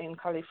in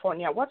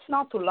California. What's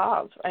not to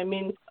love? I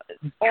mean,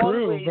 True,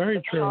 always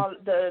very true.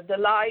 The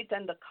light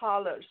and the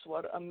colors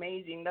were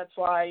amazing. That's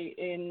why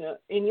in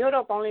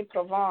Europe only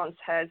Provence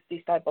has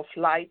this type of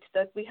light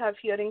that we have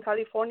here in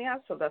California.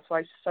 So that's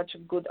why such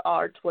good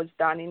art was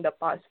done in the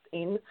past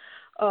in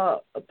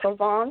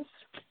Provence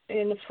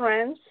in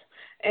France.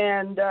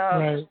 And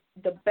Right.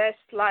 the best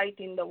light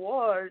in the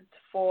world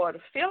for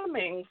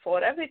filming,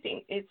 for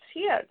everything, it's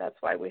here. That's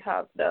why we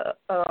have the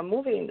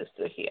movie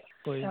industry here.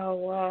 Please.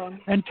 So,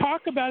 And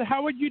talk about,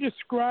 how would you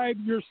describe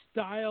your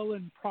style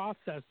and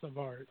process of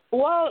art?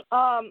 well,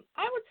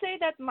 I would say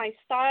that my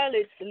style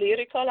is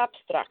lyrical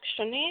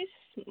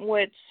abstractionist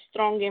with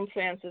strong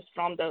influences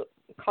from the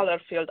color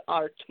field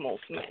art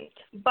movement.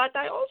 But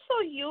I also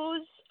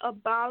use a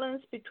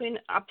balance between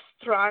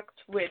abstract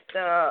with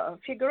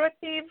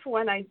figurative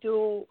when I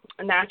do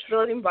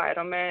natural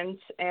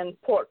environments and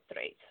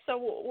portraits.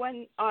 So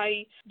when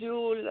I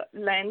do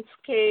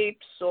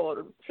landscapes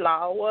or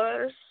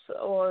flowers,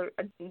 or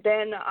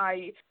then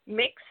I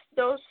mix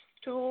those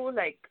two,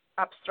 like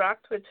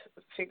abstract with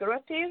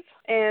figurative,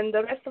 and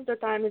the rest of the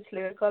time it's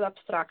lyrical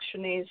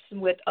abstractionism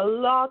with a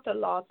lot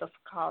of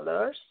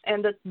colors.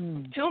 And the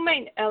two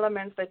main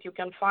elements that you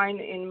can find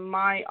in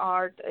my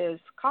art is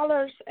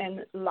colors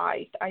and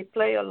light. I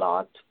play a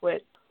lot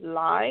with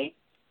light,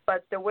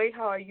 but the way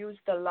how I use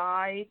the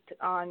light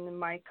on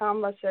my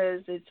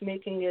canvases is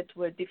making it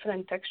with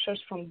different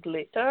textures from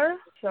glitter.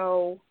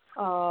 So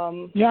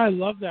yeah, I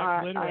love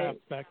that glitter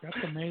aspect.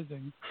 That's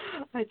amazing.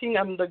 I think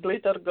I'm the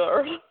glitter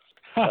girl.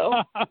 So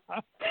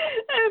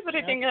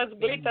everything has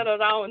glitter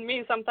around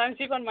me. Sometimes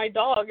even my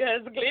dog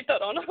has glitter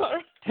on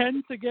her.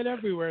 Tends to get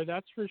everywhere,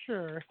 that's for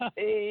sure.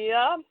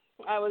 Yeah.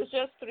 I was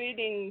just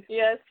reading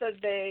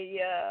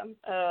yesterday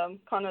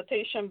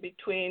connotation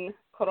between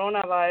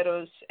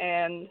coronavirus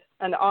and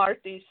an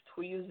artist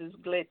who uses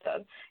glitter.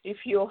 If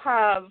you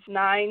have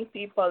 9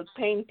 people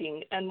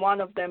painting and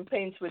one of them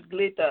paints with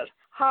glitter,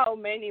 how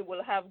many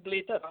will have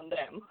glitter on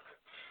them?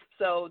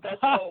 So that's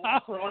how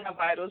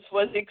coronavirus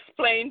was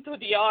explained to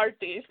the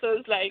artist. So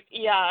it's like,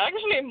 yeah,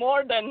 actually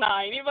more than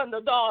 9. Even the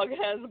dog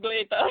has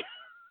glitter.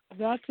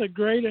 That's a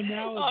great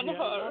analogy. On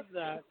her. I love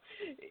that.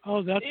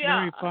 Oh, that's Yeah,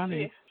 very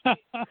funny.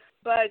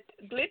 But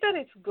glitter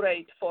is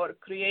great for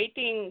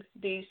creating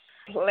these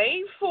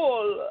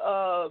playful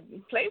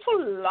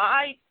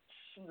lights,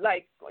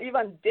 like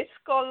even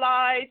disco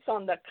lights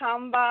on the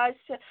canvas.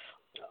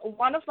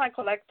 One of my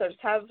collectors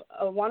have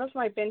one of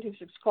my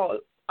paintings is called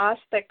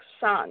Aztec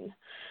Sun.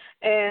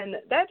 And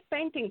that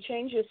painting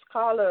changes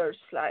colors,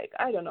 like,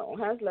 I don't know,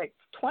 has like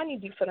 20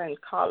 different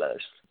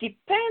colors.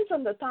 Depends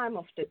on the time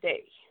of the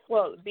day.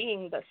 Well,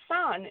 being the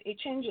sun, it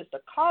changes the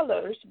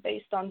colors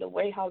based on the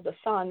way how the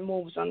sun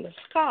moves on the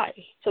sky.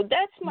 So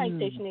that's my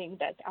technique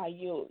that I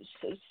use.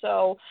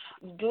 So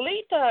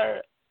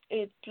glitter,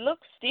 it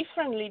looks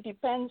differently,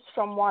 depends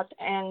from what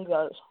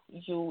angle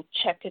you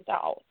check it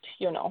out,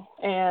 you know.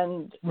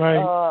 And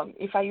right.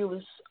 If I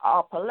use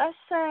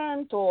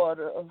opalescent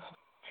or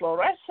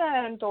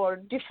fluorescent or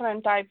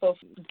different type of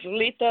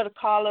glitter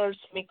colors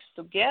mixed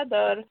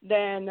together,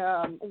 then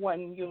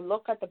when you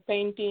look at the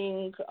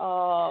painting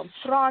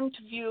front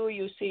view,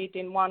 you see it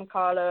in one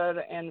color,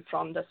 and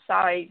from the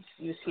sides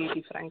you see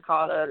different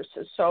colors.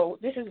 So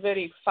this is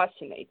very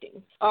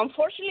fascinating.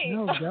 Unfortunately,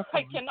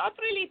 I cannot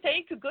really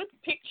take good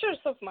pictures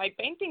of my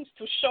paintings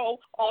to show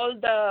all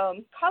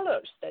the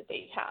colors that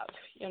they have,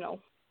 you know.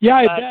 Yeah,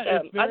 I bet.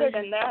 It's other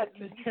than that,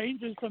 it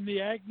changes from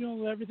the angle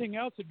and everything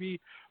else. It'd be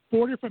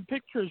 4 different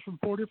pictures from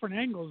 4 different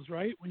angles,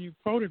 right? When you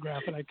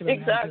photograph it, I can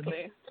imagine.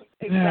 Exactly.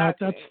 Yeah,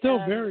 that's still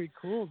very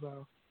cool,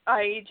 though.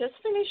 I just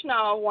finished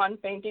now one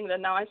painting that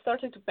now I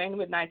started to paint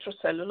with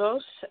nitrocellulose,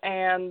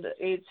 and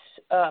it's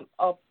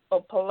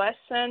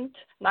opalescent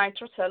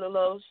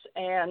nitrocellulose,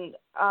 and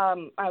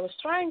I was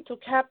trying to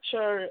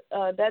capture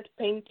that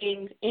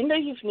painting in the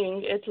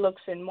evening. It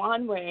looks in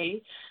one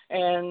way,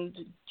 and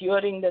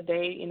during the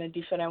day in a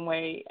different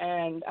way.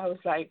 And I was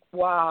like,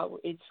 wow,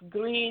 it's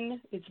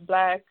green, it's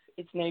black,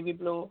 it's navy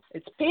blue,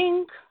 it's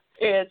pink,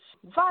 it's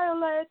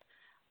violet.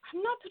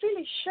 I'm not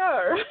really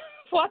sure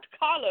what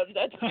color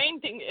that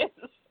painting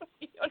is,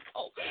 you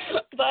know.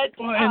 But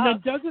well, and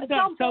then doesn't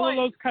that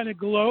cellulose kind of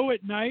glow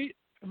at night?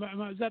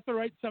 Is that the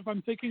right stuff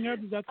I'm thinking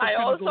of? Is that the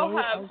kind of glow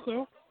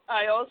also?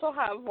 I also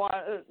have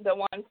the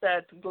ones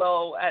that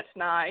glow at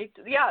night.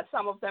 Yeah,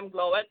 some of them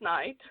glow at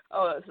night.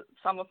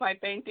 Some of my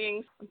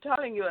paintings, I'm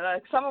telling you,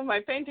 like some of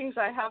my paintings,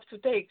 I have to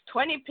take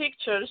 20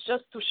 pictures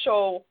just to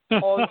show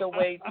all the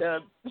way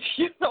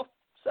you know.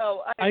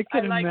 So I like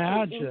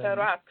imagine. to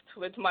interact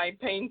with my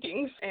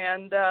paintings,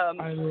 and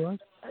I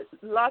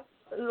love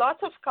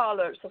lots of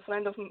colors. A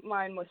friend of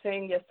mine was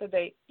saying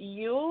yesterday,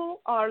 you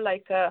are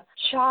like a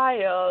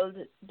child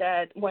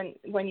that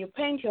when you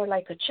paint, you're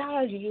like a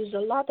child. You use a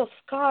lot of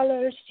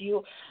colors.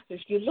 You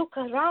look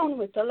around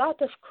with a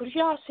lot of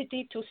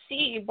curiosity to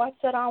see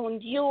what's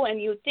around you, and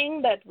you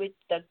think that with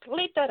the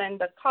glitter and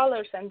the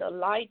colors and the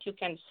light, you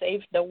can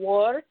save the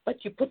world,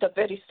 but you put a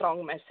very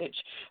strong message.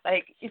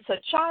 Like it's a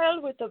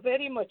child with a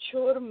very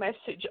mature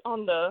message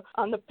on the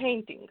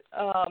painting.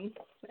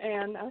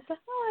 And I said,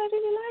 oh, I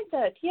really like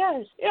that.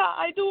 Yes. Yeah,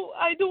 I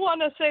do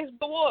want to save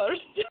the world.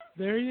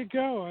 There you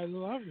go. I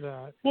love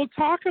that. We'll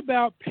talk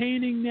about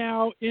painting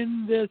now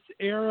in this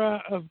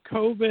era of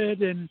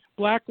COVID and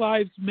Black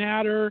Lives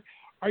Matter.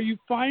 Are you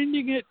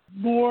finding it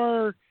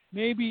more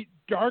maybe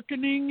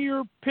darkening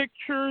your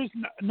pictures,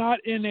 not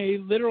in a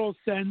literal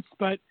sense,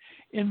 but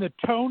in the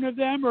tone of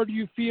them, or do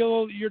you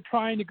feel you're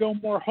trying to go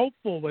more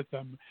hopeful with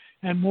them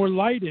and more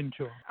light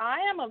into them? I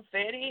am a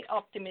very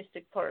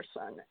optimistic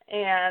person,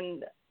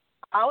 and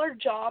our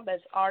job as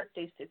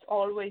artists is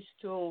always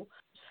to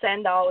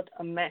send out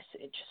a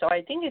message. So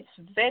I think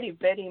it's very,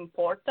 very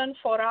important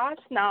for us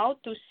now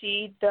to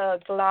see the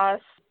glass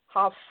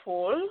half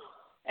full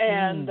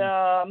and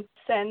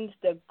send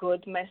the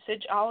good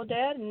message out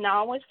there.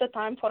 Now is the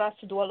time for us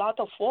to do a lot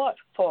of work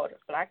for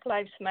Black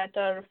Lives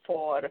Matter,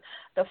 for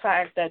the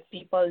fact that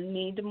people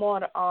need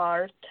more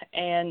art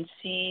and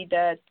see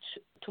that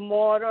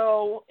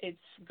tomorrow it's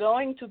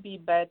going to be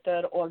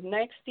better, or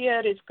next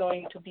year it's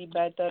going to be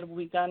better.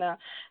 We're going to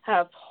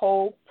have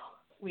hope.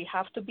 We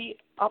have to be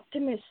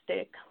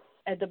optimistic.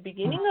 At the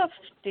beginning of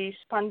this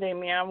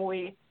pandemic,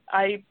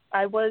 I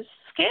was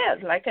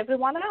scared like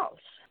everyone else.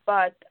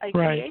 But I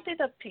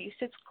created a piece.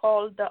 It's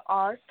called The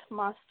Art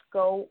Must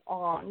Go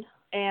On.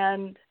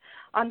 And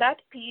on that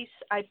piece,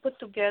 I put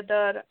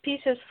together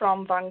pieces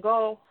from Van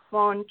Gogh,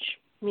 Munch,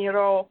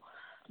 Miro,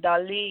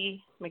 Dali,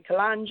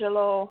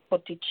 Michelangelo,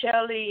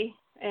 Botticelli,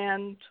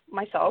 and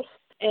myself.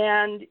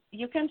 And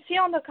you can see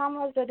on the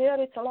canvas that there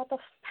it's a lot of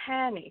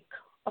panic.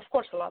 Of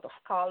course, a lot of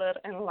color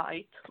and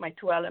light, my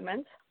two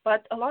elements,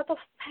 but a lot of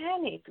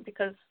panic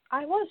because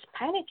I was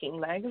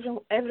panicking like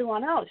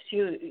everyone else.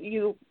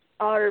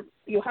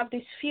 You have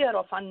this fear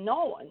of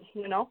unknown,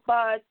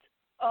 but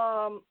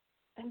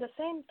at the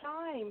same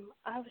time,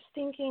 I was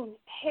thinking,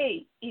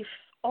 hey, if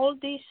all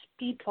these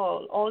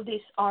people, all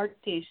these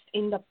artists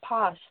in the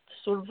past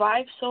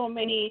survived so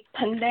many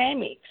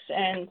pandemics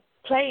and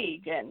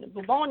plague and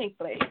bubonic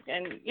plague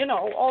and,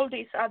 all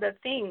these other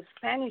things,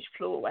 Spanish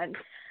flu, and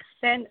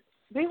then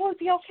we will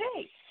be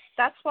okay.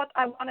 That's what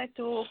I wanted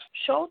to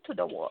show to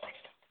the world,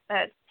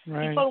 that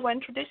people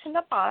went through this in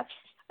the past,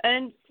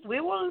 and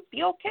we will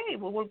be okay.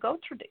 We will go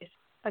through this.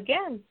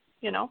 Again,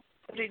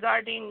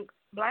 regarding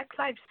Black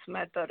Lives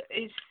Matter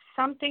is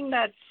something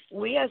that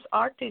we as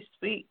artists,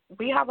 we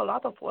have a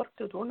lot of work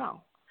to do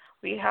now.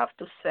 We have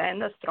to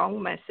send a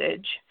strong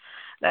message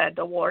that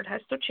the world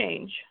has to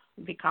change,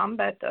 become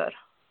better,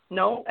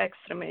 no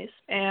extremism.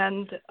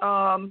 And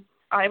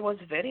I was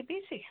very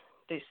busy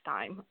this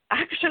time.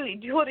 Actually,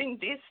 during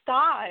this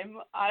time,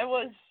 I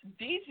was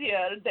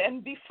busier than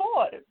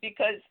before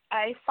because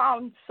I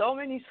found so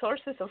many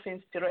sources of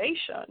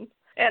inspiration,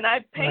 and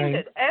I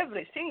painted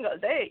every single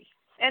day.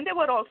 And there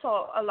were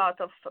also a lot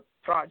of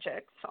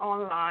projects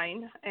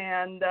online,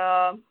 and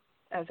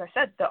as I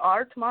said, the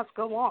art must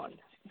go on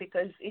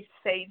because it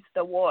saves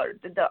the world.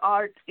 The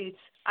art is,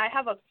 I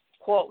have a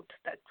quote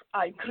that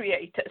I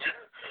created,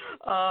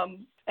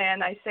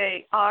 and I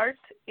say, art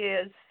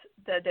is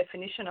the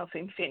definition of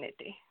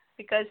infinity.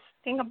 Because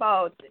think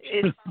about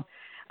it,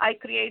 I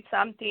create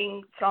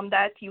something, from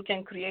that you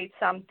can create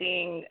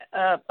something,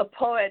 a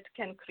poet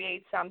can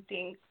create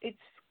something. It's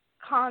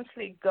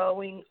constantly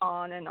going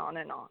on and on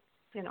and on,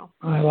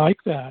 I like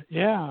that.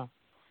 Yeah,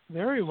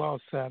 very well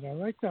said. I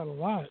like that a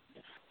lot.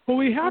 Well,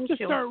 we have to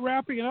start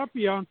wrapping it up,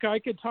 Bianca. I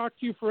could talk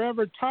to you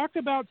forever. Talk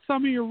about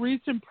some of your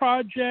recent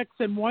projects,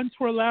 and once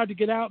we're allowed to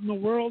get out in the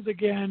world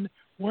again,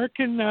 where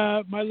can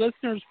my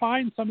listeners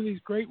find some of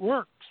these great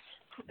works?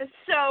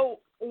 So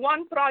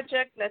one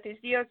project that is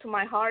dear to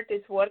my heart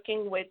is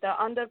working with the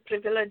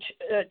underprivileged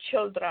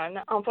children.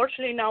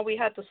 Unfortunately, now we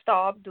had to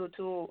stop due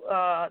to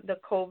the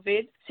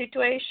COVID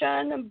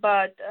situation,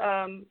 but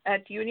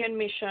at Union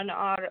Mission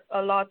are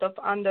a lot of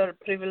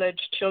underprivileged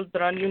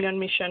children, Union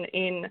Mission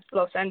in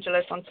Los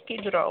Angeles on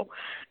Skid Row.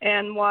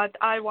 And what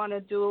I want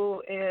to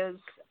do is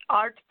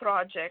art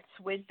projects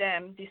with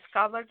them,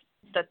 discover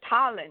the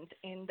talent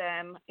in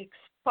them,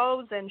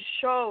 expose and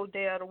show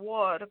their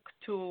work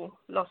to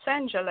Los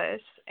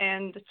Angeles,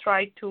 and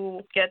try to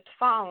get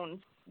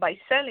funds by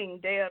selling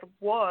their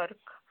work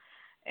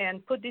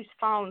and put these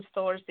funds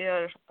towards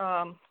their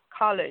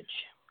college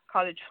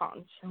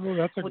funds. Oh,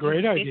 that's a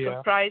great idea.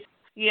 Surprised?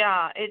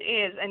 Yeah, it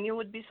is. And you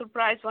would be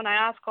surprised when I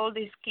ask all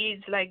these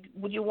kids, like,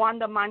 would you want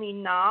the money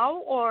now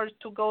or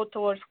to go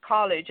towards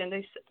college? And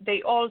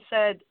they all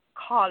said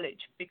college,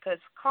 because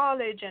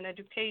college and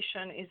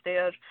education is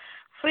their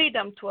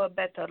freedom to a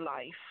better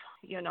life,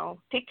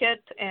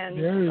 ticket and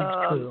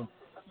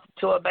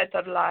to a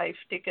better life,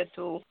 ticket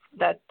to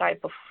that type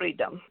of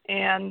freedom.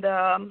 And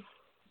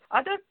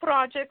other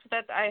projects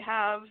that I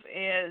have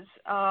is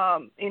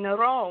in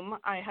Rome,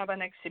 I have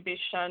an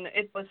exhibition.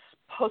 It was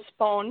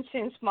postponed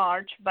since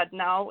March, but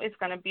now it's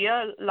going to be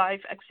a live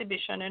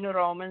exhibition in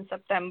Rome in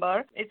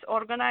September. It's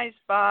organized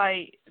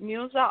by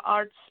Musa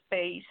Art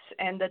Space,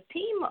 and the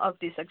theme of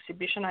this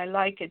exhibition, I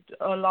like it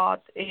a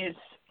lot, is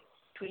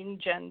twin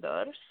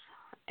genders.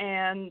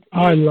 And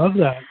I love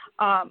that.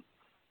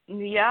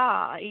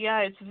 Yeah,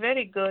 it's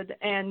very good.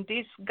 And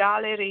this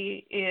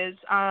gallery is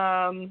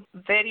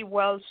very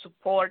well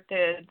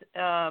supported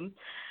and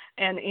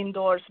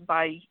endorsed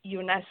by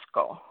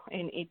UNESCO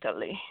in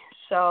Italy.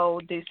 So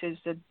this is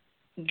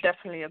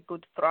definitely a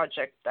good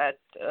project that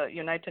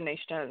United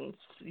Nations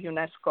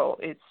UNESCO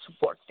is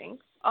supporting.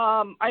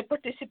 I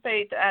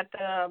participate at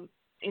the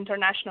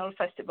International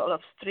Festival of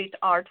Street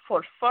Art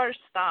for first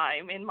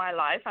time in my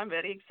life. I'm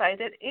very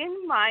excited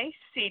in my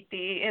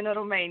city in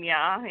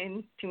Romania,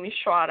 in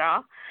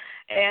Timișoara,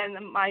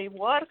 and my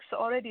works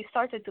already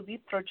started to be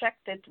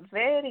projected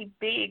very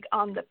big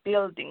on the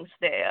buildings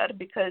there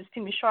because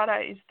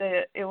Timișoara is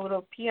the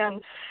European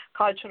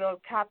cultural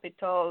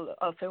capital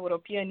of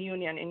European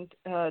Union in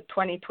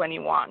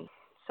 2021.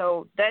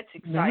 So that's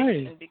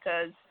exciting Nice.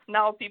 because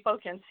now people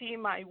can see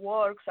my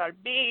works are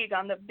big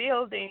on the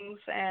buildings,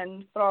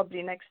 and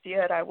probably next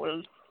year I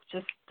will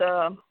just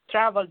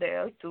travel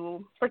there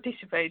to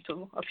participate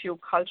to a few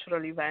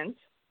cultural events.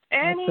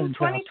 And That's in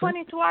fantastic.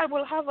 2022, I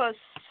will have a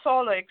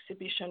solo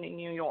exhibition in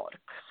New York.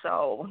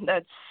 So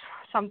that's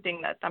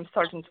something that I'm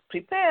starting to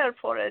prepare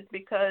for it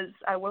because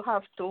I will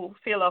have to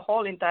fill a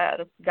whole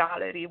entire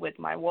gallery with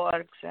my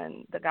works,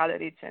 and the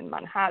gallery is in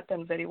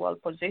Manhattan, very well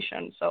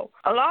positioned. So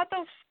a lot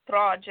of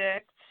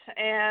projects,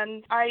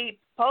 and I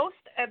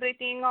post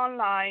everything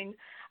online.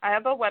 I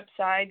have a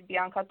website,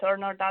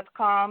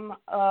 biancaturner.com,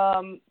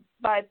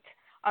 but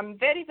I'm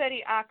very,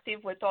 very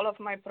active with all of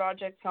my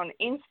projects on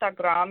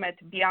Instagram at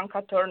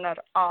Bianca Turner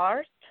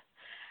Art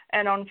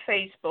and on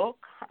Facebook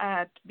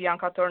at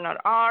Bianca Turner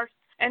Art.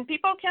 And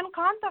people can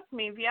contact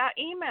me via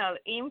email,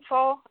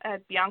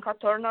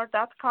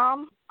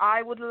 info@biancaturner.com.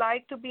 I would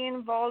like to be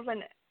involved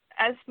in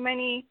as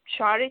many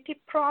charity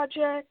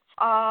projects,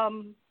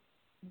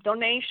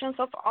 donations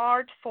of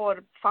art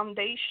for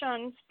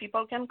foundations.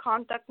 People can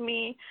contact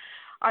me.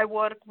 I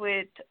work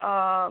with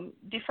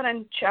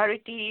different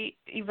charity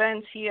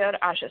events here,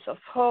 Ashes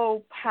of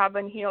Hope,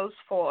 Heaven Heals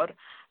for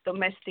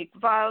domestic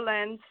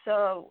violence,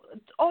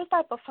 all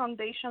type of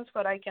foundations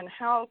where I can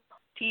help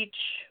teach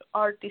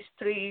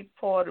artistry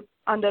for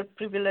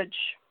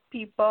underprivileged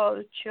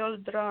people,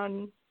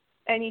 children,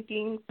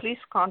 anything. Please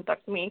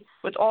contact me.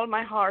 With all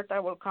my heart, I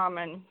will come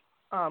and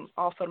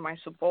offer my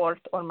support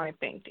or my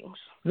paintings.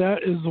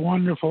 That is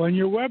wonderful. And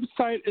your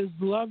website is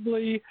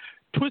lovely.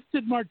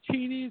 Twisted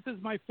Martinis is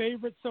my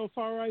favorite so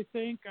far, I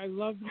think. I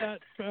love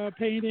that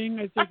painting.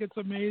 I think it's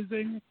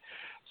amazing.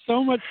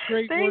 So much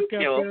great Thank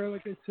work you. out there,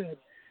 like I said.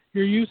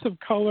 Your use of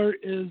color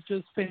is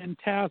just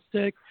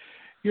fantastic.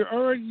 You're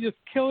already just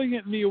killing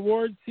it in the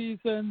award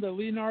season, the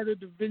Leonardo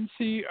da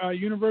Vinci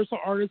Universal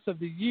Artist of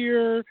the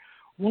Year,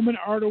 Woman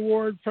Art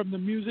Award from the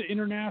Musa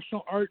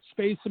International Art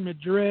Space in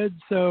Madrid.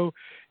 So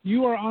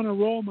you are on a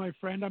roll, my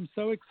friend. I'm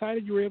so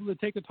excited you were able to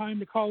take the time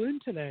to call in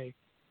today.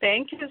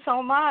 Thank you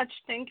so much.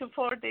 Thank you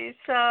for this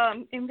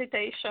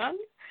invitation,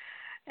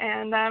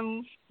 and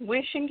I'm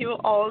wishing you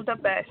all the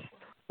best.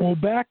 Well,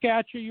 back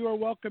at you. You are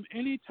welcome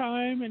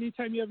anytime.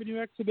 Anytime you have a new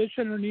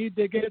exhibition or need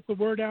to get the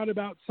word out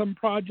about some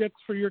projects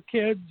for your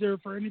kids or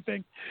for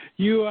anything,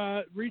 you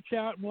reach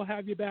out and we'll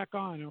have you back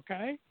on,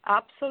 okay?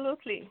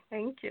 Absolutely.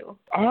 Thank you.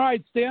 All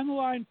right, stay on the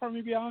line for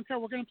me, Bianca.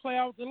 We're going to play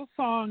out a little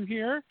song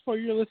here for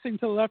you're listening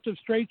to the Left of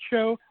Straight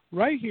show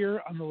right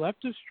here on the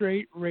Left of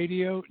Straight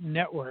Radio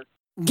Network.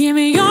 Give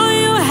me all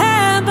you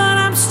have, but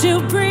I'm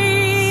still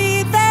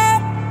breathing.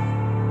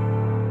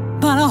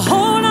 But I'll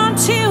hold on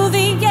till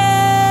the end.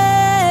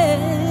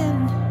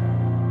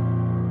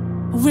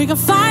 We can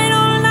fight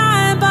all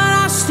night, but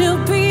I'll still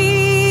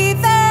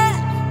breathing.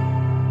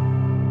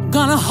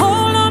 Gonna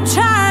hold on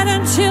tight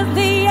until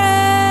the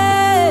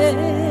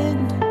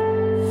end.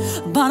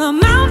 But a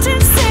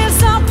mountain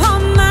sits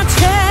upon my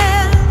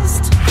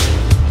chest,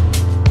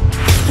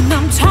 and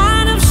I'm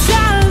tired of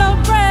shallow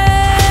breath.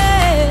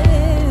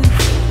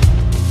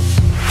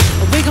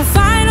 We can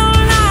fight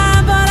all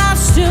night, but I'll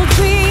still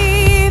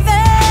be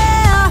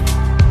there.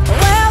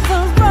 Where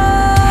the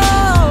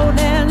road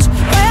ends,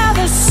 where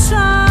the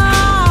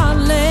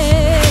sun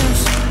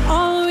lives.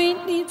 All we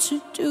need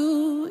to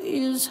do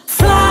is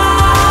fly.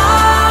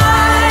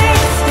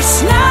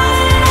 It's not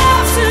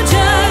enough to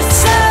just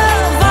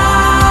survive.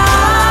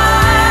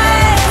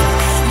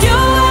 You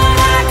and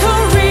I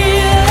could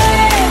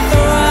really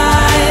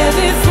thrive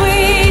if we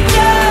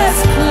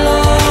just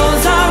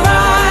close our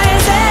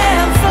eyes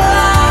and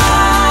fly.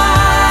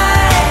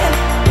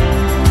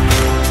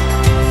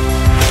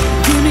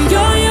 Give me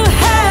all you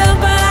have,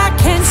 but I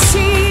can't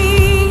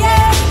see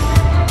it.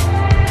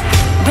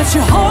 But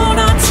you hold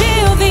on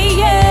till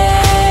the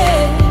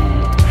end.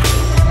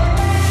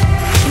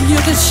 You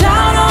can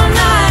shout all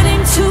night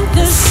into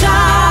the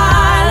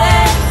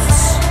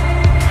silence,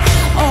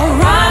 or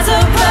rise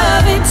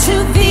above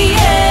into the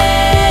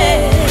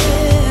air.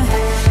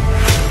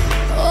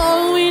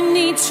 All we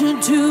need to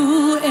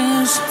do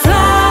is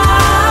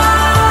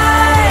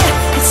fly.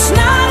 It's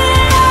not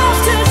enough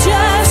to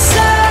just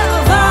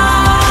survive.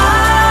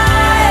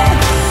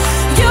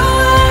 You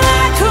and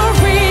I could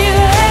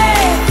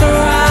really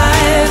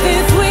thrive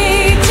if we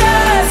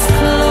just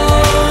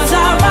close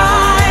our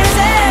eyes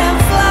and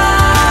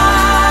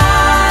fly.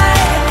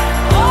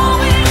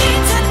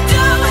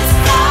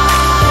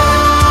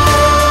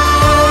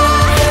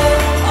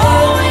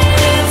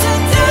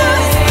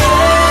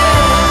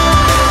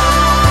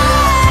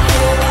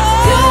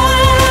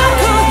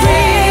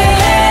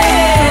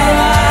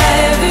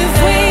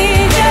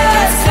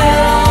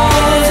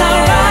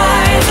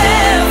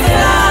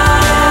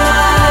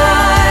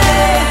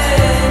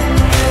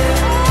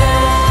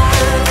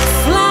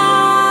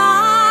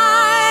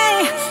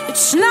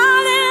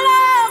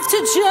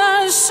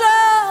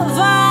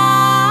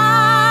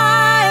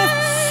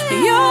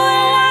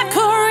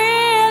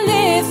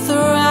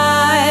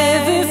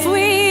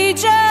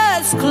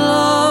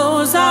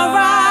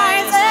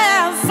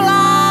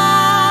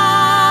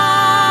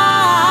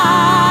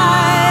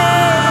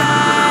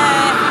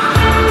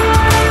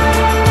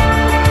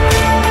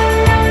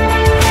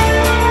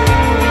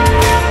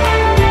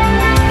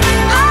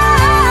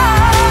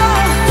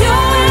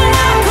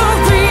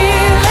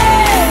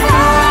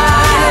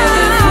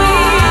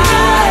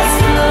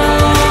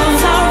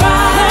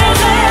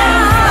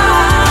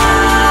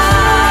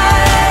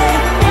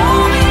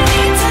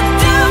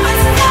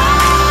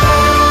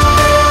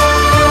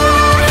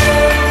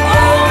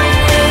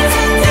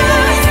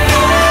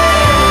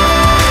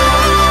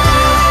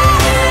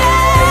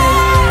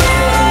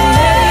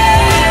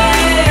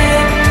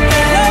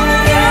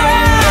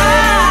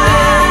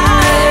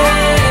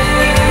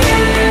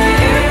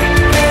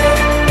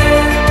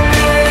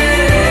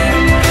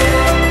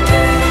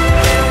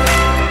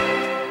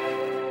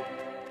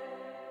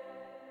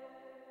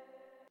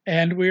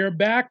 And we are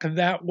back.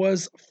 That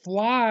was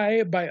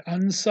Fly by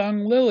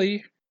Unsung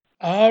Lily.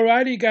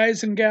 Alrighty,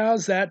 guys and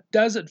gals, that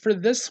does it for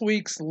this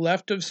week's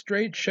Left of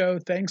Straight show.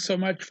 Thanks so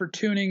much for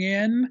tuning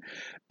in.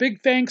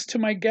 Big thanks to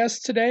my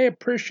guest today.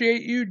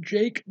 Appreciate you,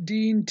 Jake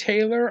Dean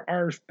Taylor,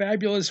 our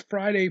fabulous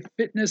Friday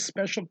fitness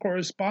special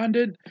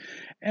correspondent.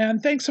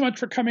 And thanks so much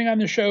for coming on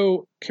the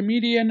show,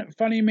 comedian,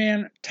 funny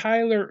man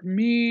Tyler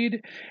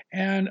Mead,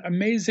 and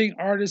amazing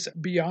artist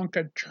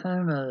Bianca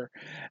Turner.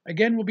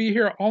 Again, we'll be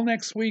here all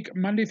next week,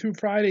 Monday through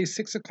Friday,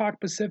 6 o'clock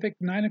Pacific,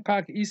 9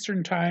 o'clock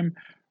Eastern Time,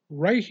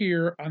 right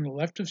here on the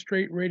Left of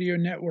Straight Radio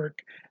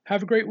Network.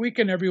 Have a great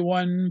weekend,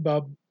 everyone.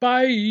 Bye-bye.